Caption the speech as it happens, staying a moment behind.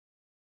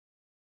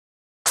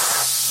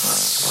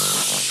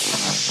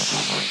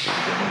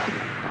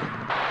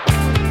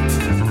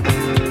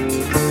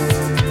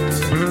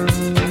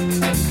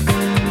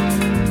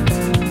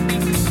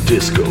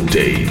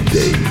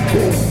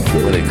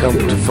When it comes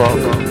to funk,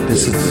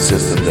 this is the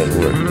system that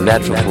works.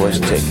 Natural voice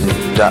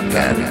technique, Doc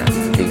Candy,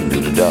 he can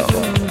do the dog.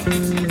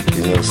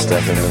 You know,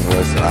 stepping the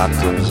voice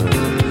octaves,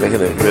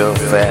 making it real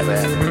fat.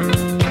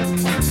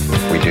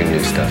 We do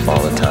new stuff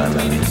all the time.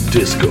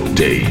 Disco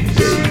Day.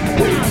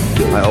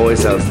 I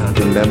always have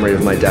the memory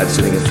of my dad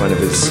sitting in front of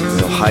his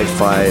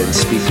hi-fi and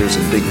speakers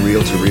and big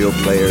reel-to-reel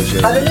players.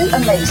 Utterly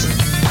amazing.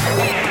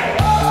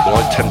 Well,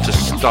 I tend to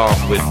start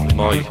with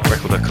my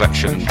record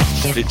collection,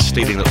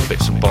 stealing little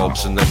bits and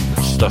bobs, and then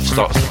stuff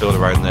starts to build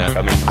around there.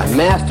 I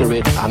master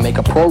it, I make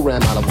a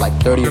program out of like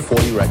 30 or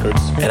 40 records,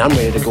 and I'm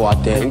ready to go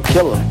out there and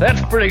kill them.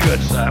 That's pretty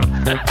good, Sam.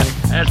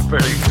 That's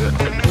pretty good.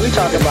 We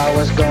talk about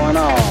what's going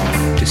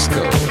on.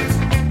 Disco.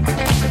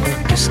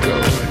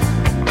 Disco.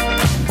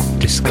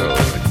 Disco.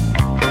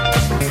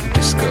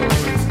 Disco.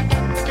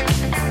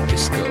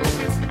 Disco.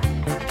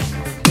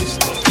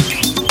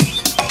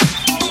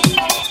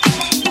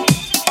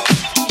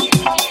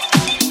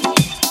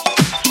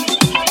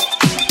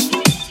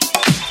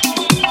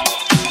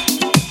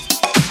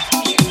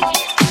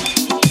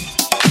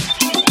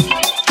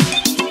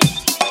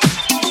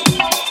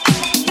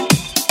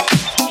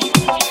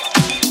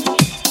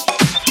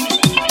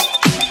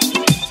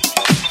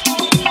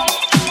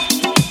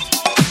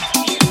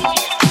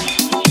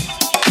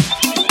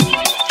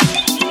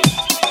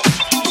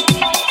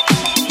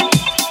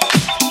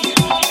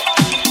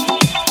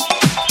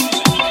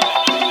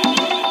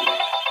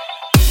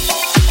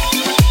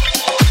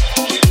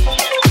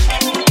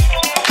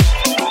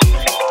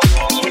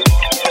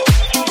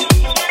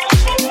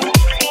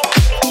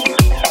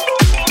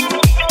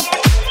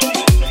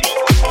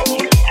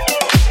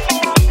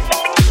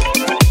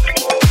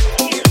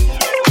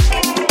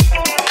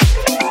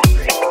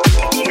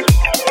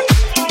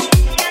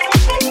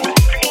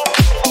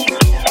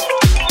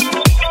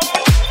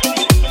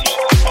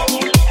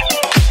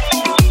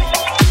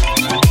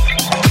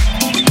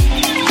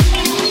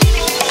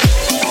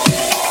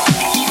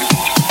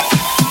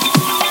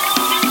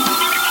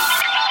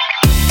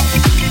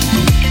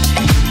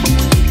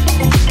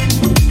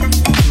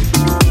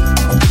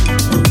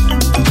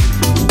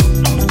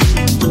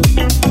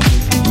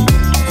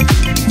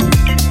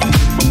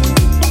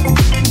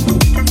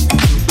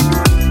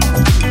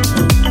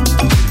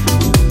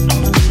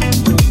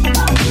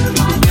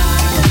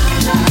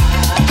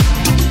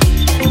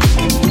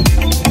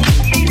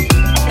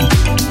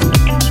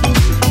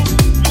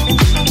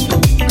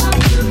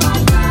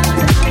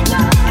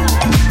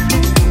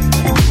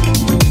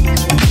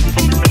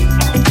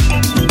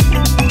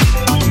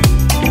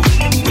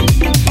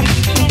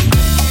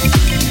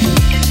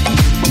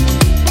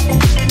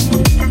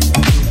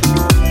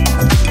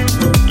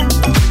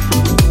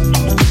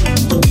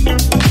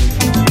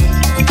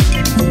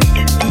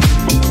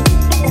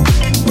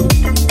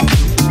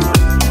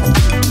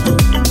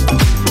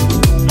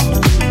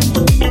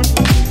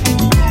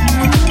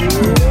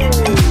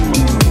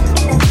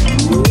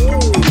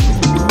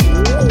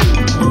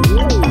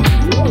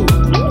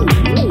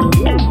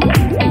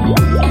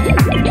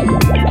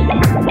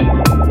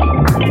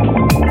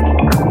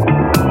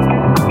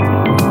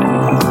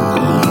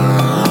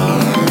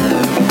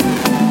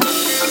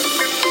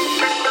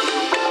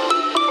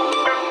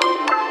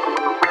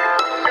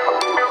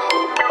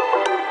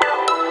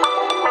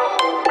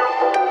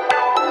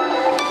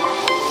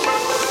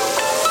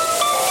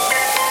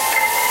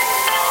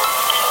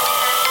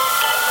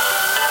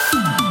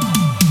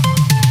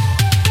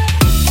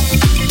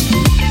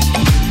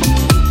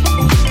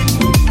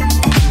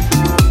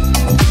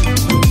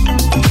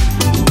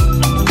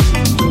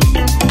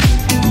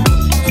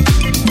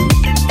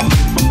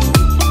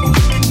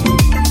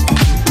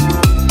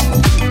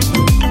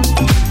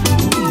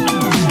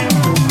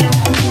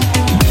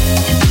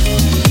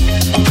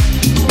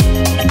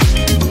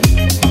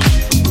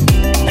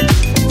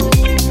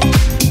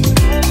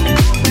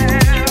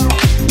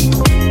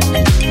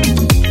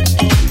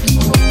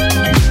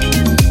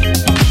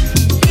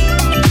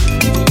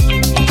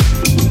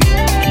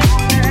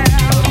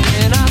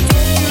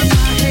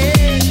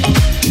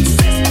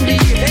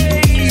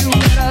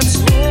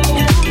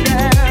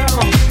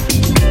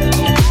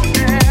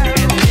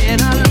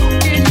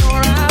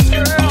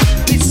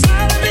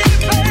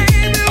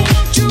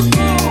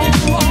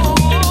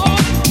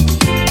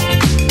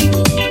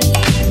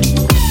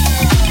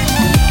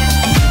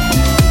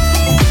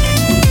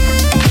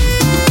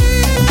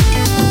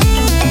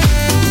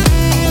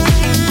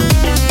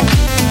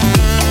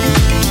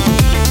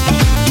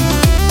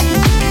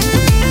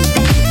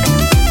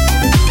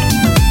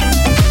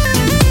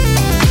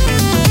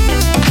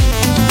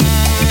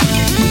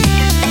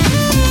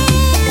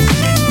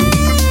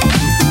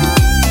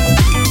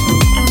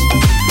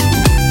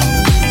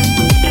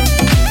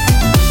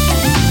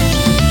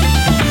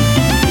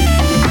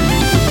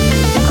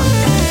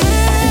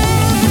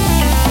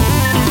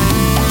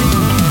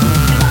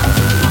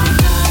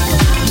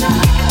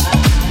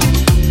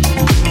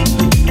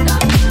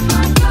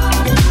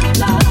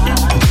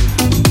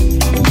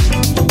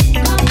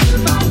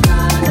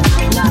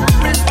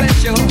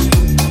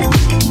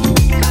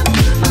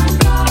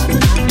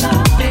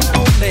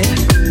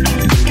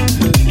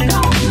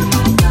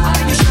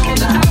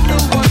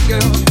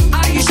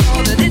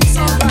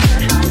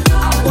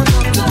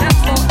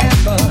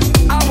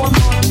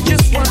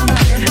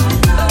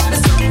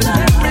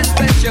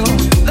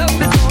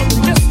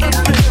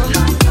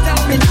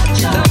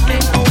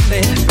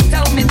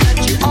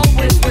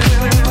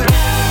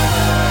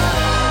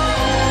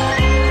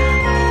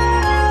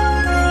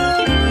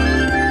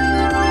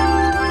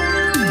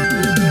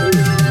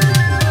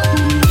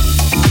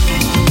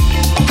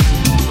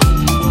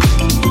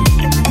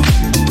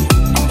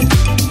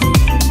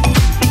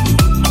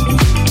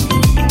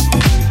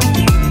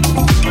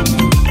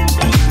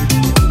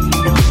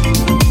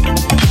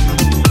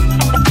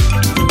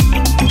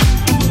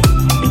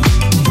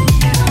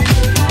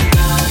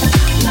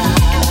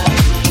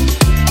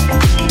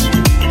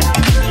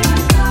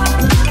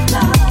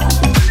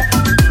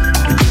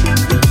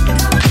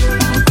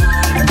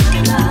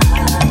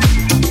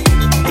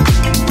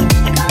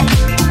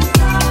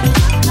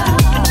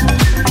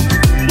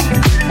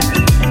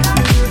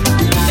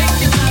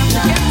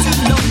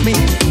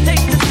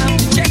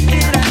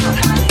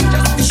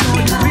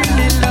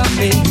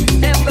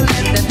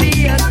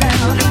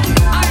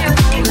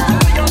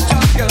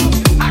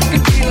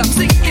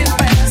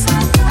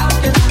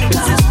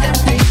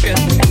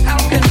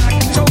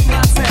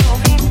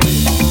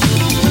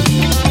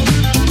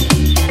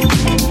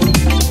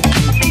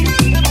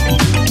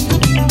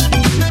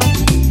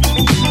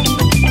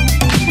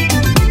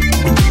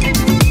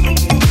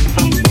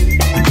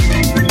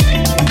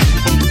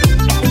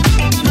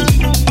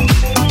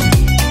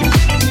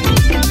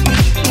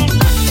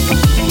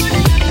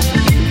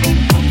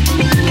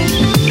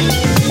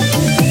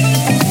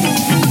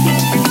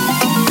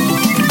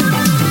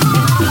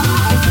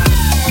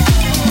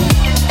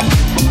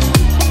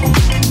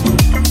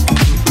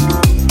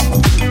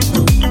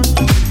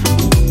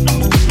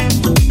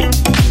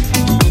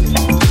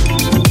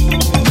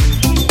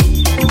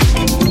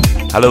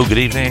 Hello, good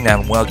evening,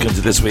 and welcome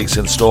to this week's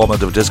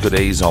installment of Disco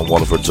Days on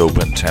Waterford's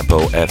Open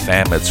Tempo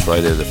FM. It's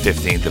Friday the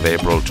 15th of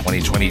April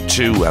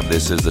 2022, and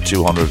this is the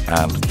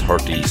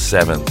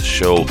 237th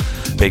show.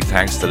 Big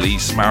thanks to Lee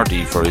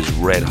Smarty for his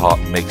red hot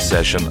mix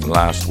session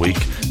last week.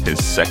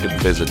 His second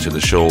visit to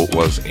the show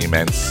was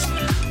immense.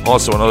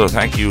 Also, another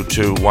thank you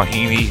to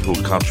Wahini, who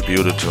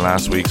contributed to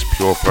last week's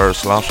Pure Fire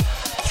slot.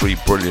 3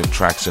 brilliant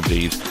tracks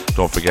indeed.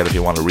 Don't forget, if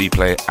you want to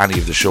replay any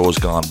of the shows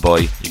gone by,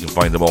 you can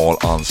find them all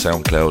on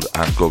SoundCloud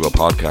and Google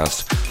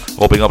Podcast.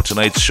 Opening up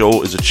tonight's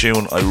show is a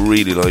tune I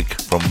really like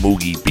from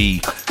Moogie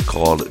B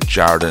called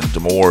Jardin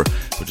d'Amour,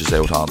 which is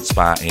out on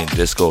Spa in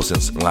Disco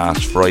since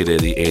last Friday,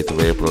 the 8th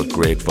of April.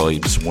 Great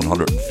vibes,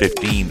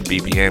 115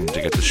 BPM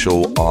to get the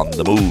show on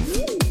the move.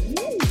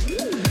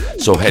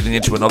 So heading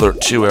into another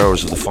 2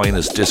 hours of the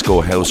finest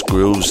disco house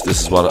grooves,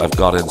 this is what I've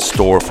got in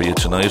store for you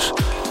tonight.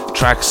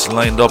 Tracks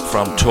lined up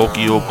from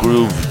Tokyo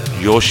Groove,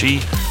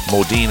 Yoshi,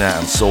 Modena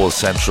and Soul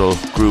Central,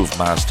 Groove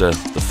Master,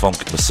 The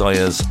Funk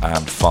Messiahs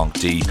and Funk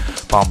D.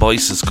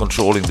 Bombice is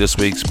controlling this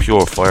week's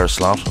Pure Fire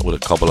slot with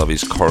a couple of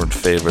his current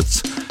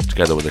favourites,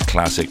 together with a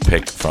classic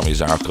pick from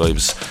his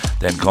archives.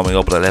 Then coming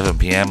up at 11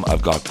 PM,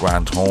 I've got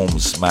Grant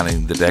Holmes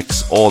manning the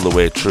decks all the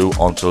way through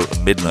until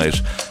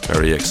midnight.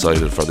 Very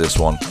excited for this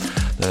one.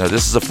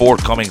 This is a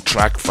forthcoming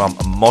track from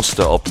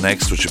Musta up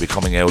next, which will be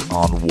coming out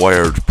on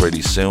Wired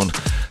pretty soon.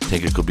 I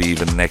think it could be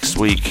even next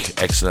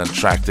week. Excellent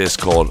track this,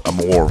 called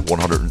Amour,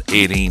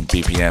 118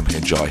 BPM.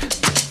 Enjoy.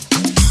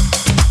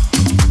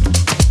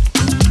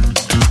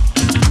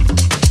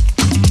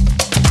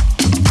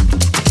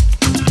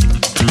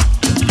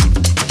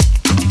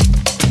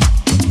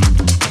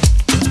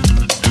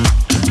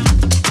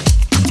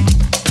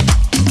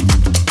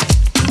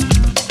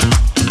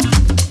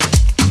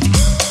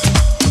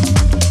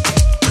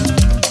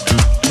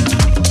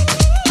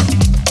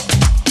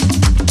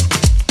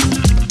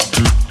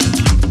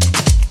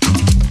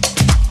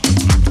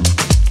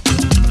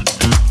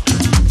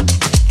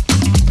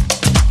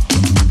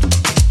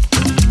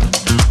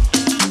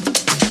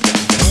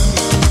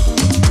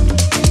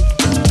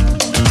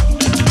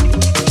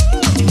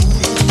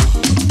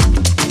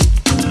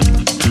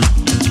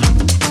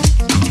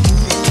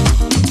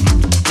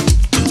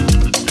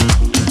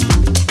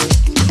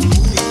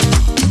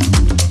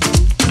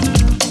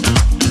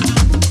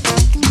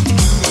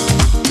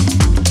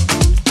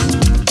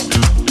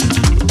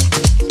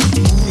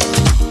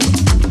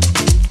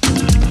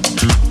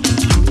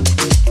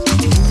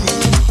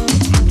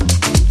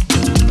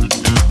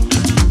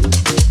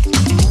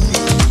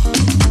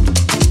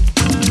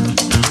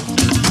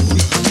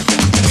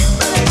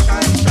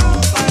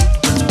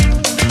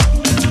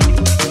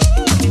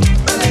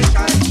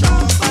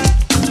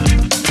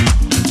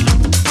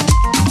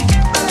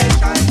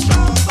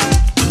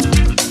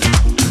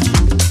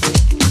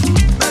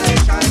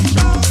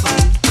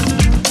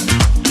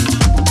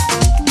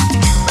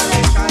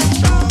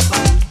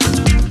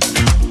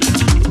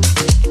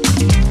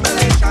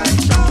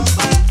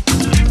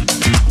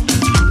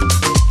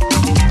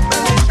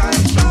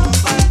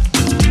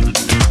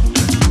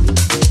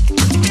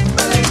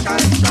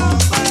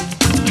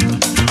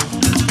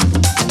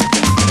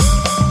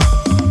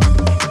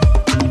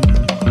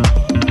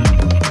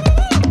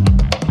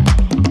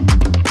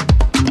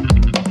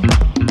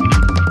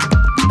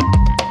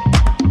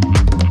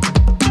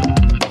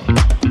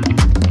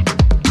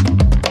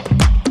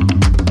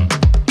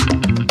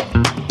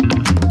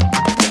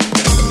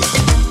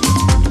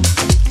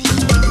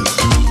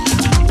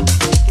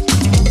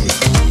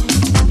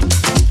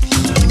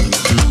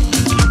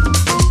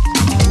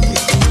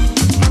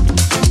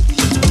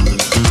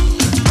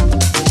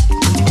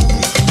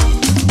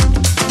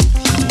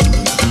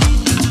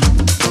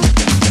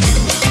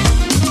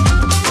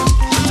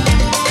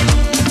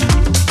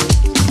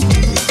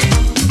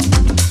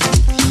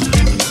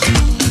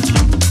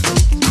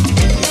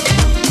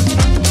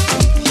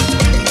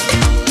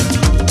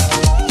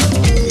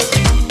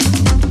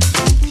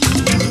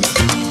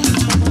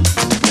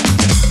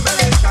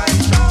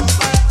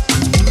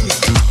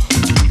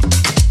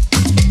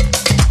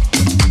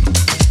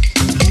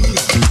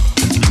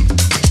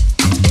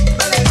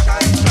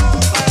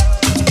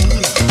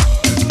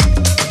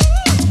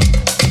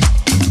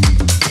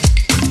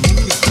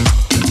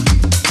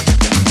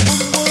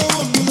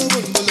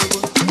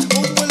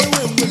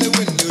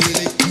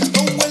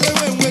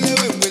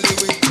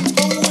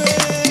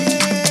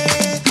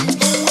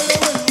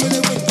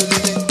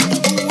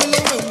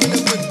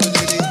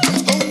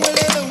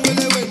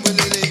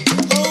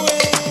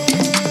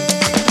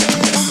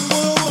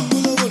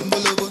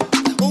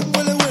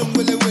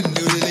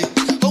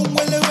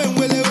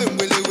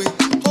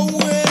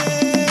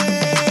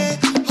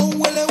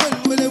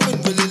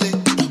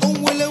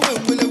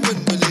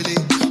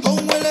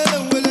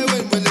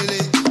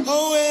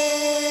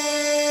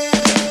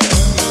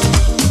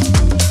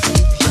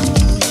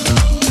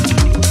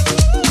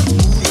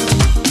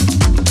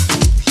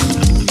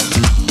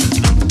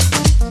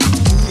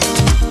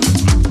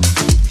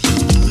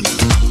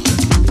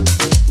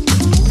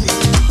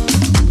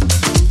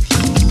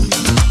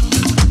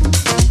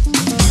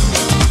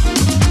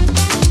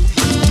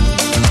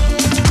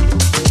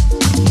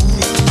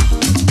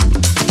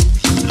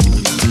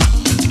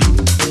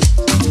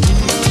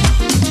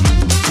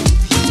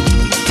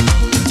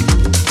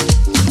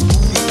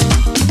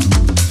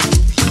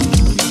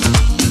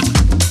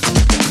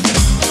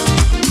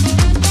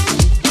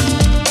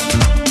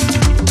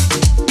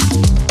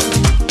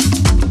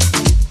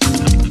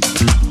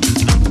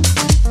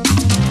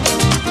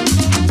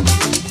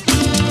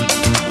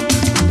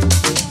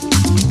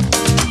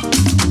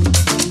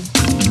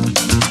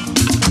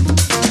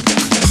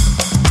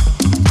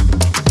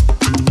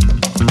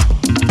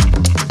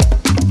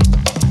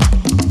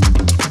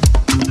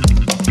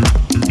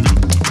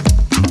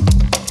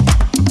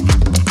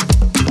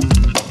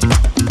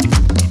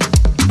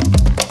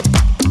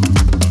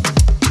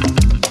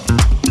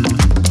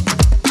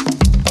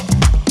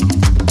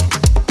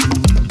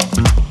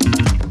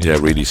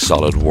 really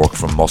solid work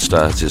from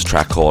Musta. It's his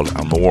track called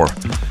Amor,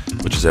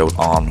 which is out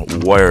on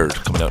Wired,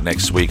 coming out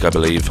next week, I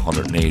believe.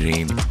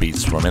 118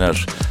 beats per minute.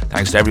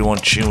 Thanks to everyone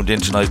tuned in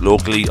tonight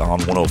locally on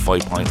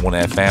 105.1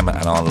 FM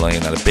and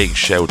online, and a big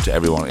shout to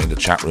everyone in the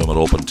chat room at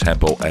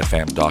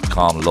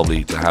opentempofm.com.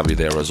 Lovely to have you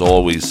there as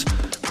always.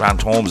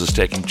 Grant Holmes is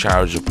taking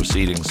charge of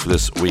proceedings for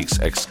this week's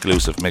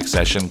exclusive mix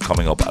session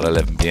coming up at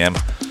 11 PM.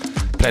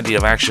 Plenty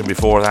of action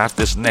before that.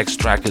 This next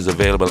track is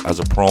available as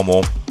a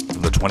promo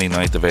from the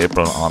 29th of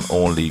April on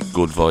Only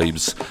Good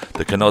Vibes.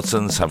 The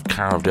Knutsons have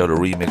carved out a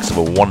remix of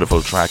a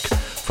wonderful track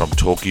from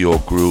Tokyo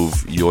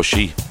Groove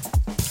Yoshi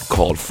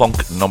called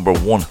Funk Number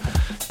 1.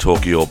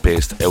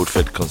 Tokyo-based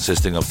outfit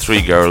consisting of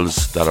 3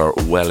 girls that are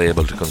well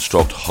able to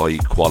construct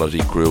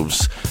high-quality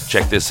grooves.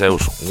 Check this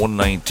out,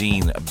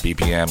 119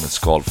 BPM. It's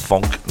called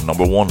Funk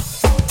Number 1.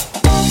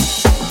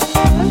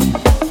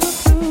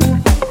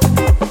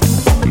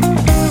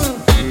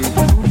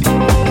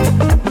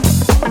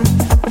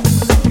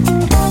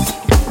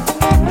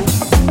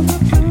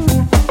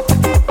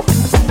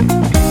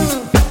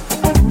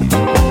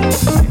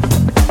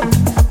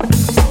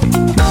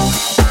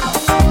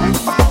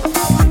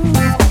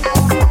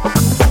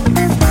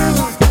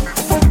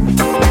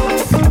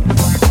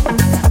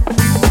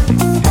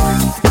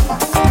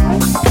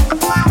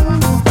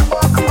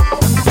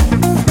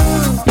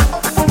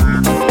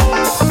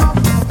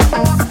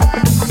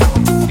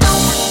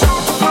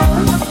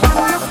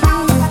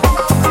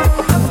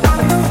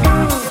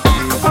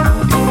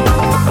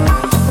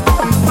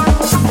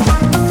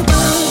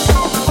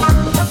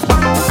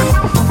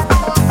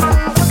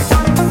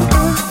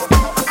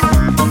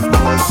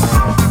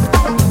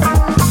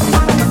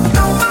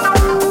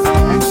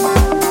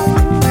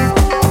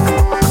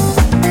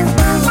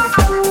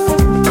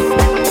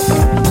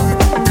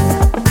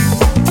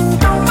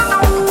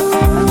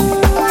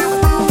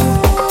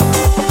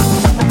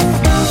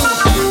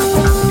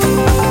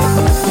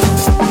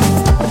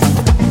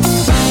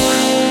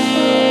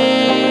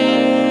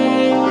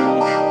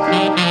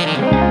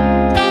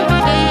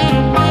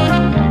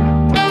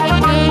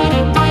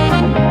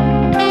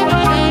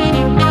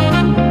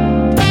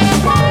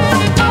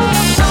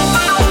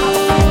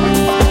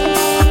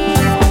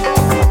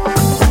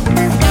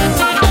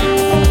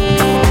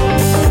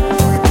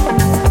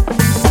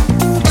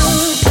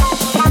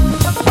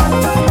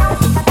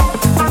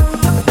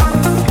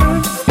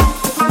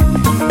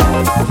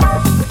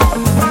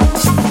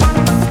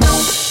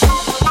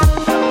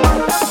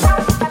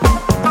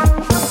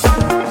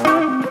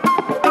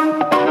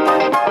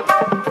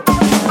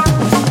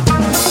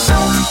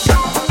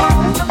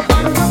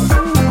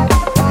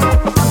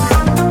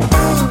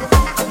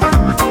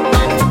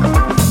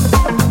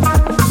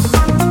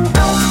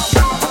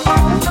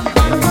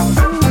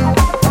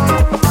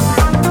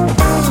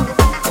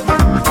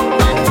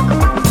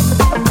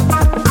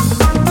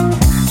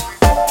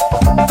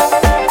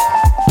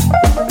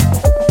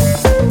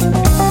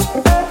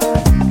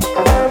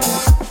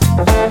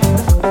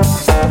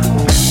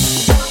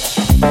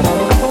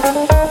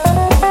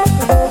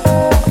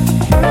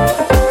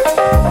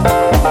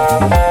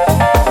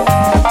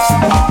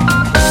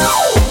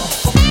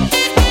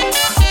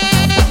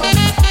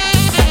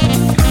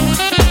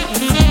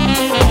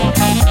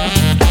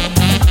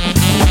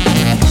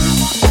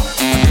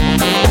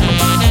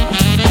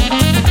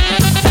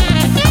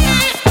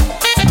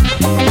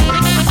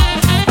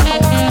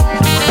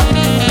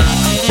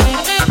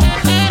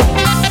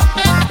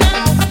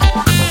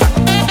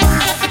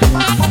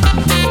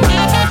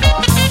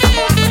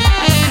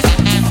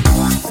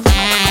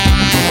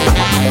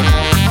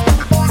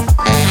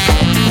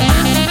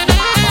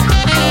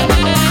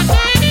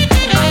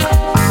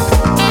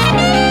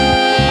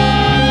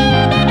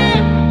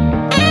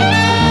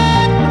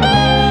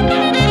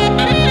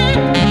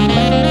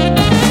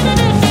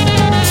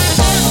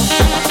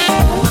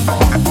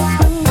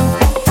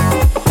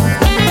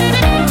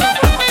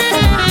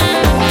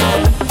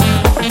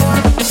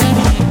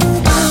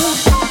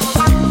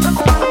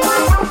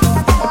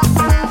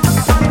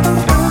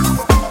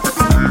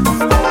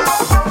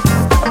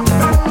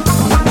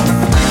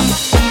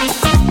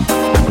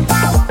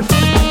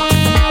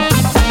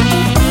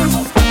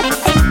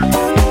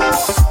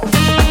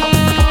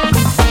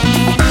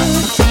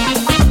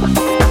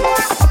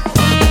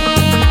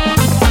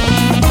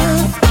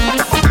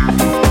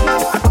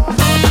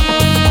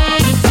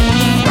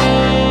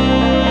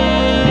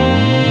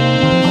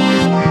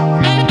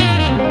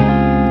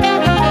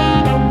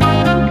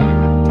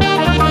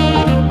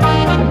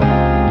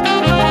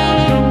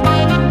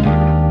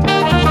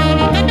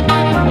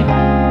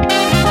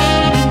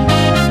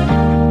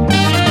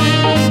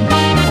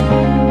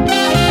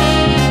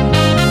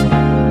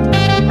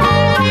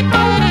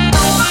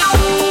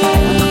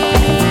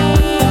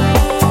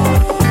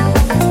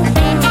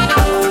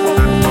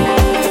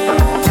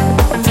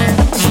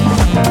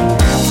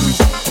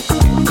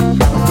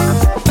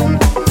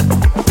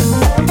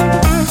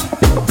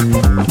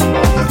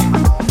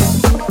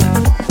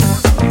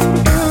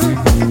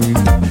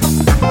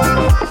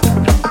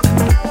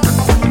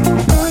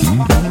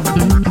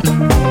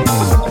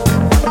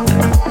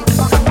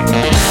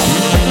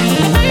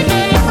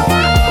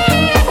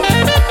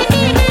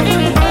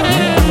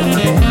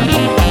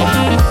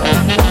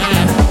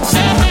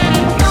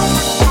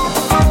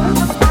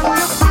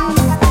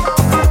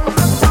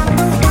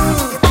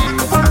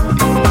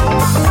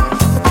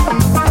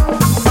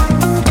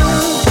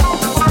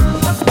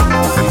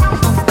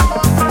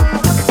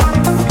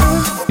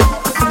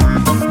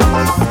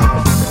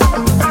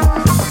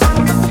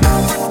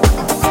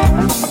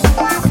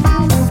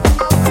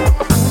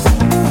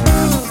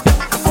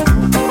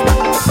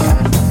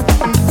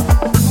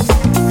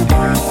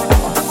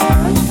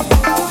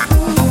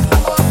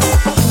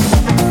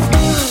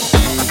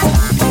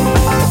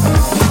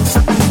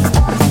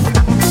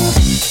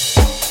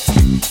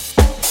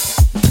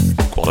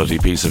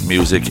 quality piece of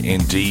music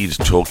indeed.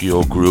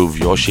 Tokyo Groove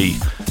Yoshi.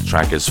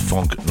 Track is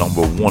Funk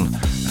Number 1, and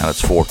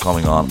it's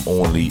forthcoming on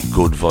Only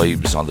Good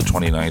Vibes on the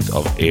 29th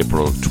of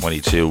April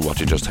 22. What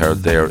you just heard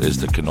there is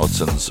the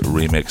Knutsons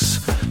remix.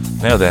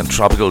 Now then,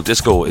 Tropical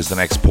Disco is the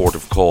next port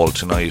of call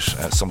tonight.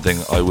 Something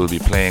I will be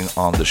playing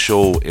on the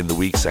show in the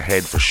weeks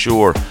ahead for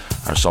sure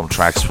are some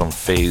tracks from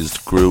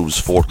Phased Groove's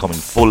forthcoming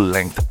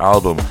full-length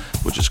album,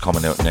 which is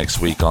coming out next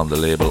week on the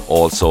label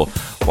also.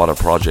 What a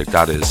project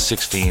that is.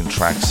 16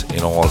 tracks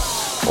in all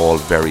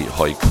very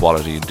high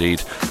quality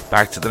indeed.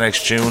 Back to the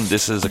next tune.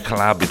 This is a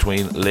collab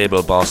between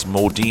label boss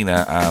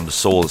Modena and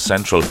Soul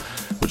Central,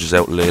 which is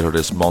out later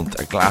this month.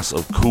 A Glass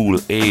of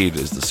Kool-Aid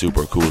is the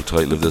super cool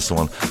title of this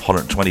one.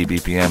 120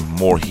 BPM,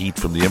 more heat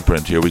from the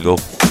imprint. Here we go.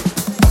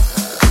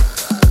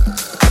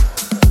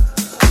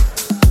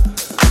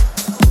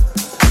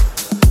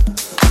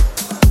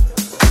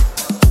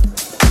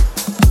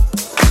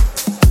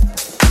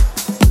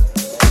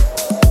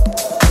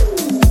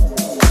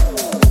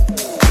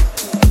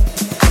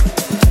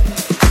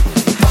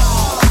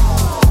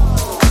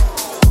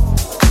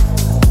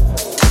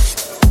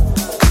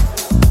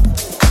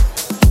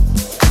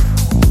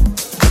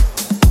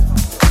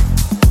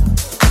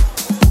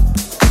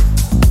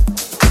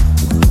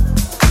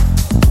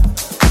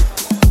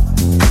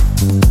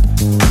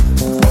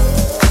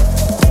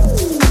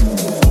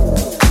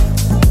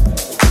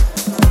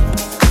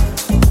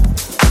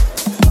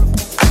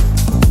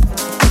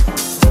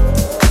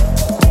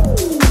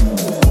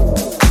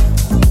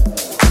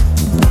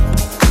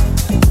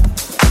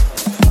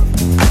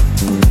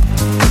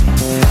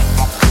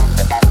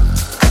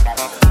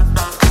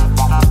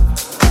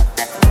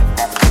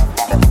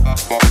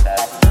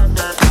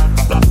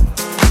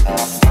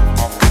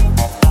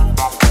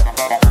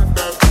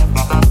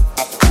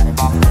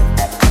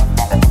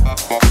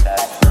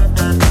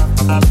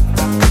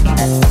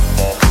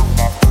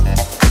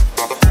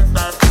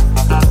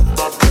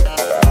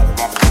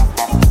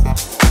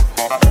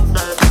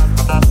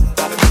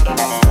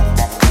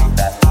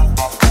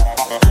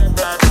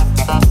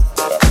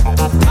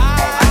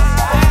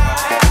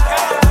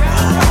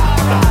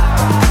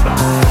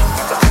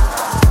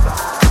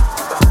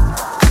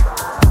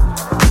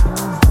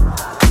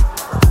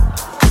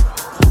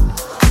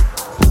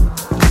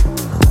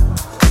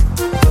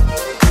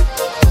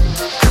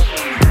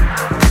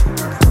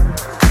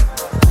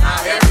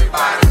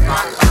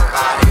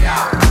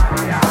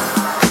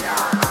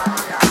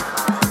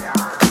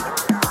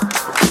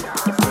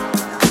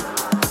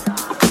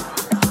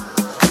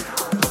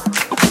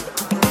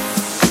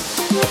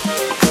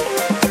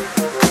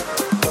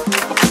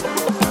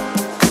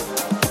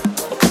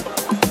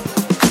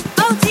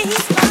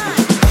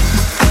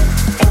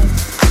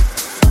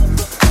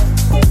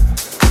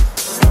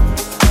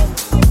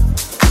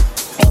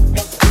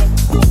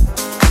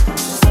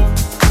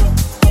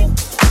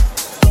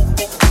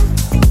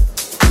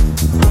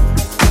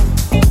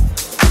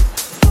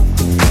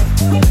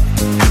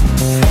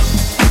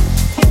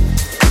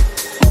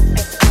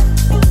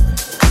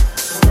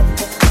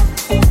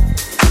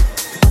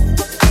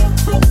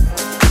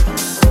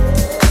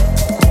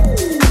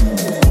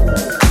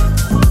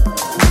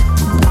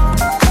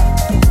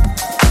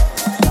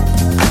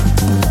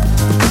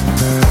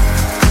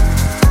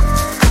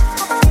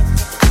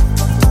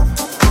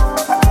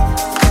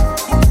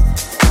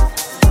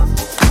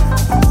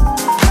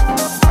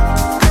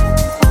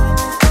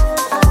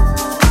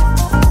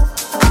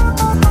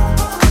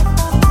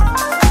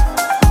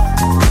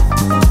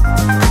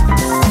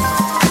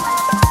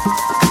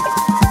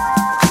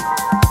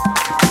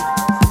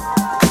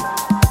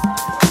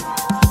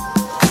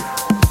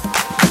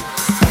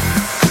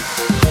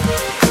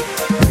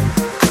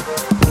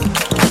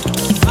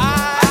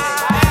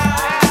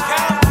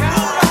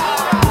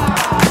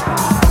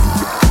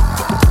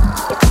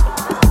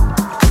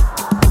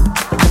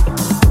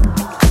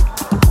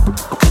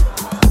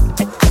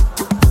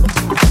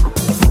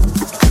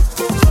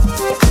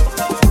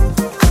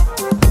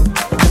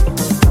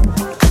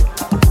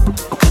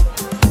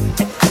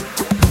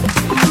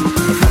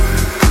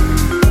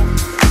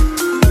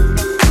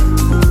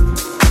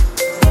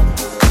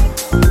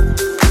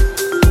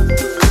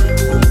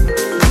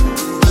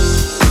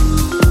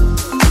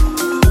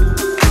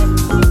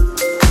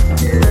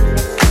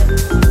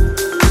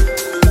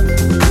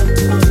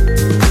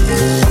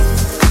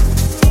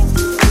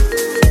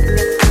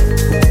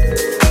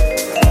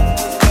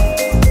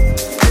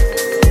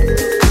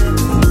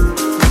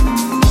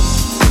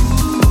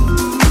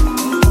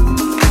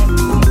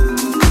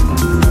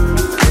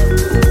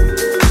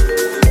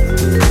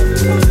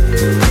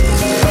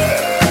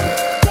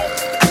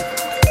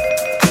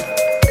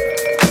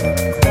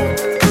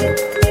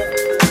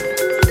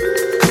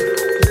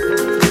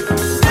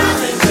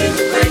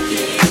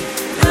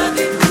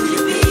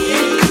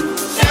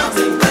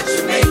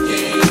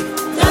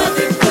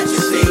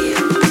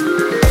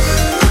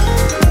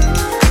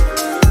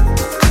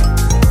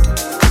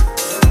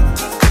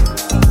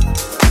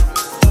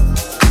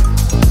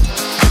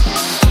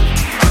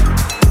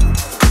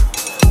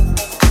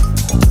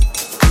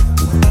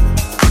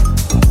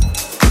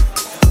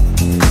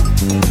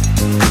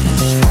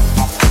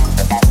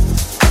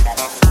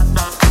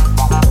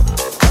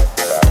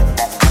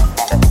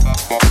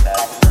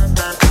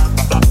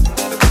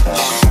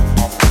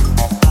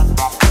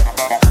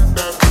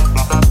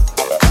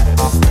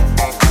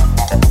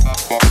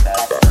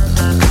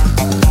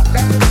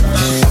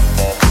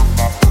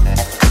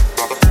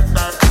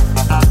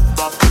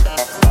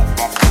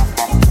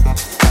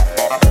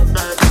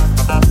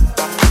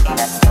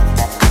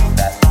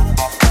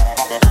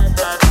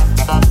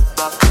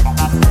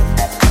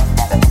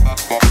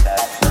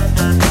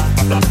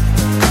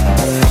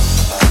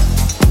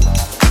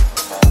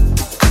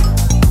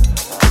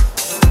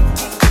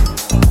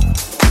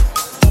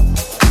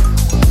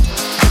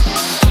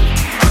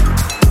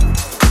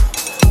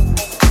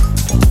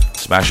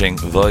 Smashing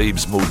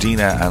Vibes,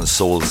 Modena and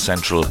Soul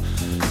Central.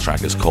 The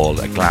track is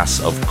called A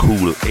Glass of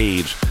Cool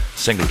Aid.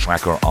 Single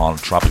tracker on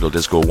Tropical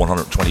Disco,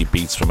 120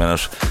 beats per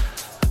minute.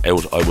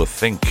 Out, I will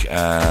think,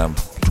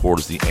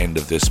 towards the end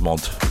of this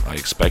month, I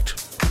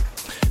expect.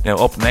 Now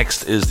up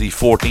next is the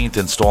 14th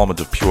installment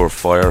of Pure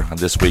Fire, and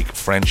this week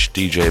French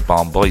DJ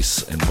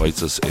Bombois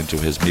invites us into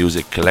his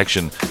music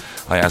collection.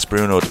 I asked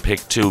Bruno to pick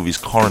two of his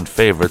current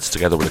favourites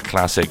together with a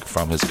classic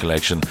from his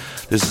collection.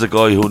 This is a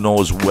guy who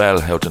knows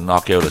well how to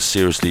knock out a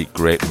seriously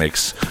great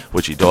mix,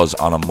 which he does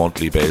on a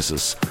monthly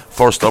basis.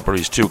 First up are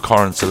his two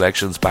current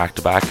selections back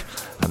to back,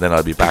 and then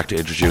I'll be back to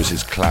introduce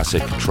his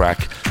classic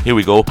track. Here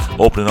we go,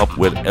 opening up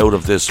with Out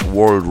of This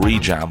World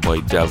Rejam by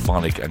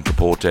Delphonic and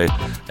Capote,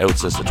 out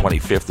since the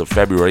 25th of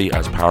February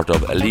as part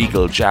of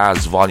Illegal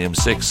Jazz Volume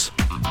 6.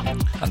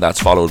 And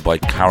that's followed by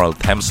Carol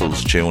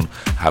Themsel's tune,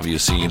 Have You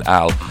Seen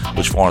Al,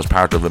 which forms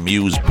part of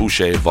Amuse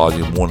Boucher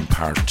Volume 1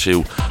 Part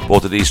 2.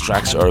 Both of these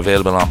tracks are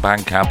available on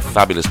Bandcamp.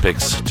 Fabulous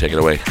picks, take it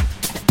away.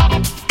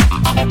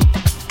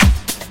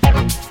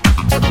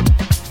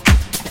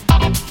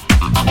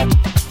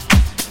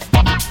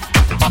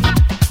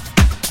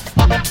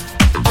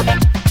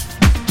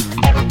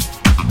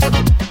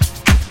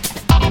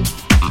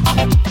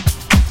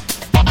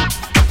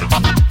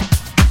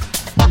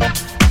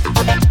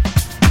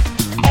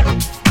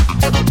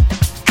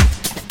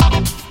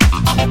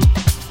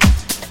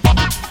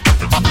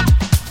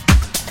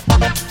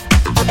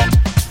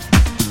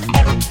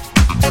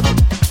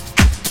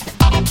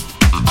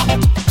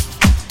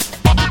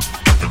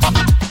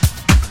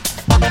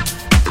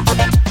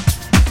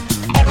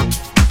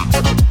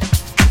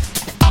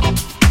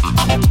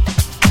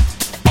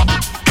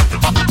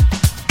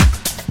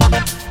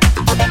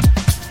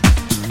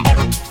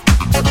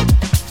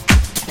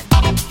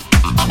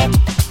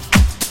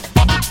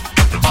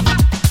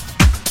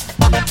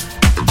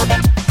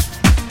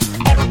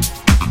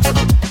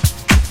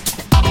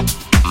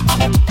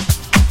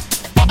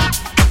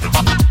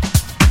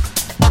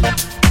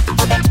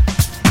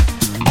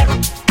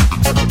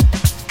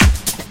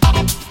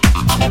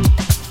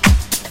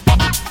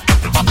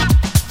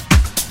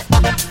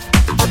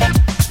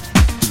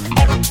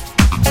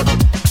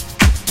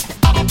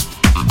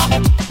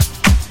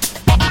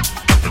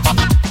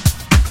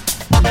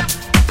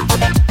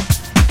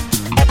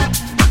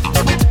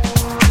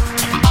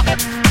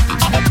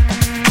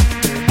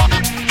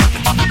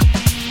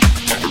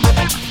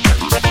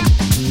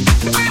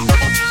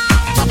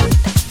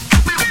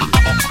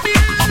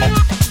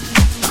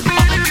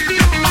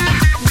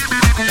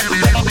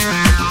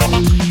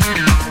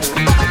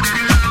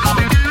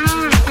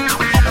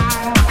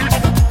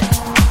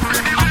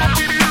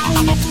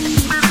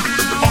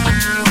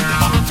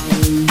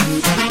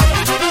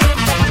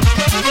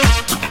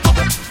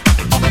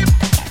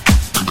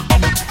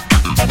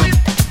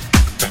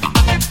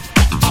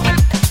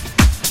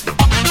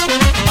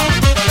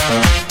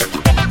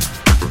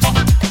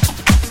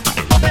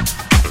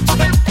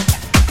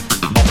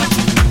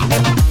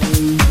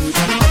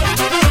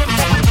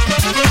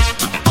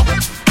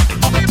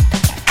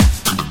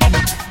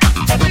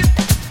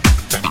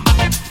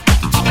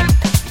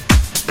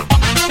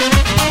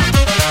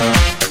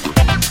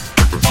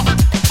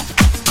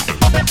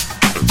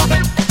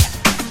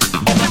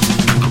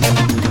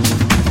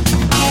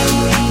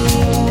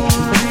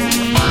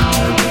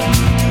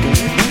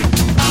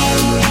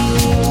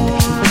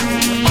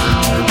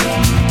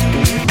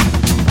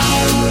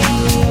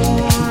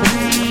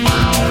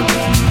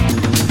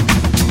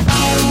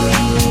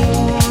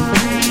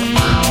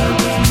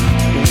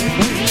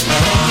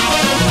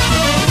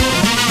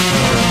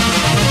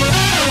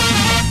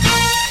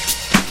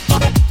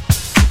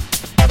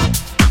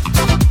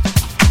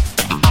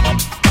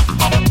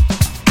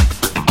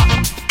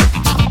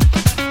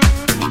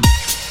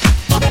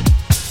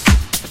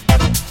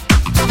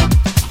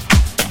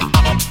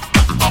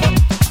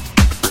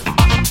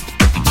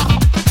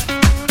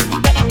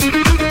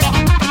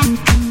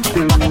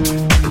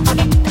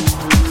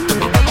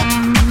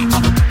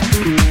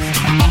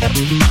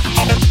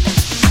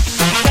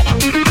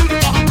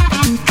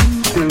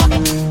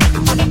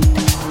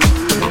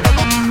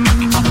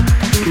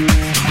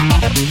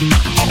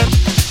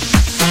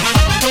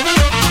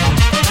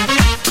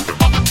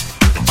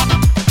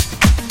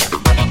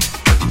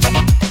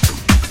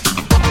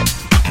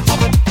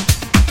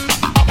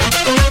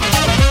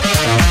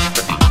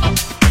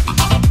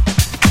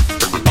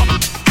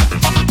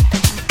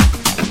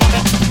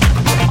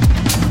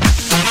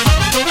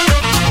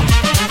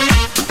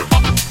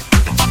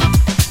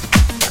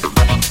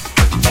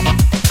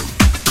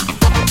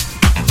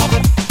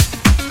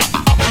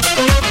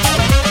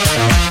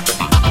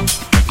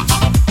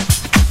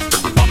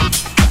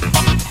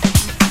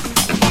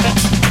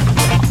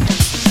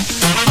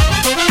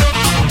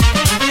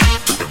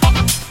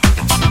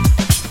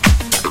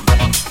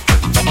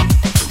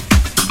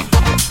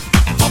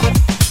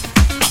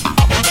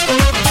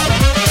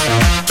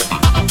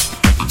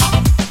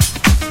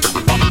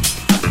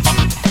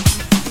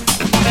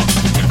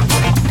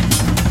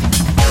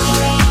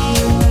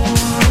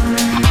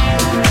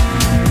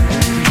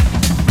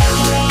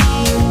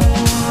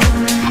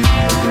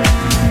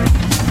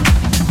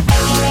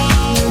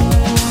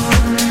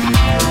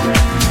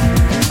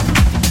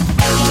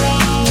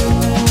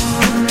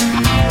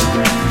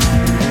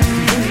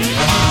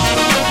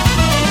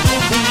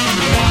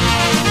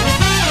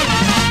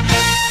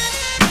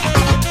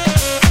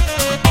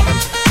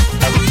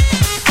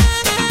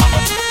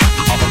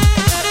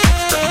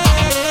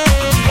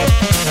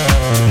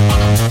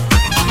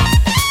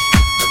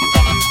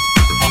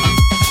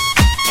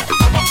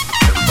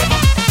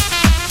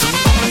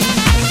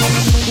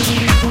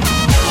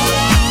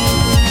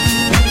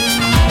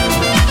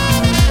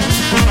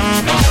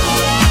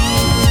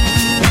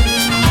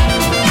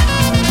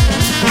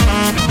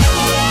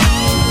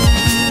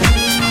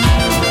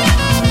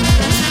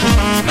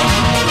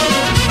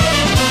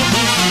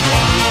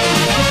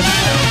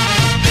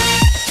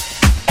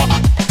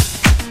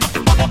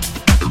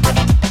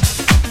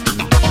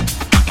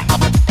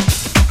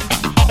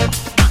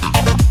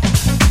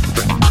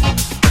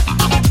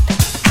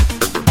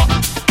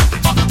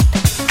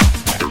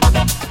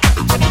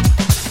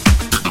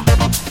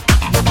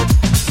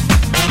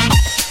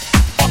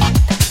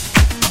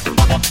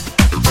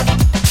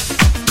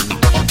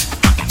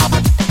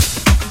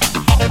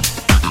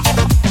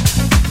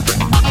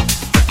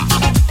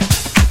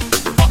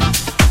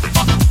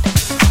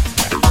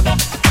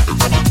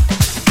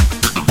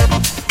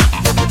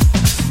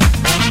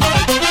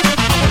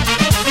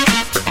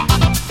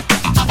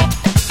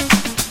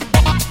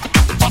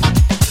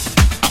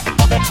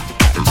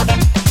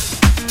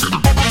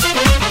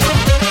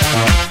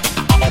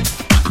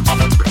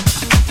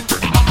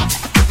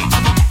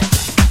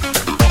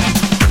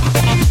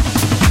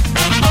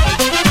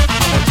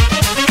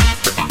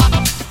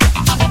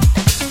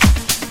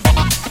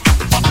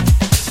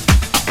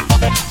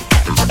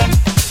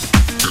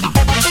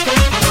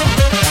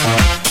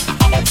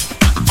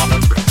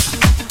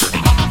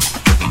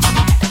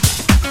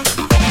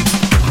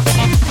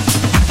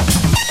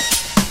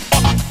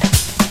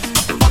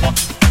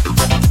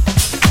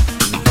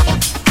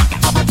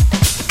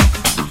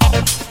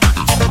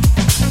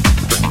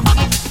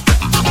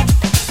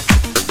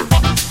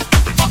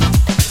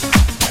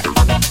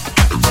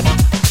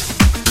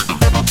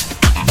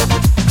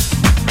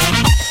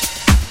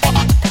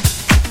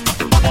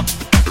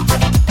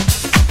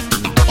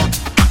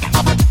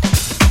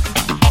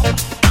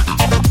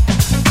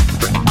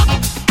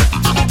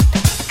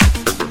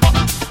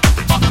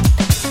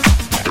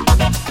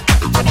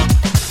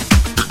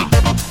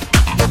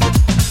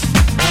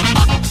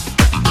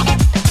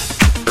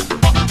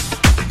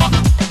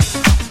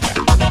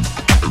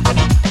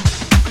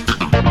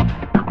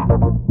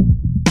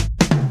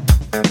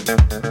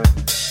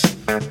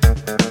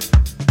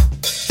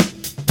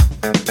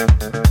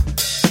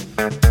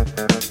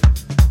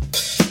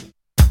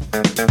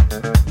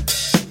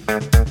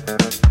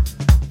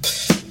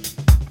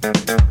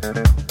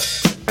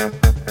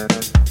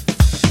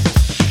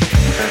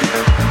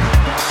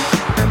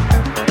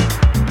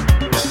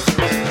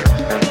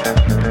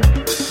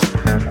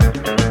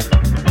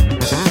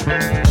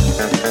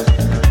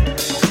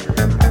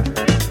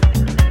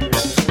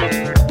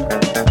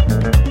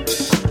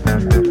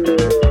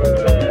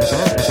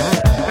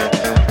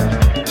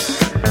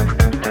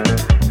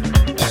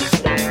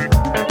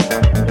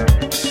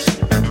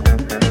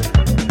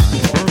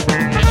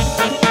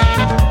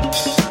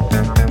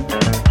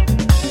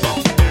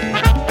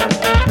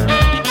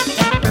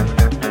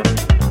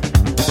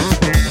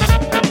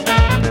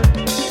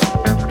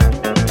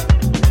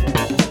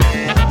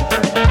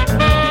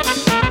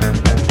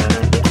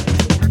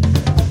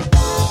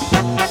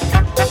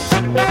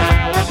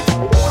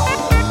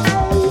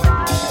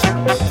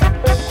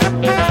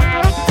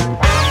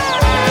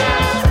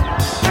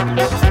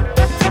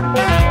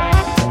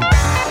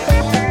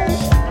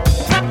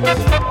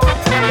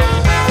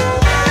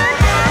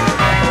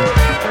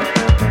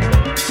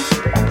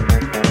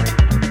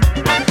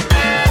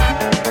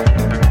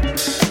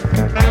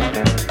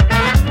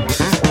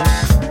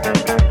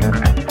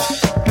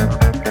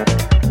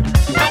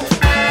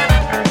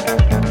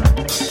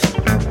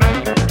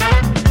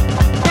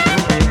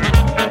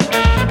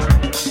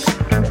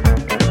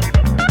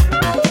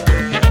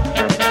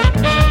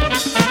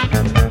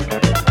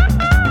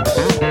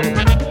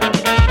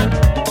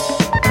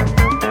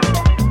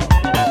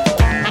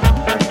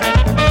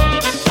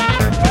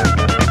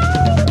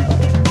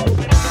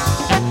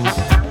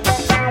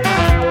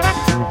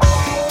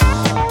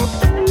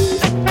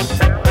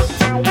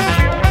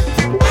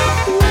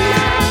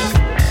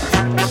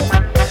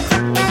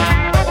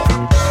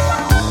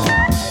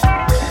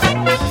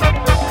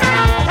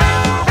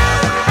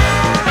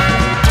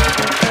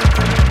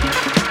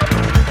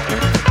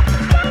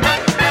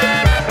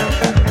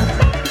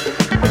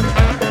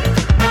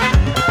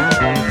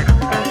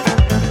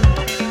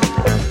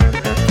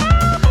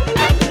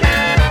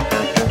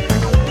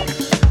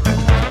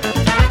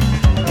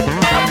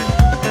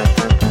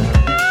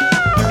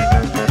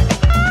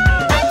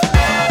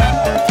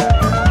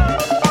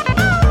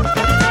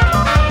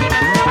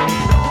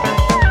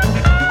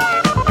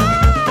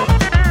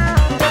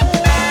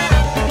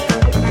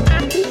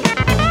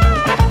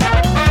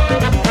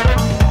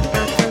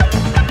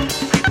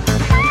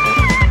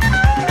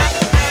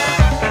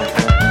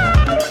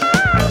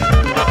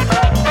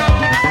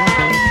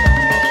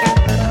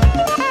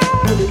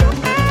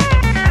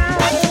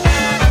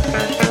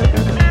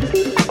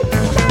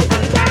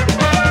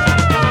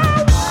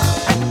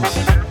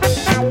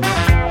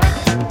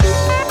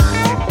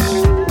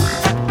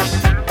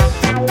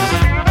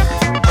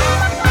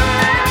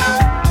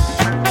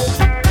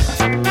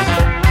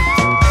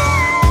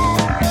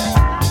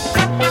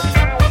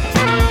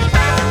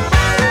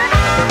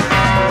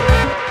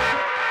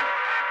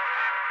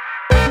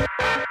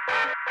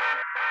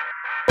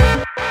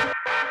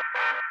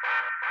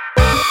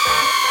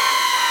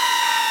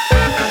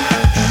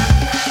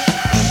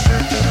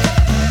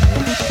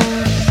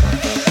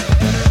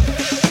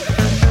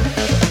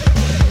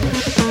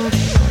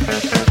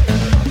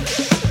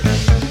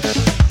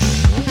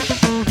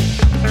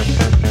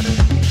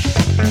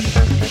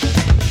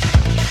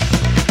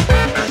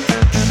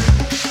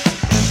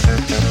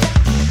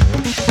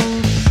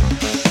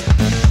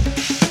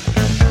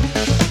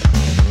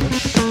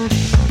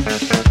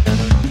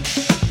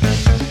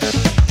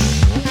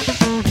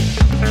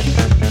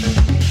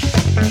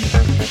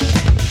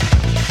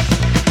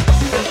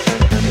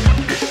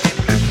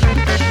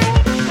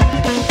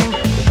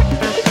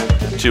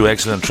 Two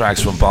excellent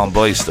tracks from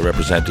Bomboice that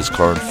represent his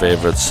current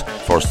favourites.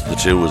 First of the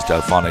two was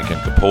Delphonic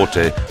and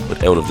Capote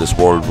with Out of This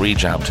World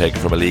Rejam, taken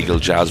from Illegal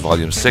Jazz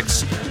Volume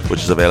 6,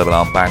 which is available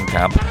on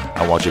Bandcamp.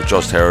 And what you've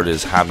just heard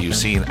is Have You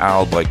Seen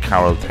Al by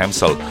Carol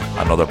Temsel,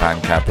 another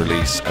Bandcamp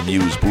release,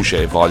 Amuse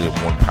Boucher Volume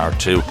 1 Part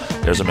 2.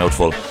 There's a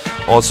mouthful.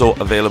 Also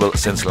available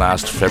since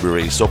last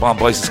February. So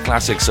Bomboice's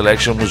classic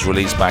selection was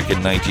released back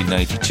in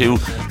 1992,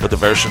 but the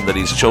version that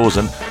he's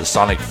chosen, the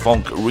Sonic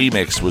Funk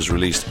remix, was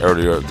released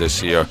earlier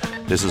this year.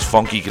 This is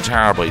Funky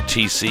Guitar by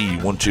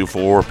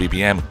TC124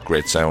 BPM.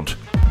 Great sound.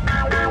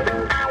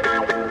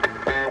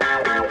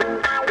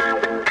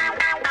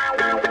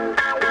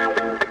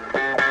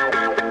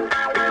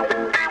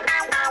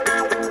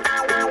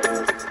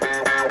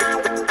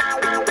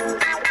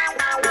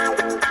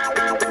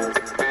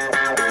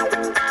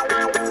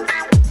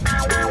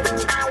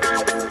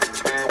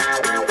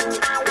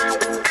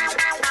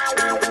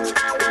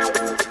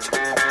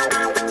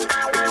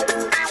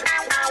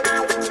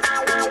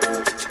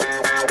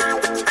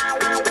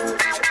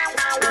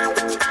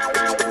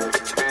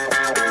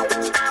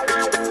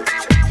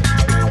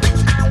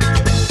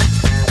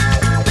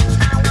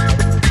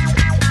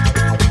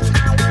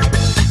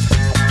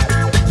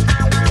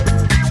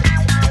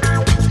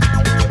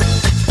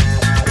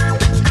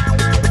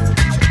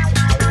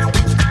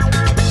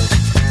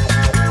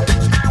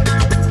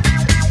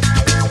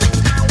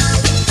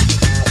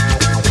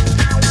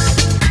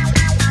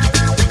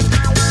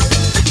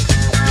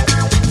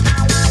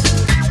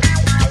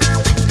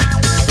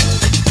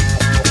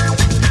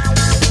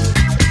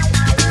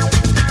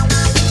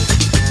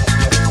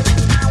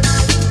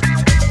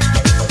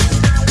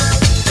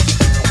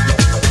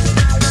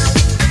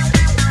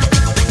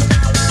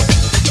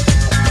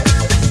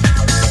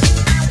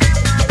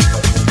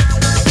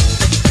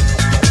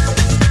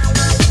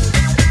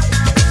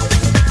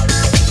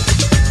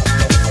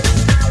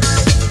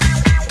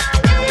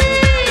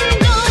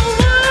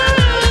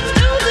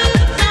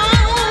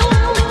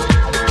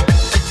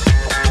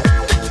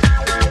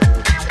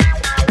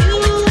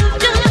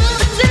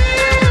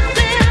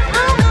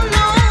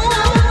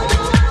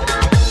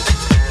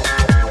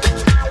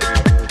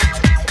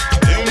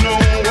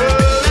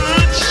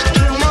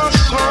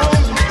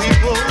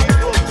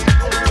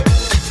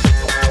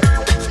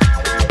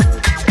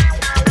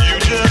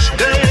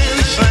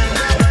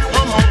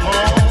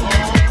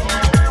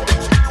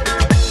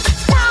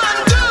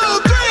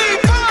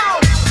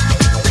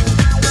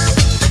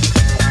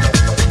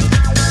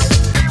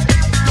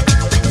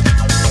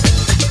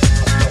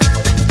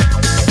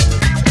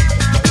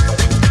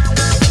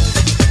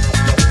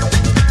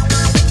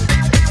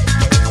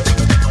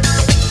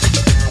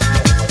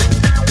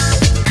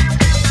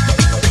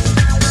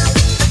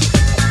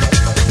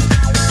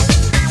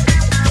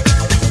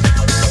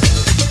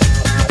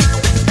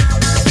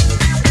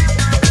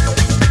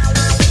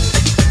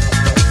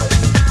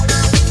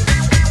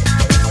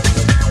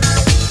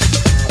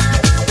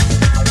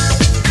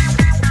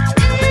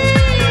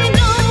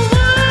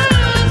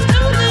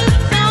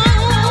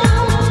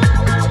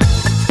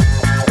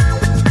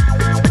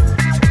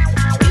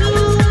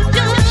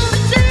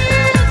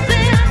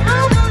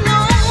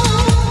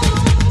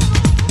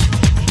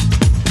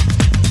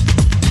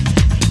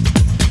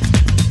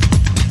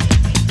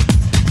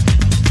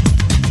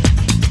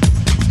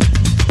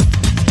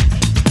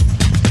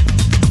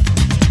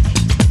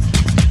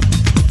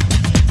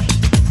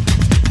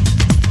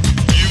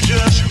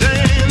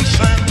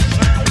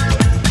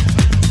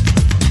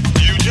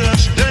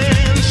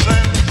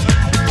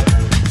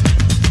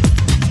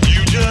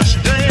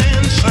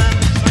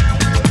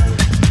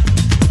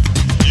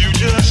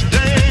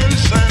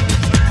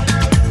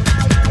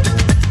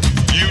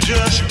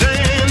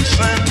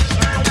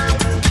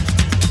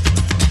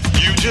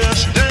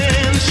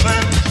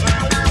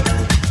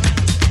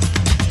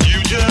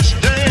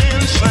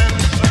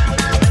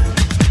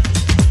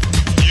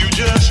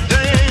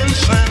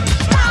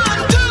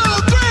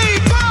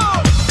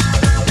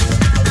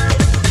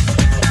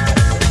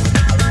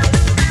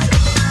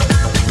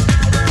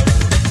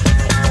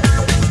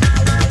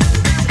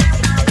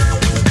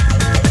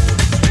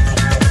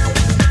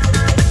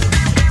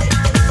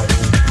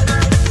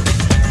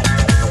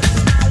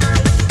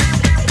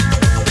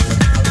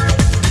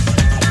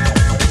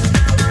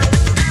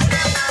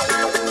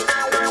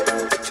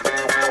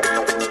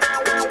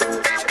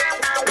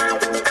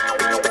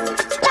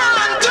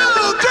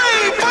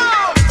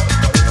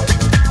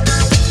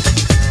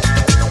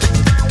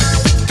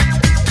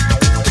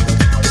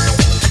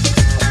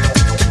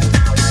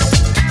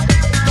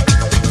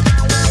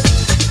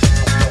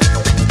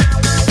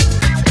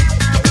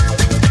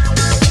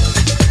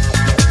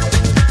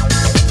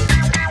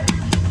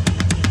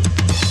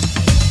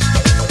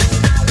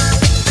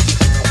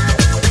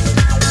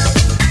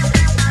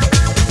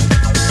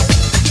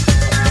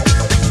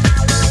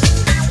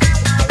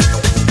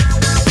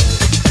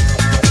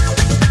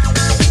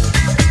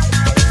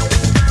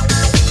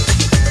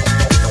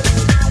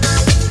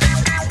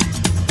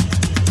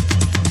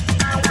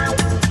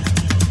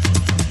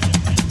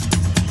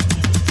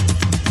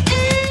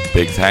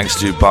 thanks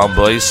to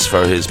Bombice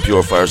for his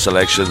Pure Fire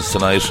selections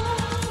tonight.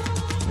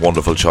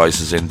 Wonderful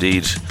choices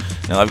indeed.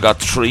 Now I've got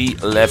 3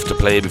 left to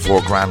play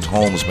before Grant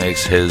Holmes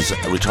makes his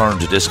return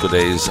to Disco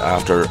Days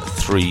after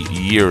 3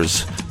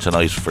 years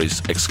tonight for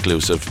his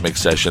exclusive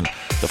mix session.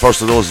 The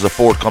first of those is a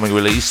forthcoming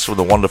release from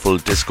the wonderful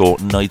Disco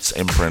Nights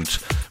imprint.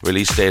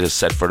 Release date is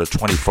set for the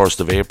 21st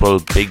of April.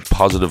 Big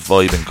positive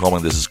vibe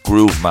incoming. This is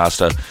Groove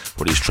Master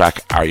with his track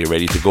Are You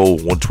Ready to Go?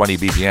 120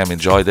 BPM.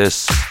 Enjoy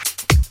this.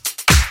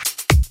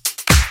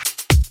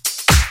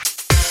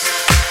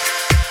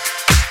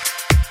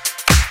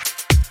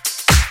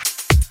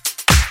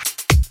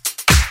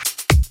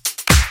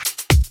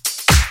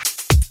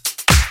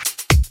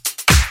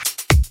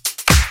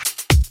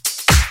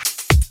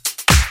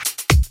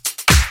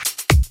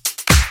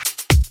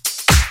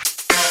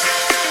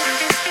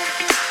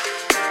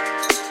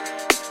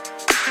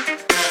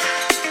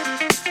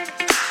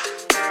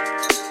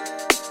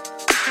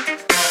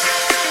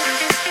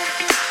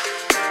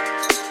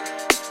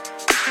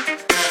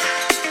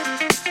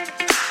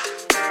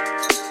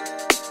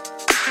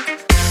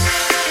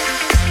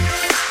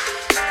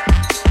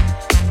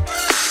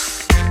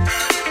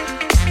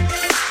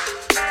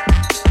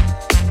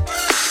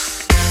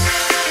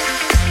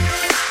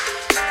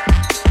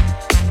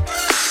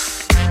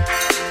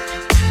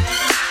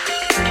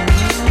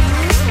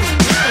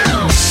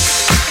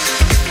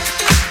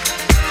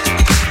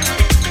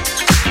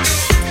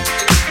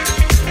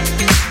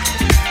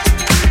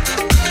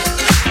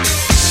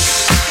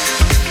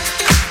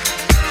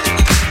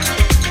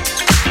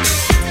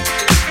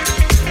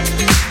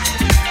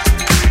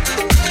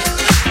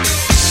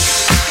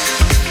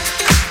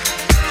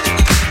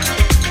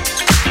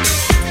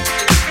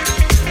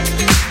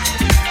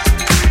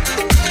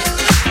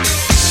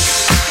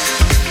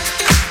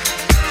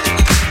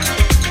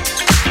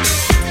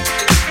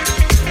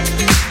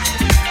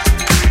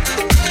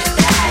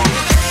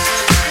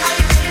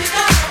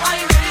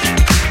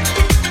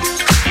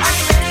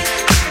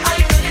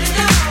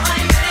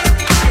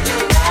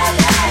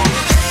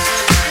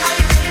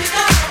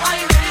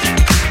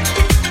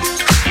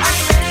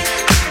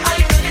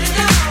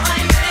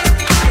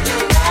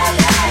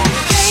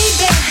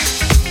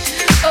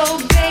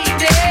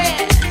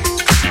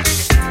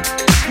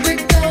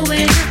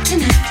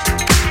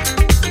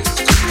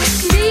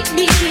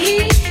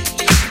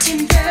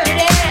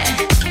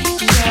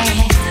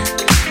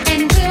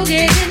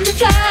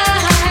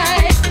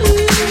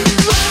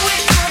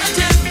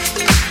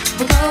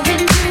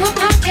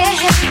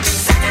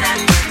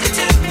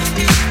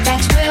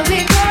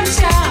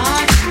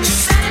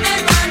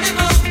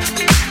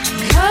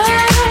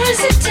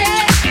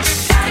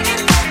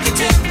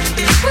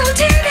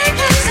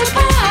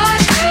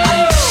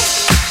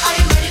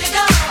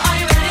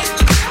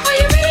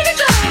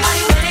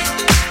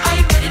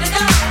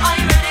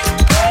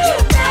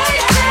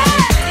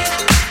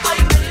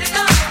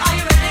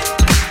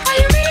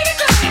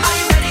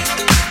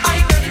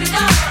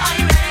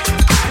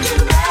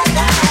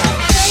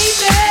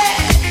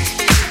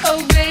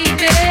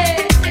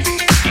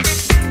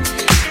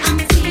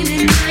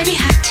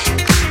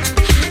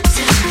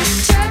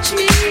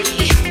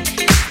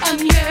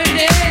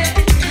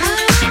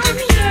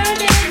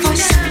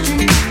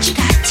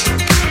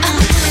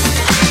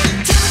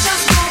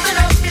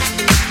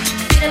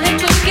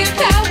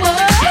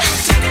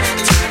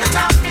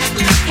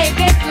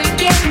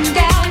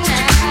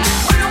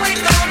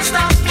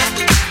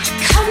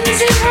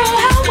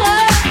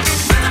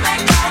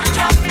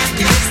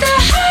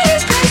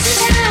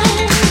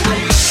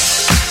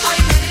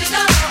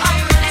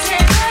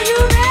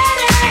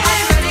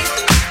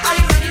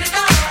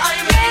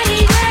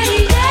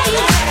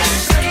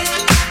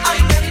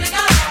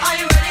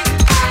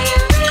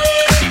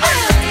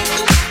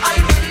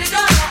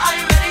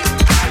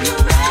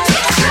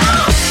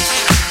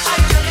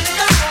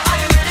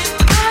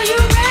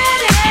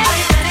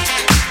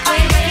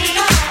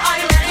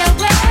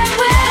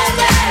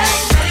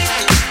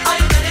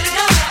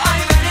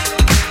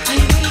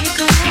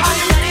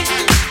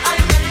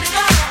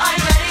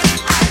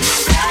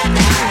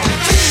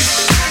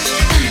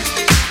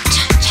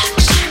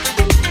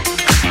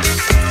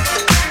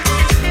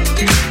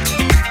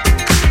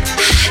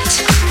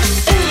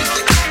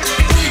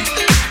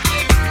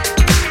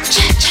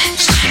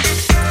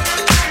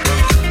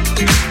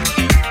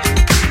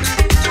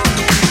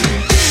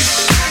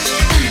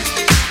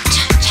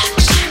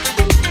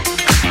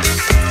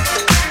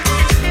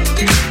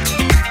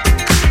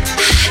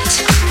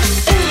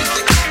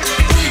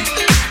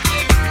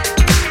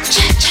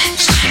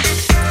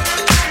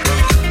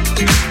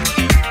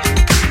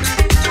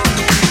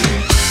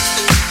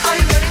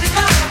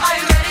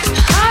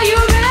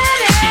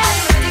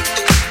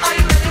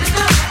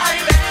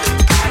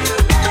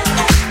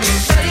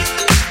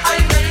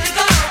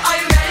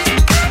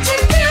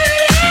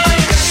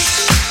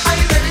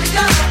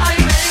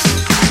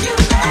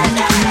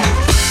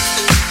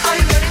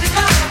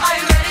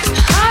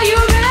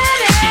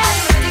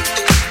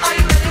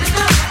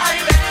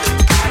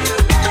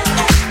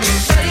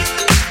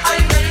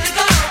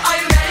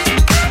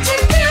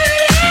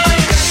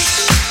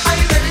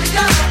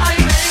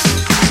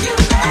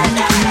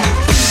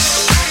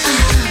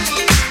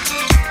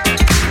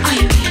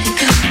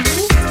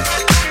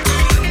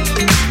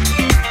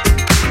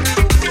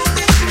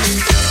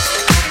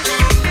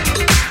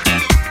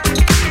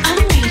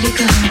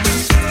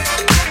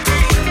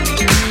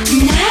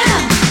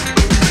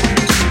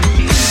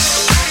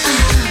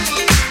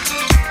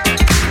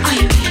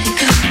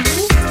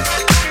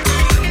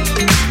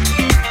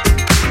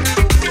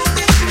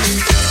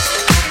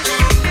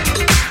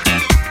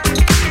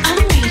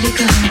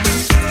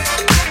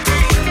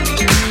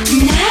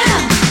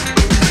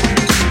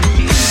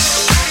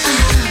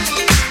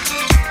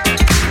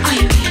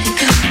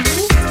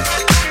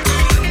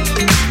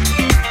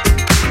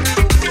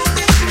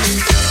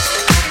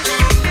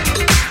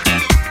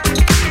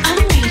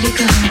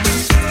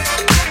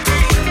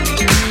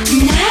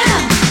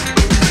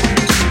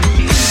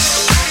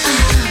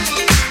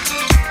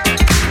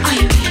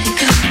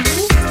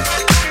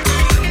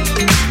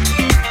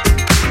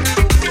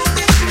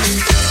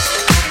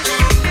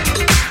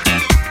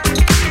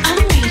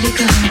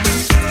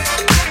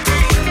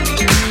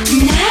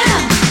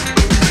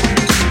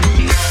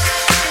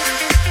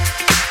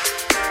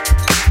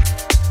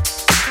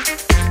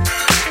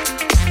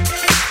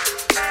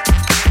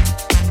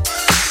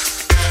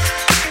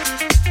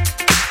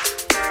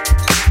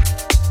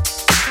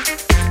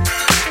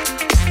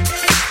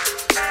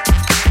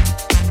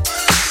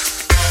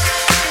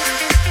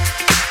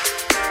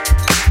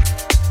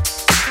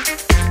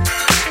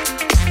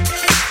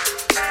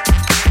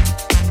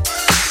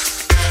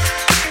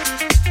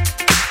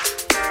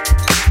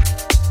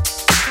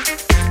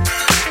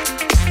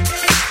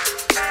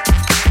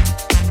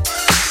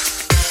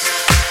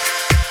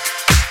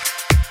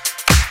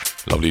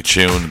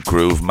 lovely tune,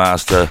 Groove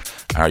Master.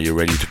 Are you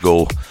ready to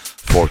go?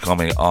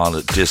 Forthcoming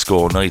on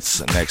Disco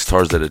Nights next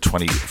Thursday, the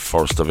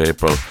 21st of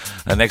April.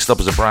 And next up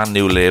is a brand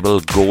new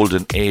label,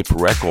 Golden Ape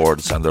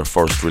Records, and their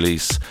first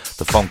release,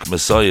 The Funk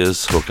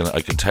Messiahs, who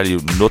I can tell you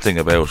nothing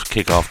about,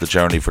 kick off the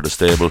journey for the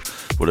stable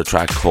with a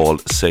track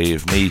called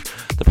Save Me.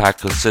 The pack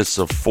consists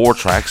of 4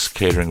 tracks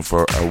catering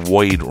for a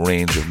wide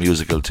range of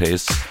musical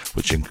tastes,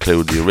 which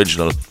include the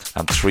original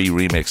and 3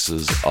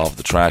 remixes of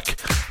the track.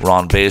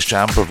 Ron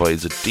Bassjam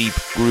provides a deep,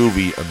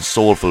 groovy and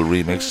soulful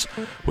remix,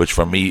 which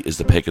for me is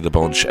the pick of the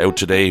bunch. Out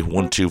today,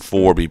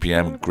 124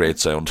 BPM, great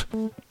sound.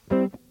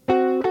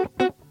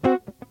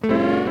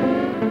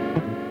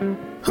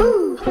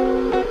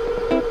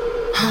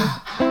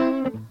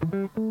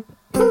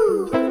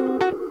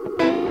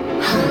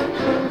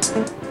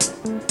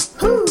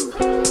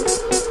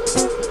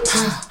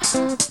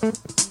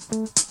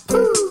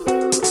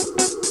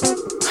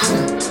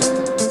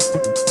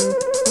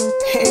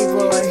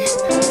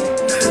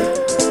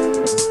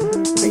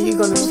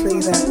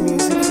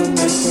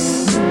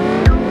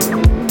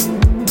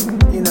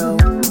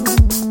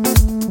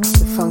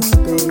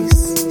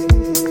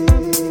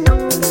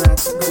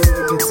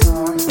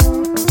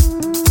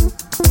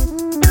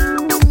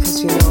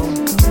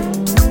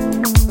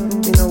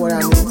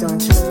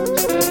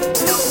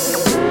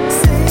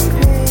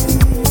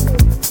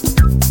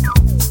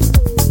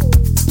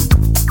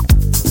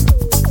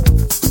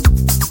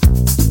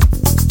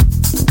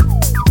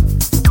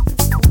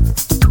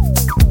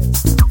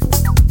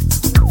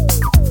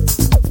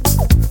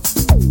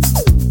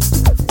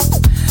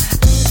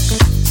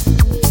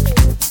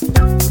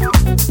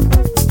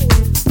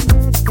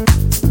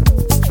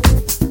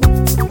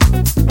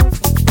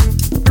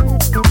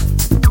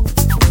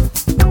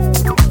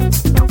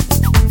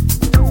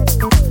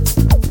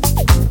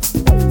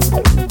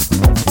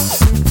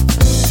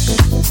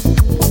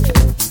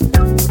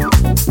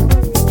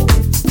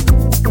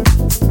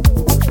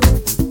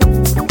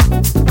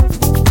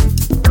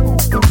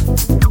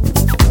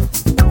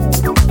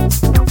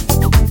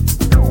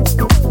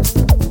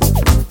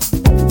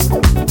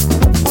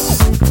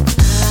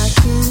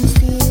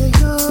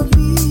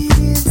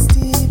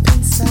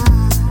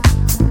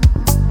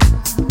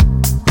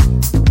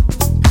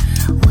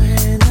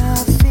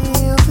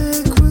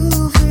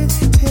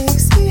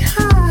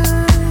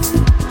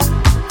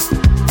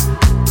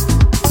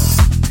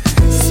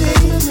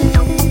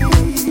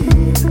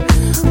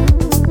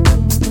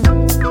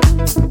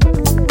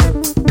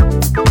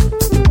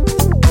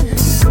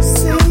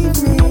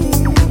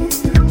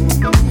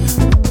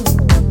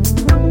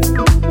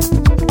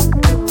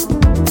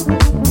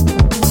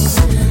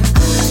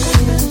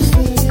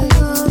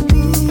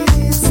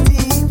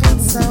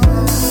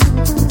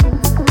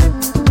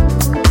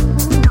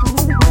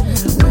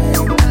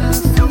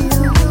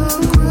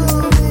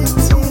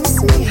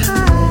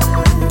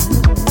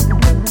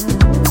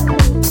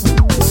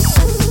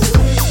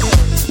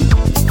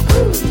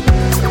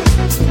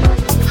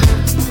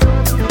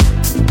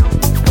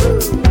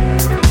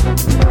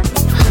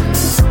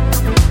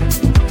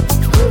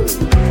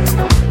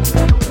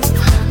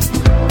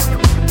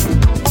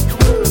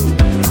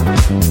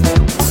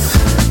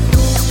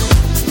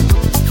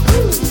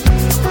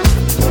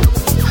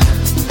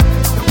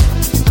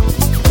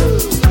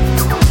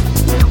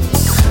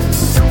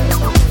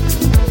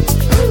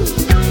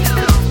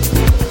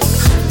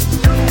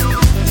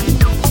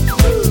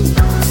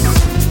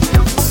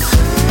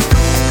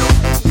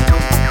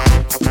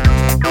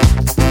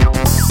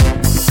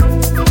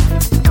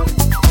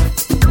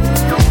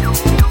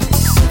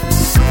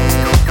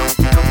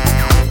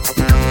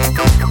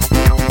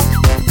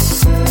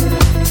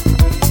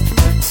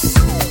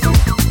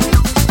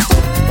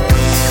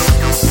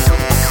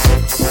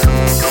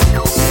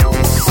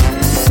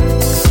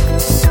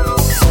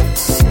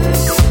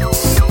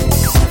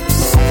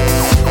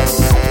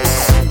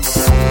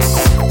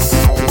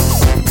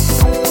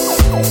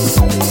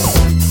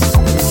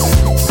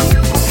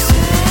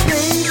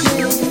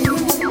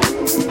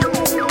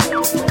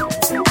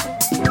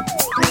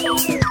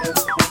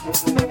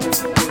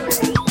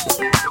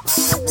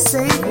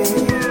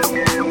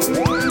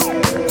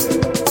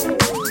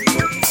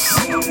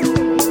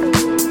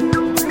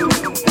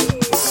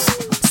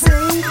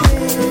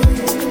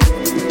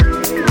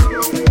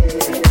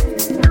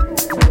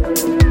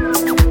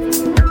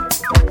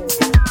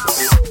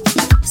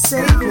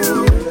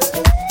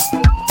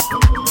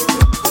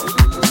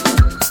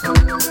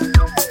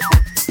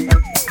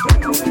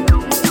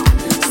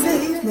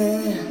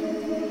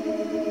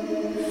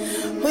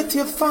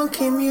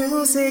 funky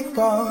music,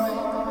 boy.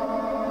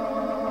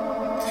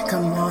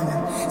 Come on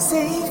and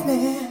save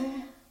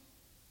me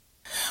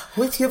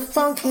with your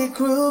funky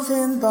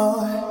grooving,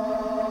 boy.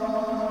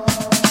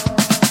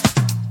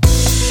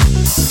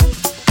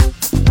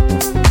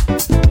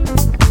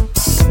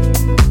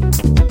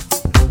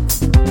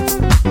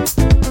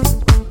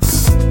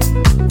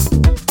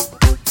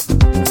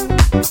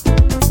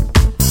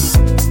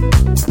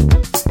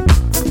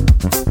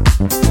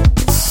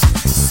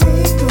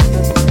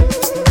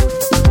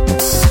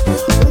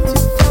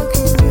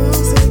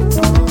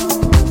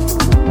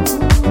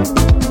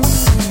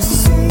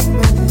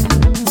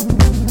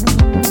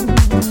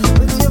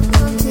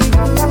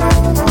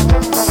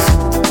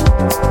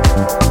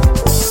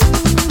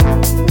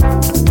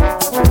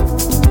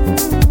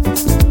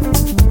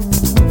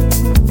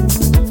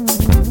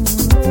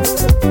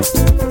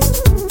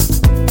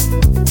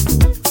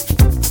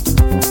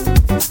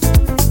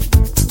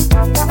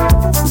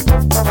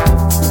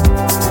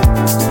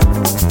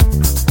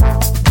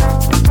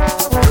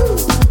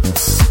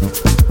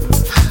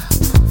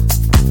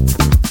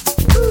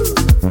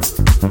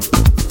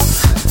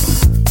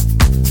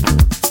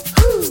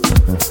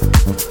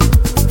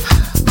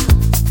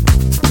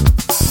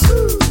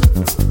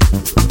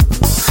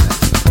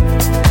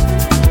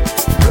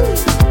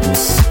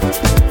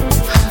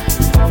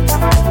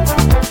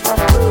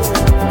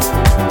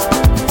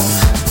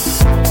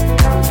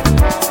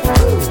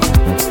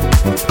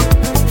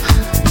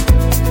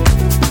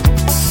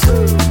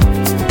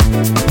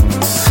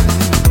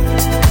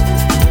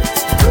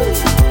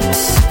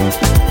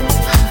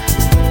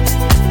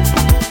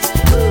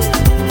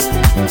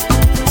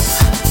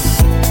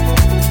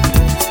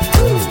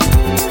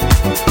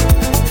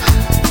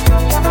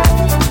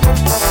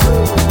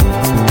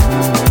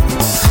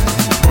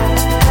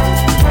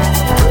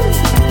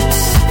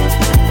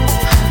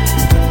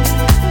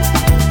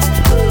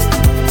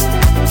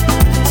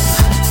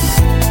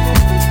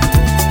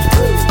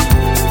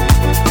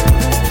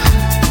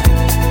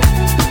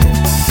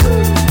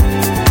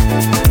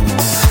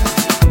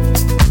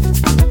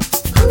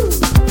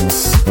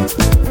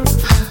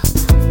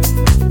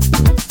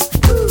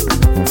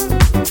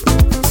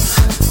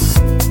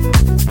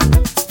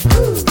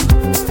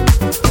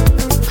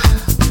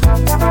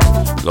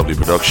 lovely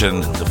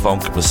production. The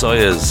Funk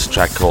Messiahs,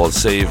 track called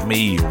Save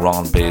Me,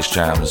 Ron Bass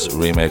Jams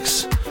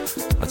remix.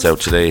 That's out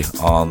today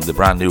on the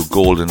brand new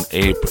Golden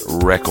Ape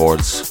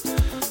Records.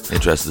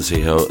 Interested to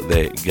see how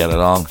they get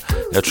along.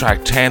 Now,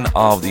 track 10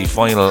 of the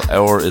final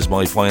hour is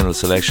my final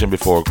selection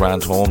before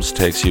Grant Holmes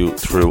takes you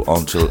through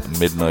until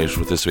midnight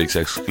with this week's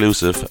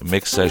exclusive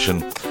mix session.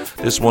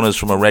 This one is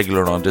from a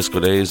regular on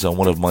Disco Days and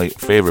one of my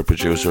favourite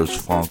producers,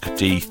 Funk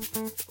D.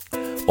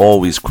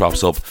 Always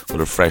crops up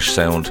with a fresh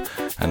sound,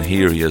 and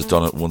here he has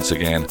done it once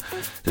again.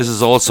 This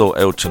is also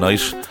out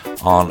tonight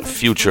on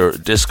Future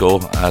Disco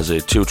as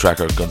a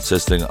two-tracker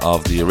consisting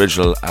of the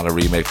original and a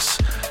remix.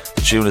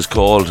 The tune is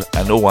called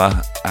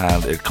Anoa,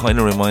 and it kind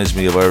of reminds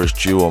me of Irish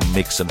duo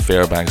Mix and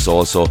Fairbanks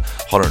also.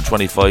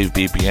 125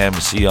 BPM.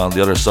 See you on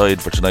the other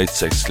side for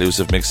tonight's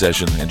exclusive mix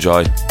session.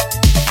 Enjoy.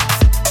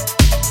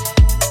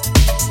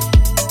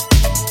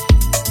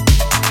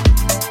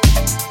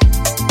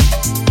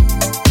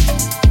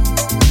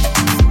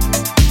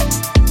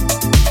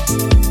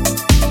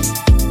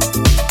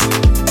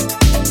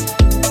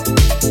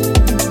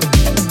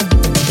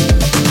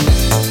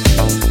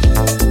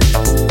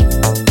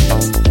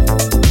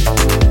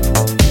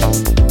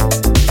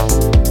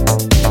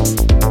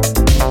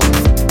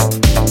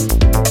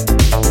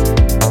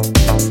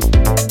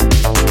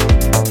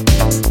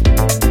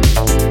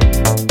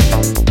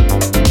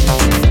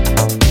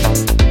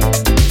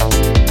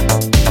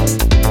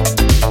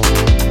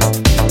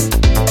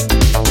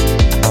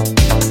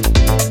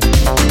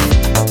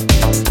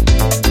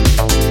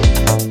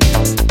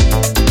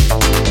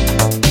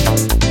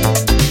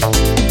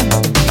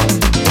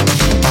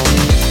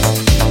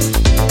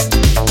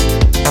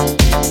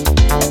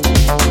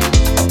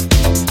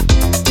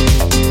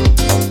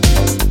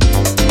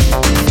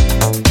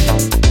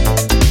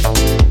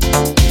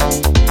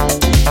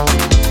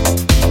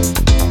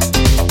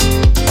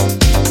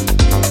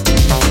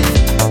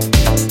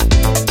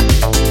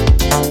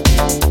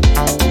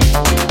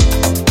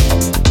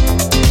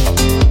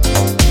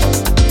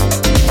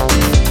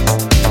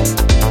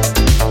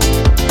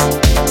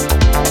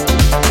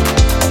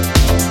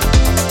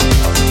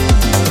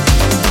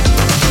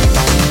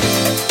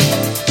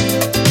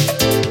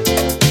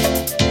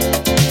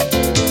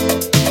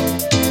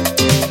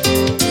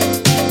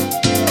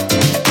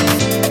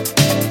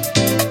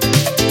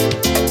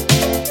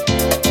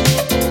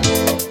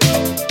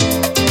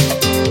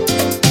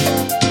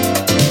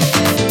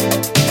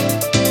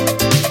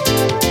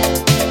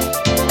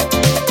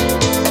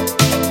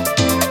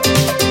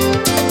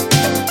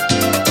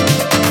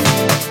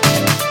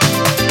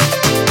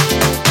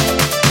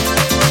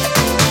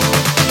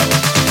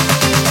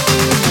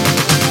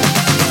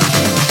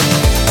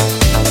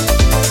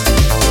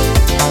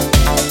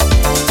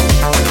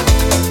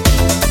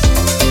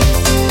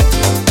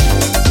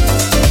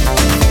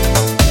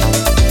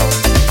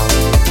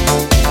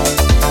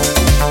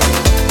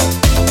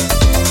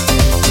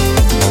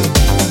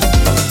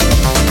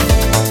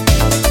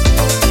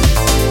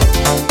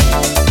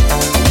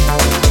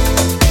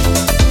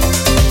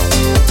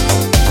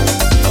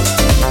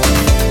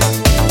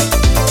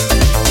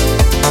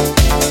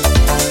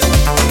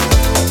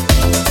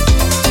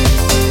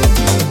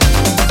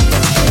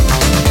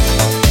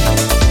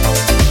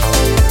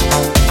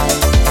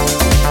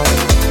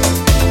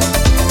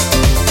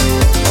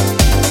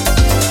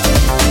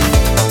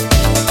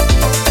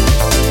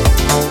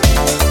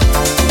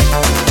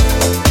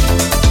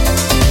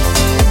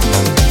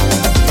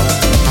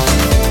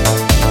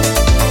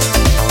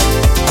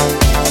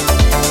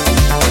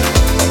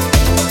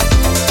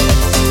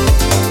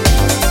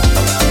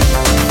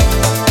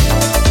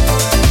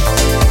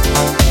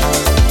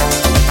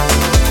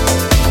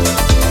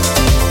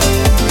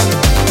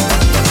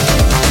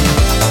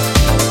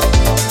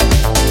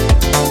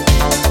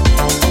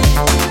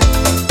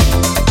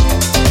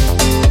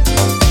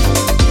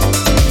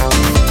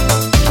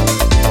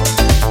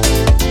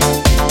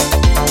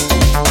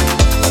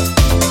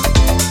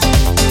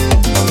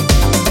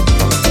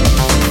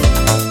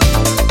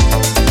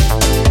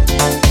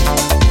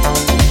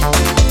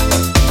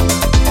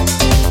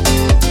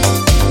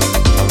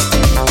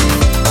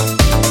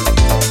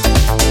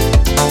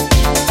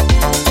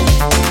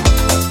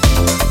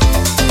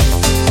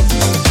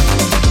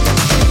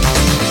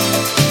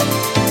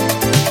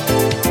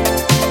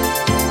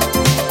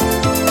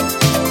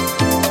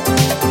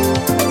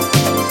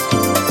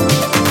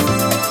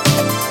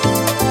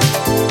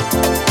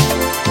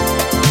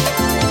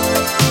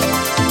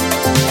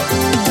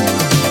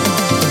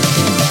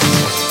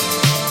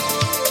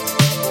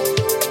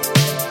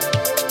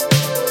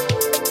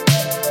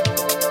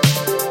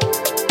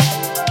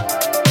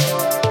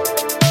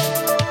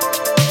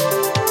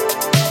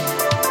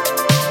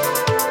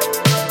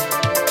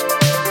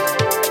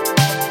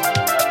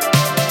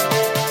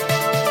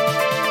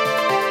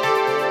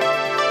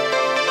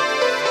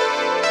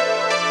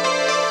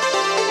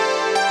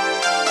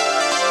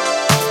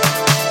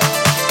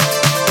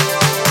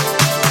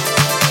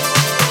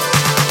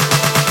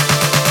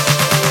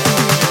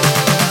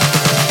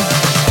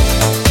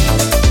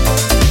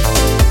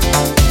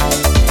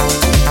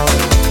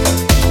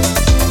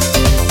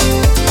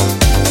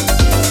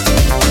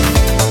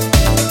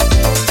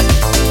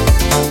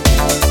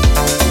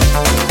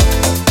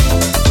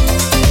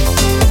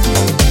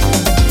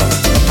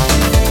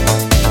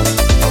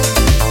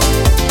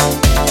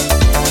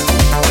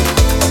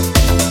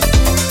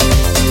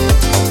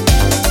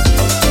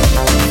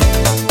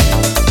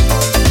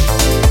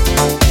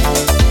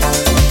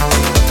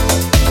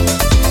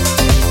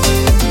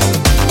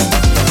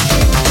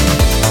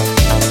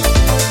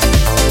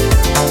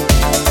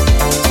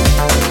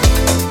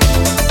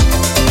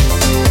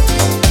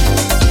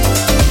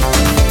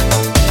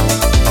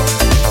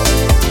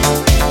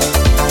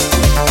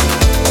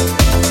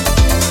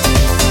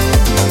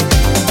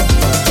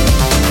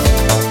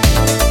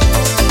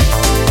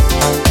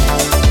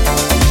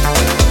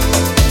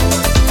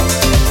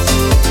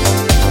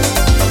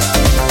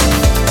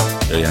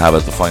 have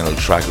it, the final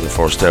track of the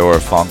first hour,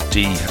 Funk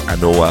D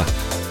and Noah,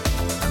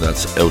 and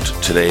that's out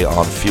today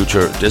on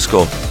Future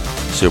Disco.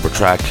 Super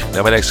track.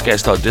 Now my next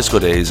guest on Disco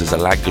Days is a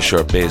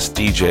Lancashire-based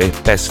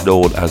DJ, best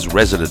known as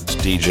resident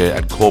DJ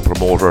and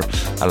co-promoter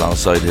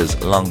alongside his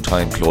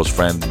longtime close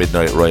friend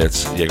Midnight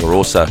Riot's Diego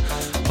Rosa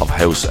of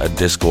House and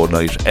Disco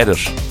Night Edit,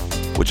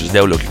 which is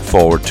now looking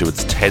forward to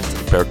its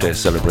 10th birthday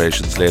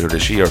celebrations later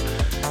this year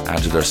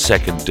and to their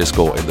second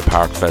Disco in the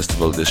Park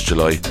festival this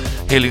July.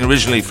 Hailing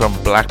originally from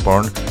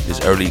Blackburn,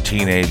 his early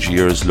teenage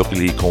years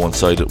luckily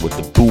coincided with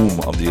the boom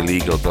of the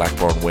illegal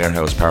Blackburn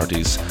warehouse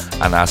parties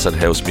and acid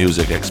house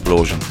music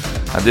explosion,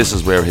 and this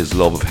is where his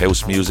love of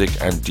house music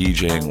and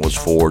DJing was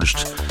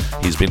forged.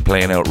 He's been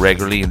playing out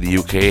regularly in the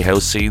UK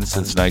house scene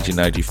since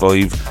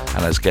 1995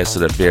 and has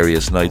guested at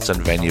various nights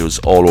and venues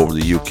all over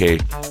the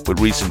UK, with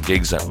recent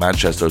gigs at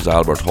Manchester's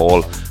Albert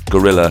Hall,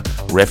 Gorilla,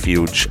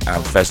 Refuge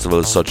and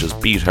festivals such as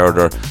Beat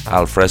Herder,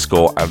 Al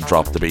Fresco and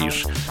Drop the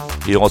Beat.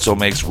 He also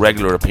makes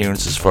regular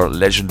appearances for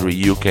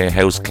legendary UK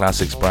house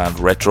classics brand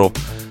Retro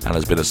and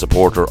has been a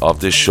supporter of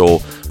this show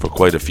for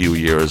quite a few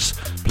years.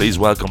 Please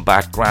welcome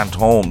back Grant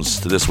Holmes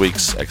to this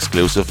week's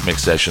exclusive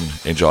mix session.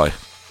 Enjoy.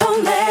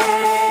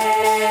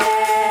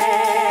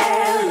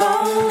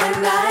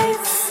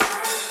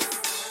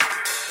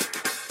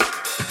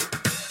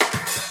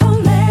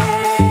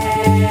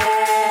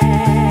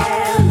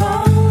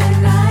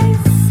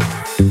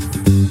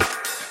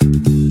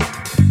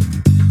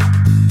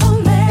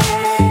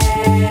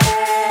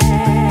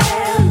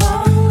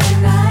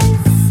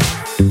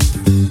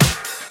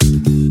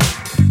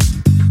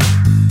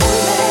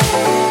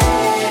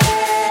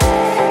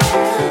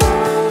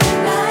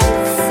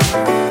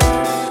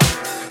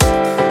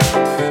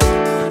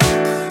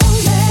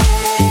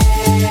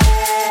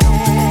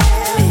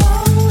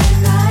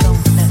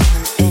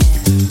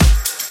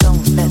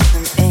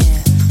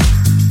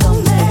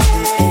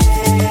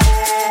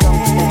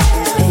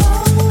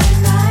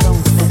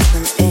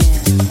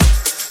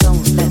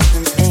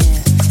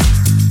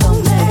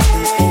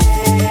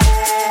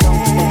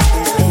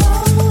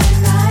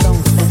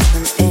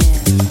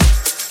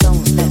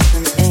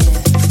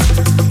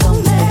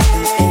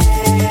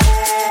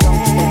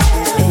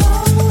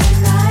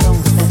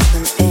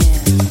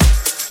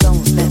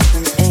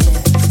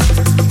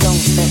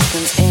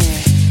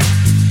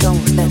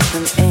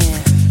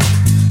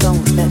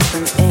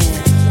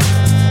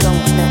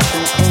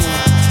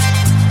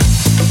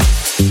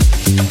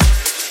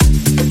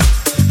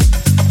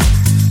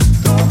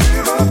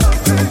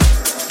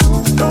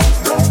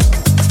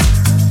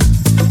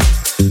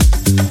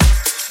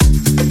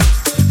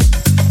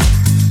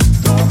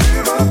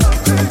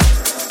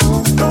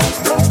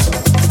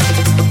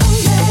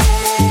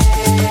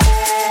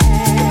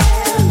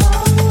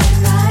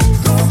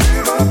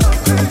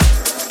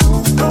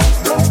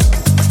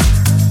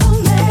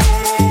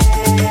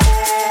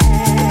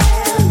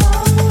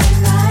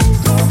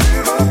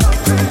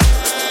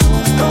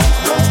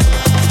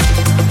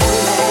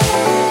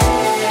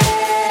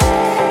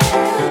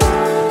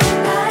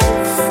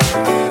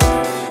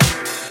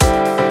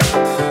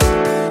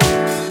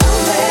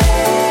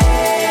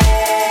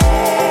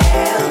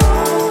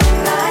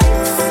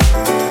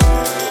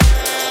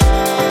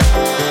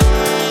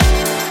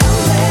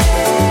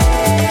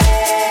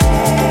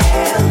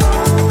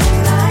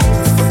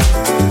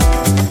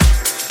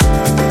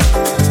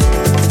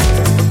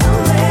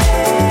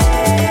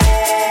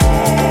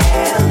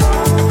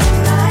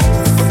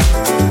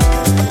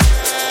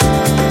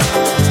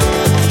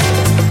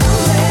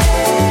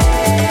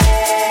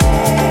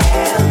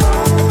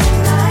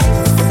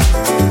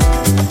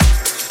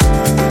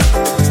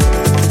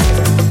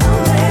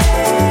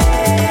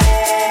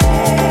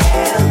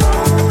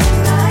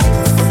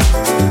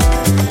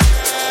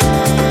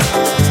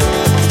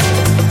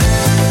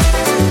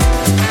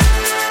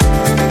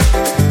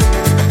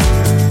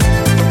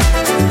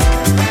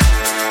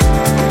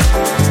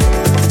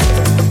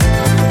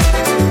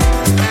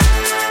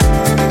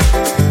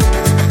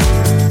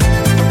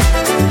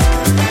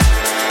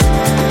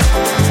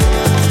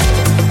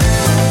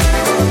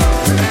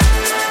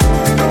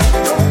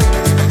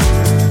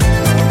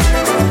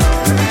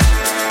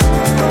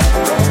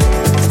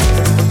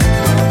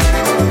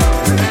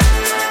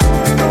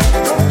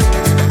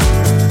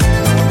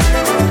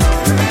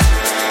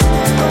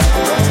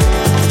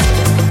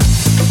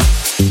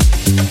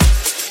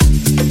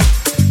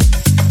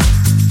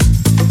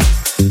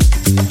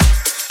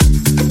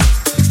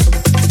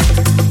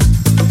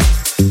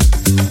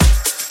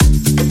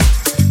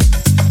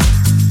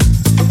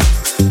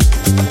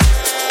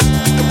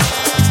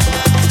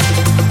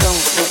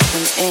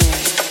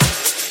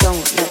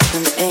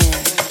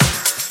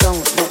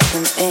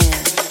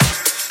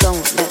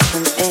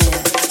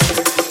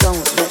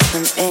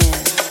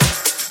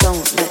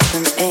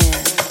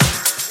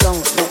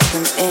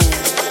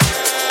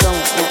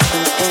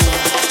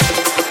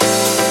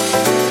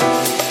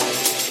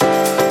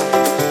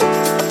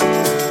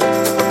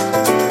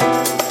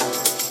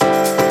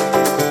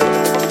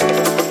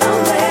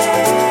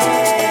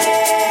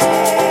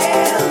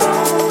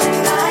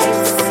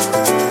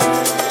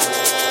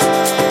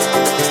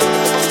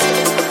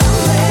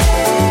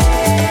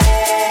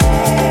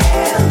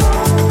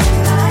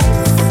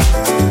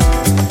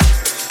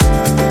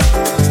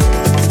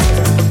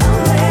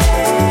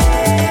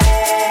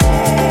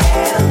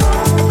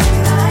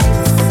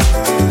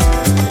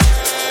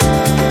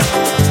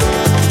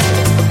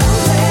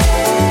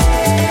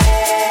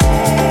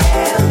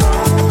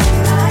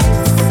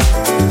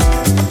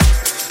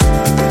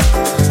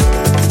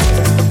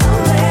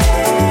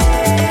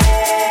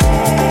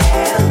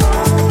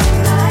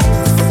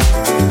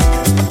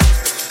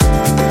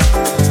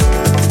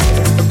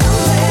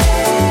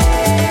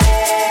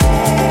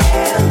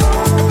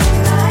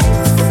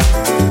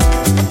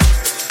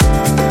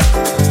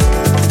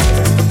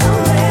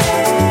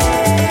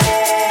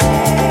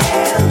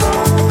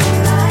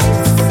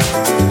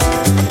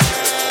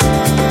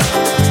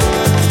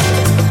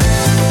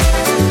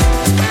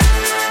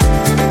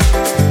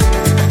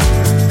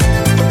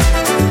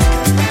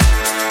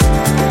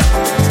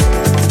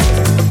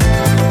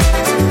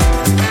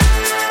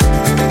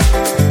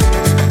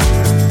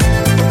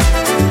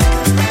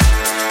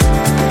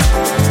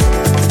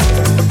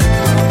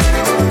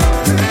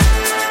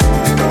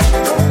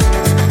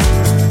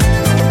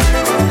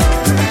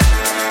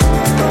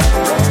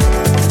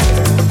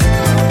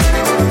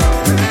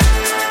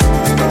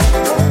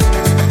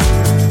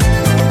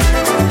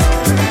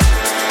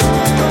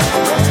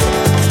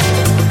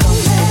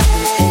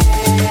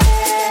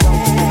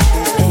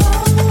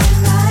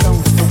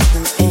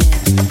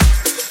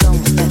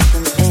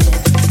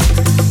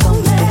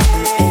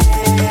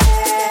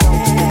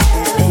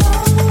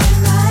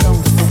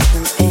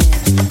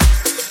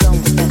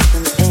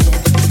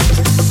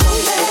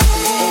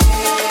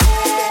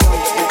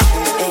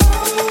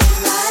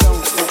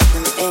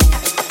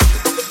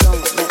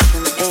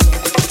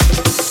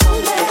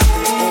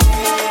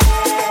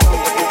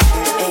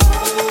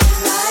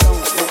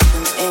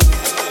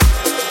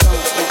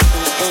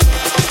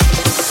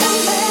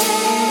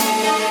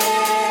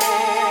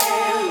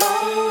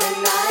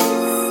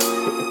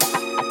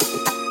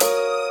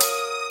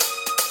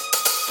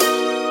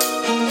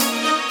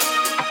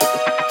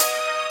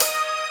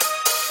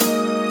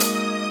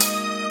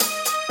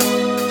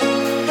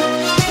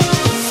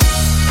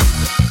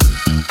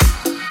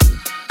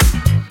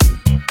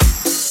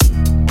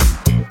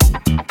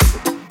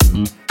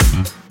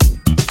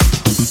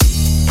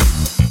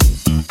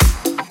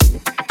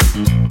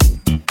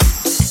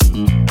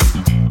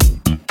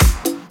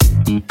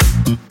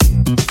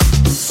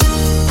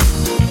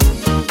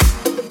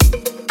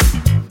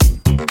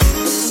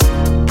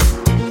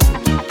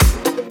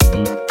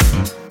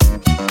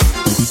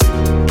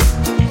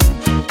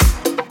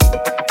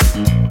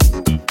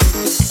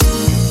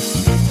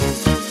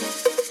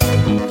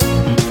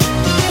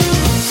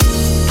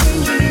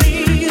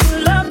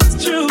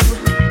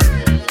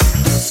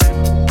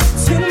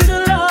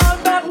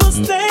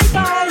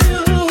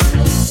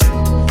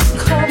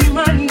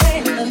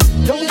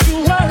 Don't you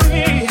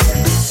worry,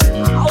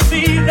 I'll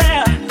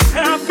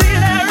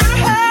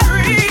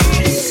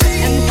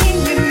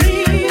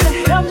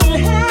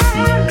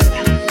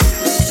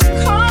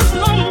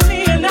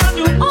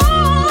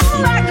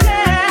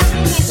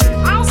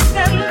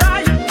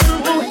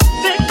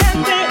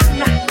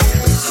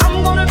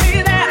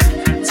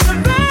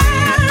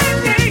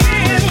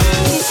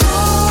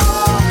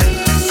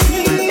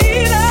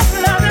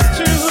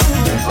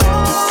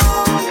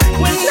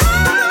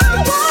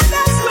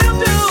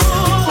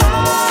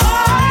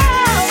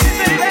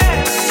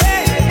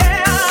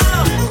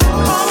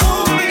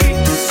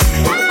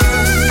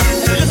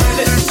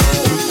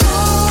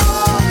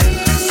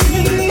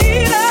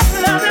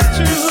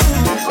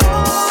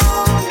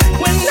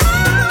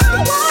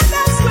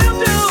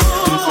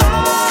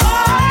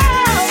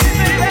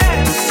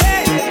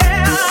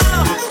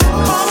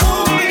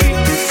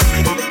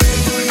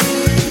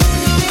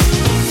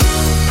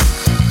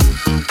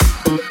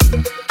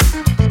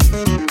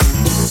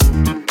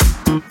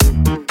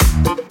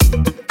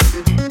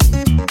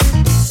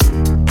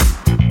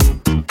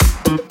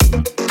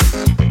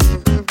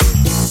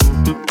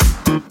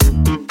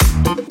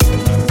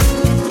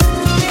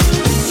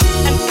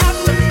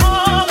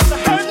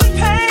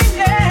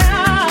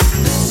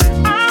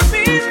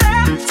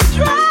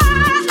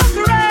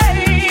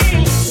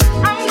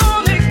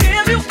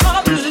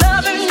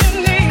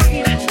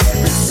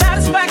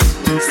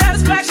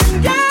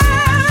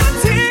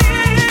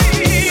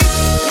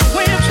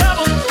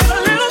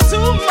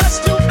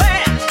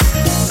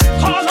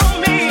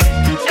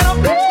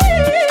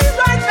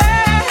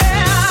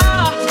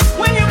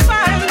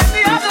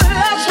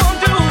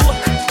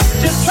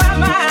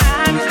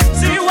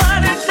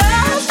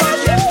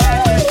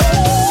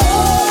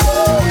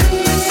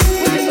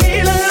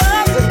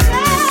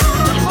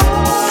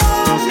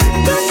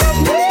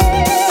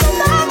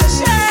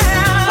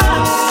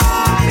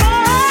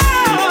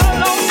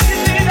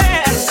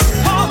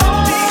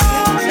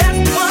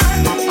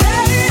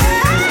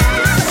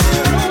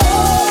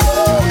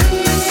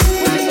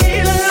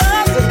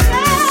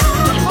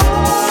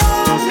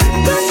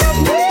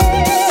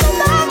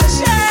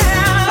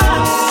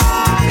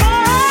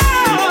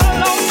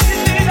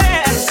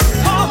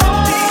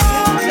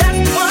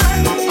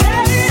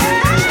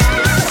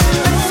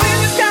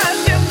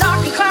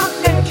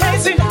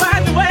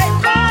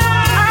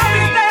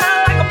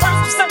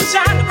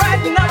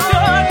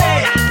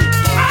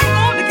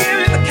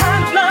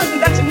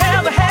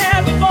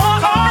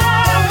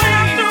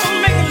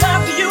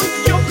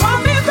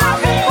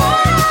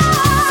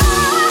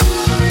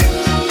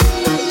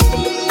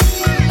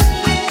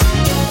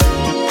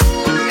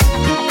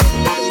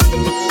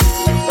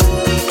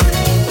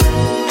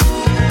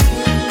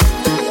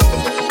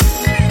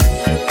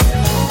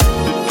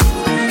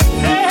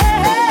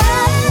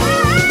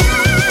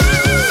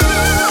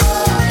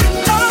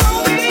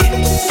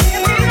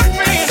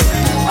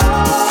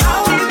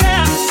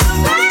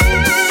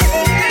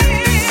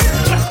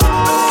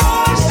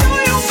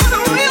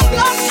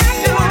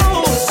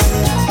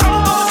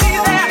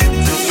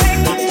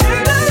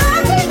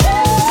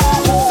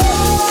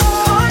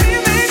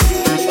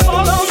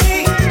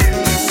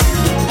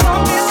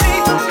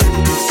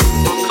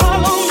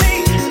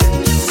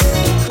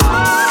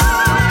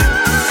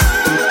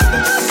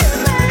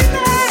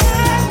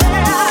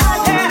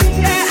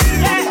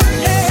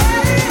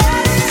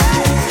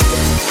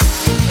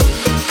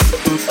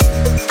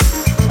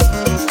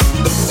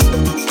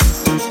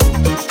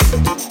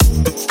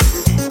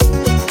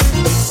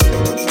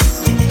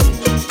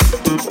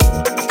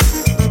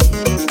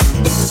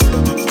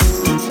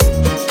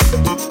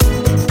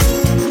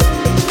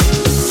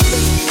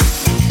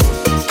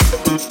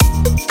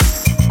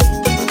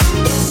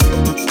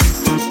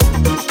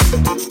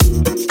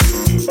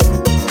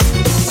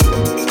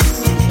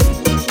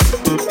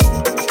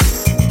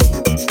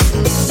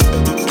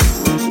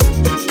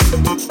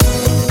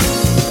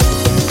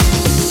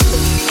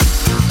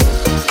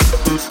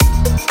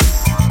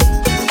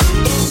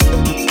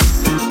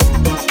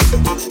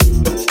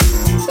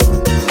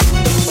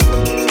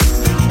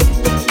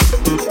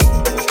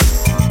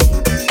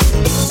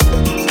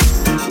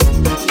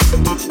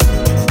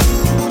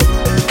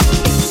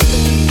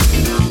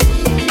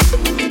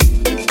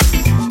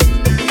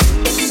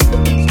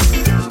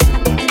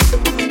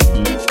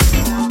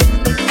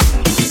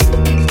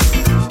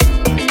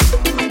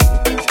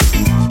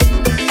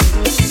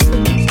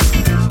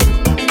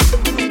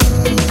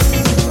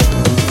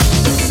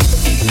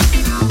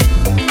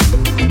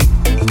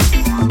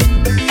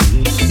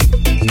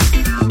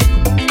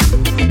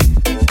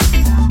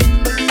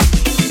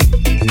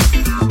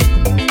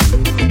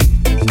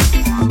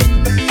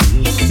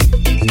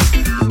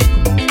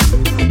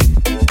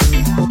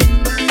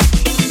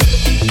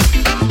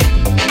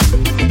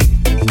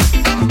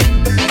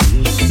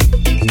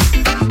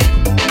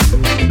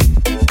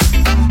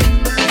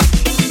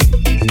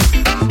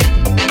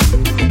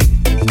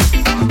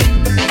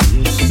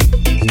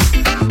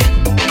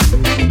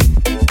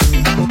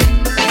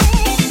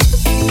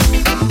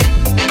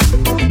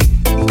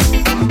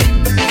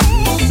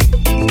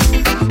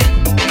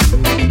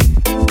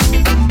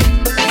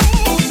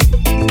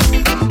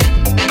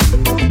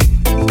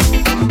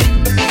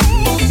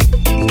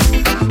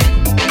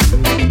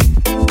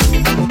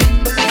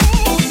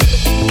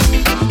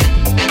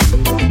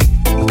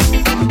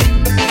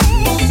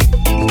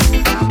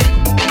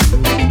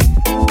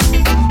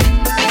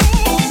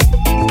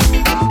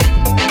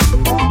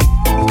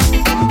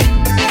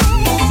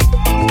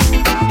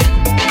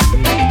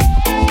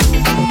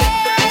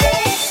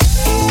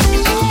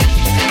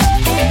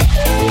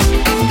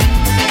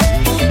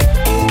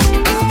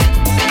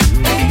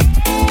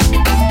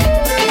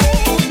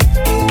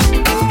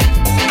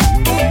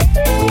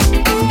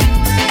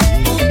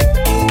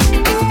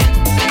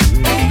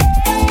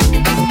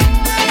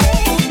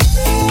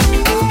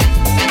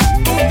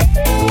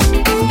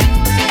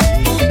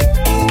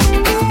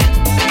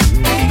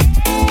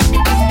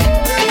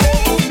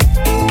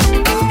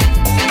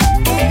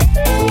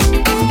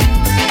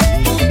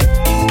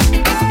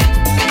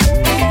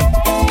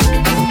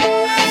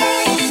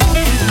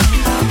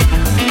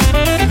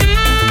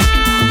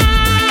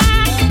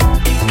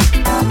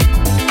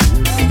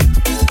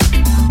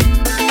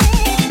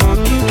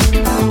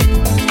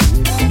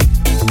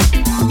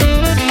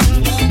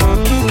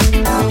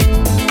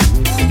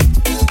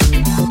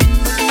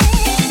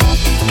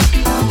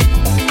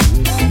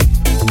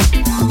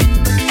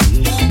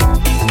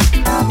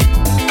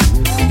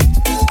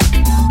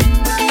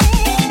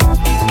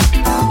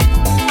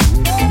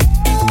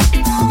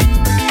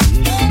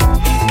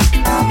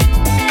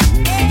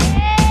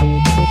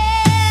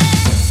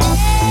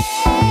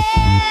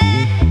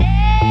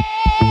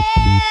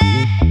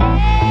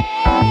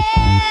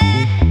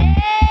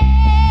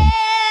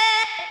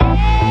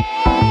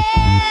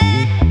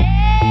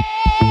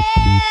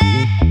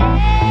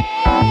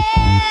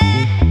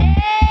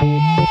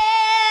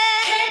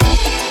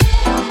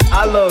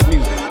love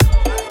music.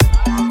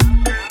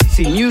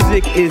 See,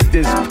 music is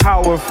this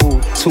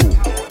powerful tool.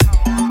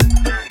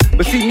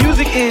 But see,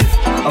 music is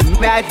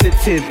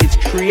imaginative, it's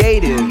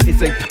creative,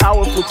 it's a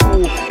powerful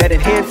tool that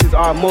enhances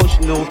our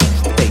emotional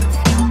states.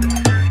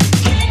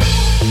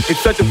 It's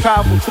such a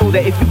powerful tool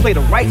that if you play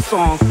the right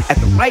song at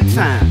the right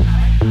time,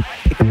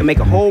 it can make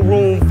a whole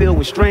room filled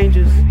with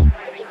strangers,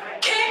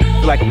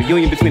 like a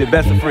reunion between the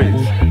best of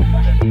friends.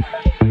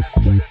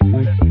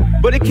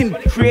 But it can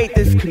create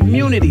this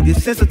community,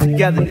 this sense of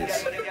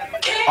togetherness.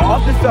 I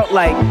often felt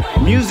like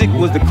music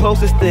was the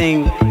closest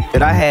thing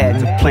that I had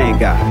to playing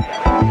God.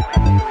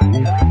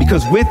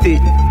 Because with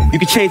it, you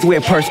can change the way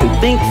a person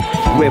thinks,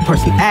 the way a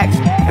person acts,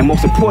 and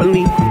most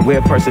importantly, the way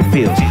a person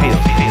feels.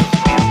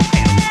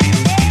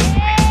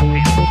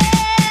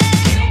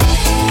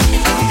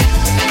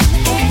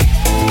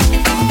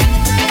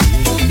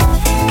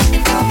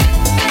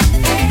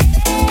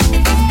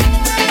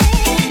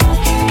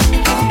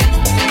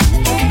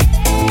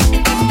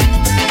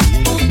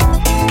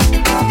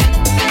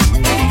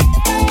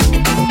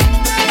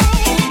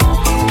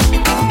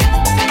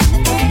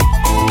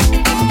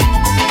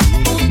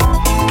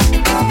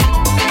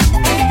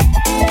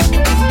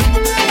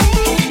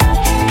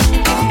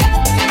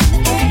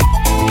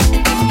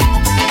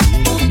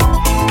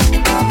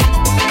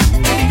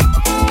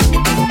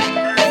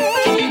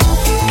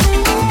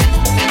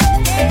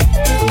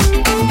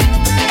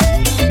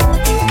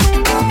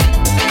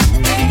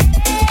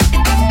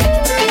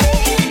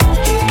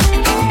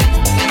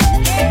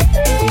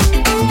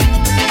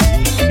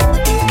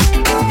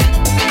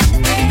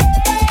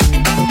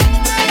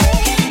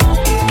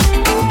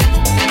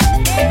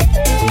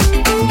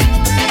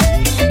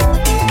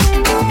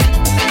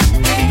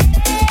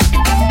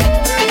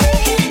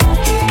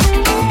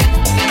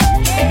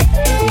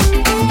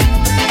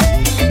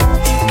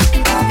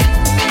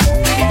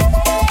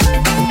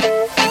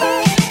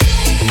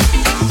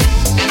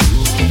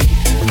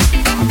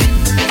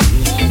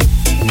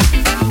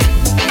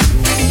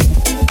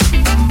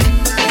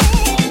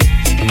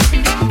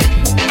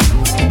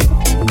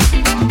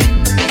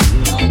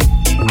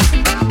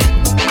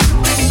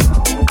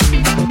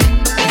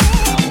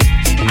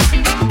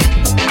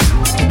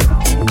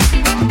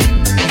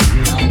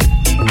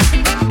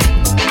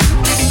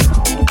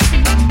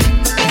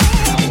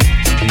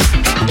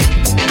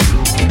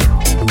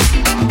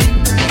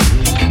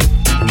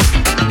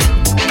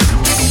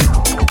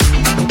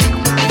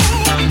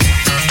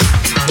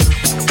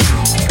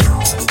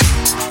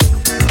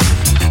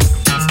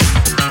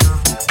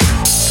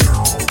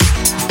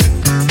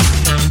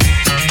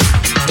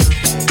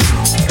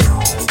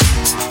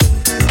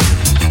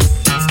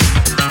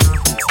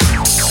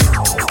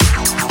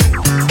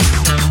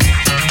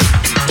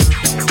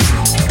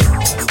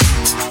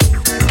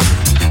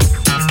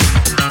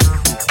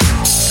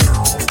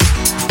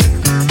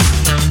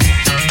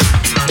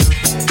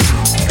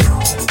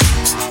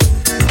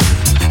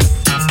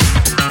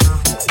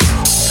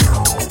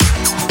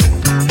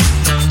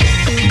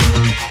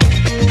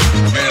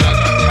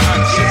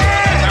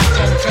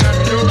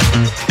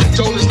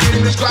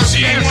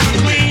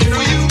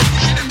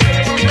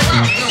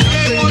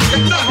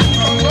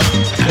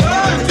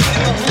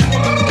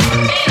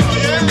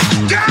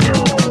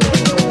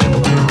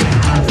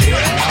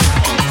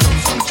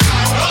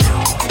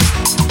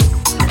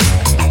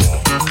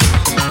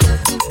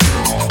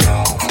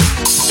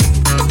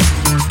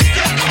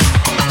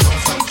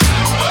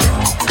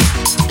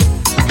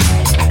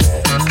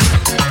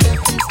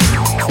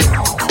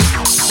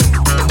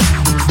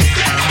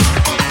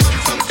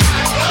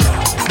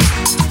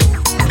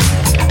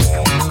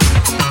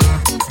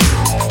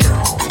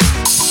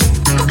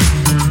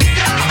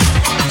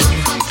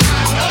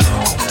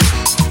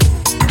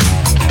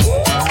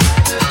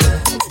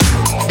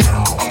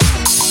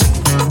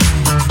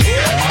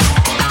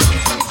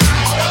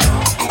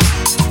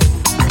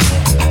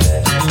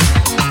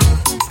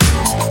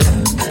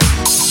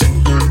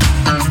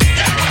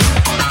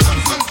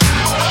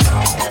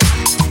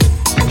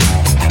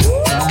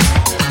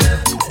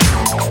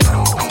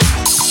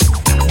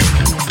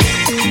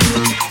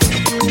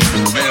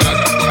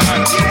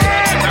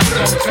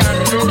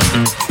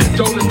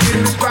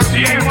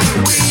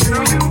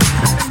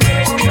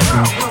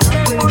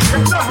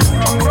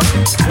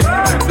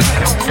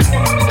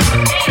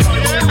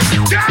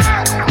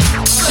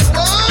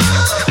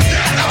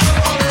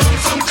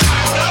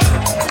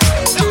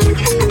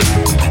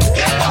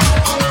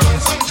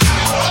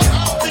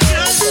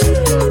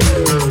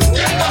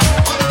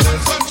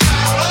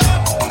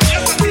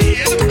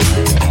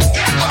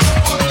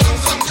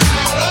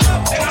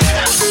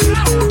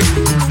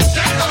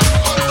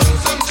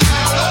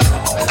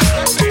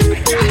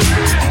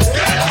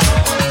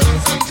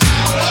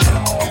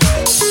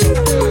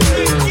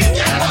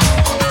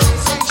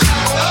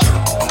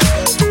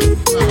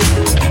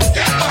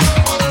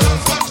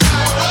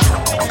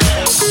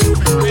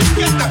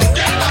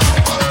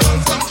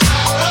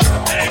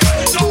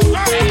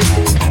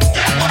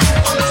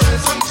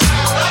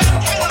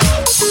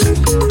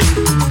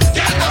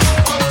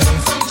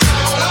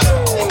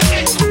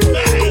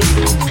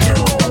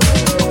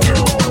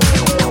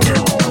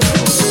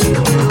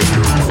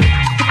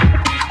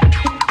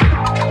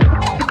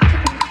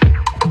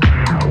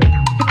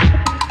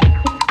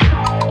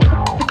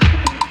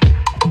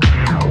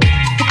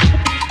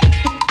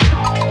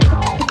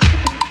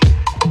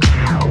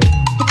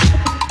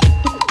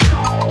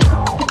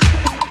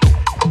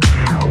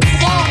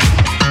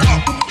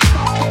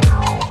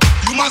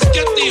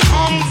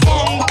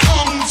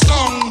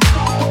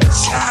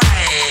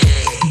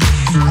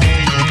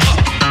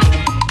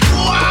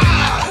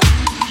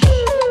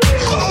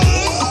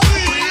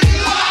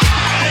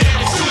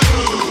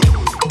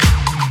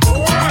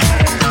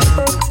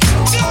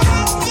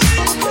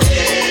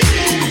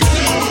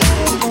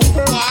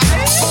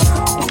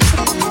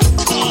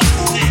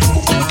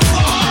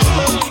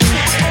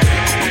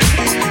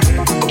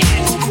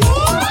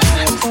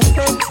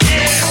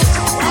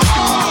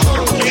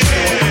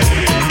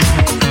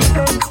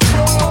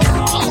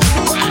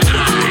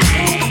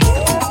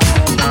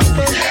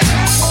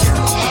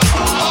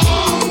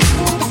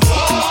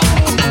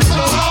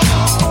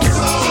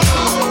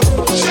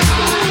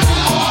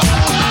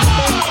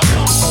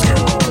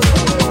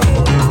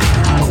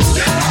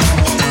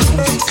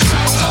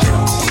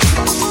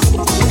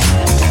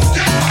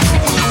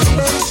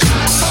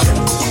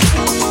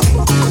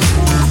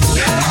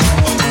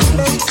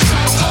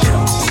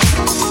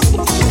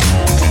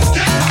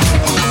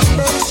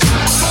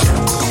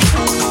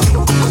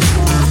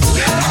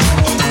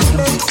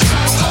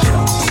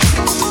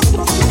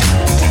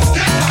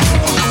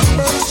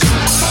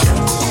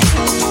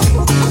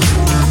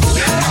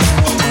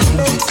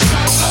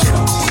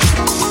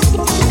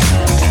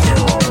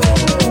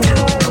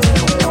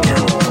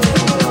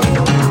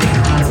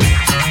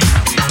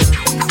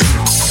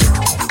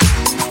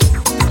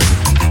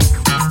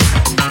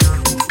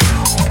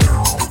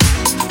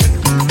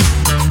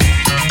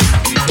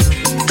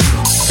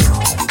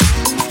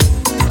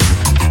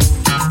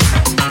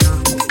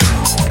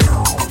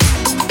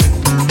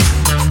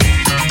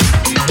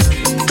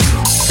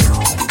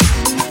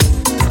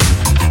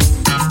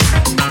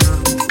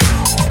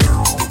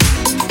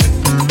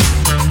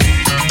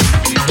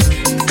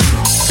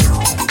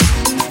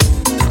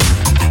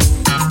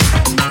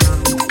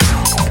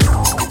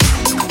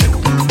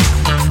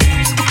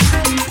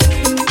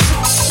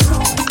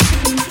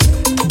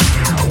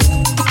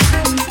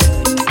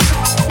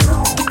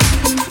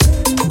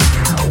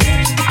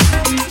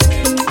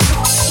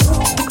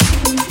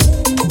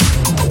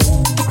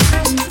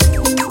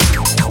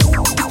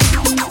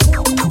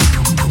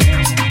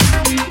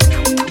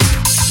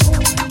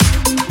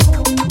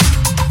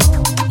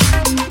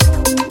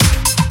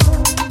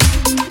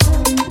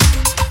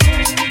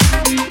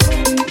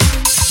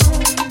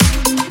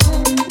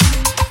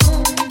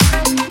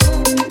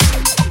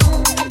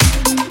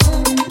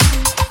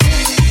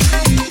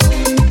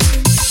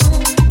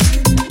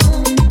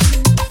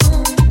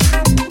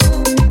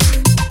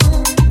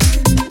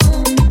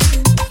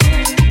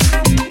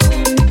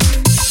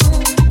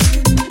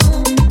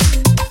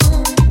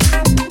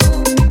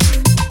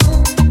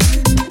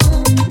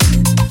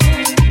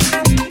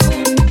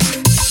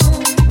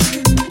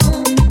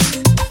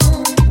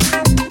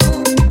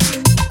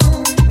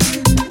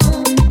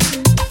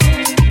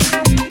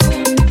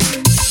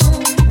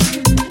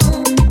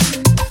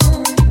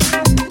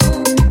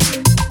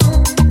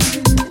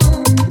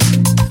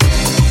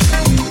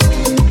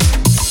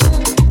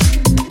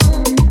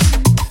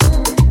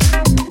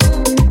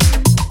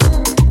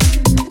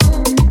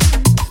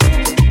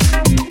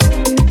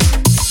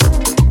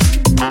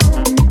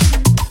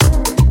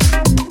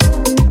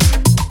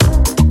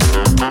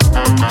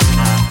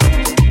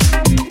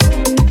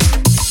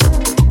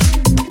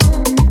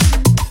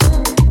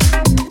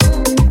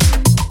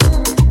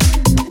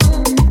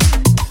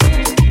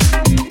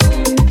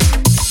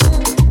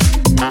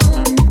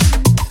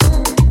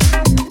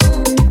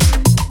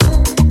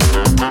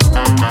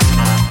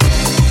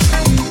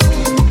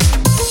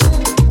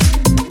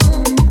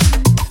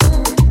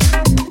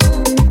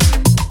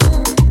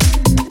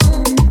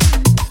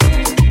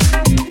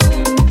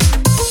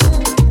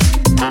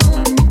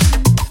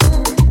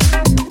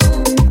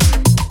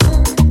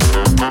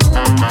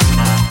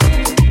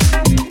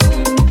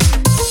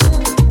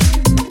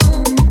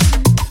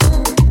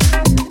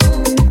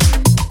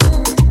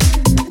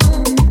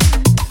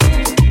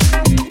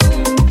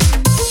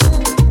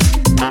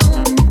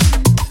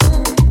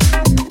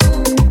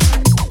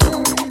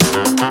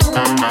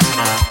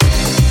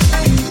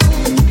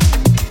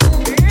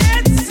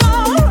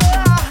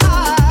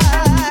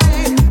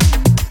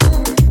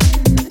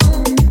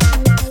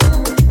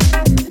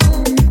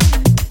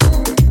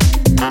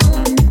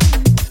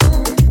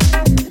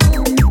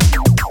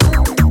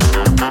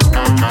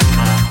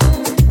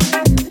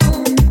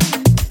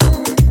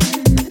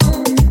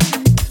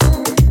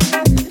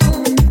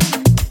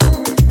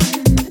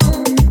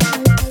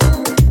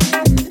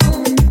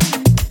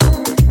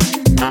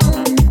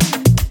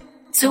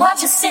 to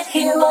watch you sit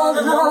here all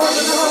alone.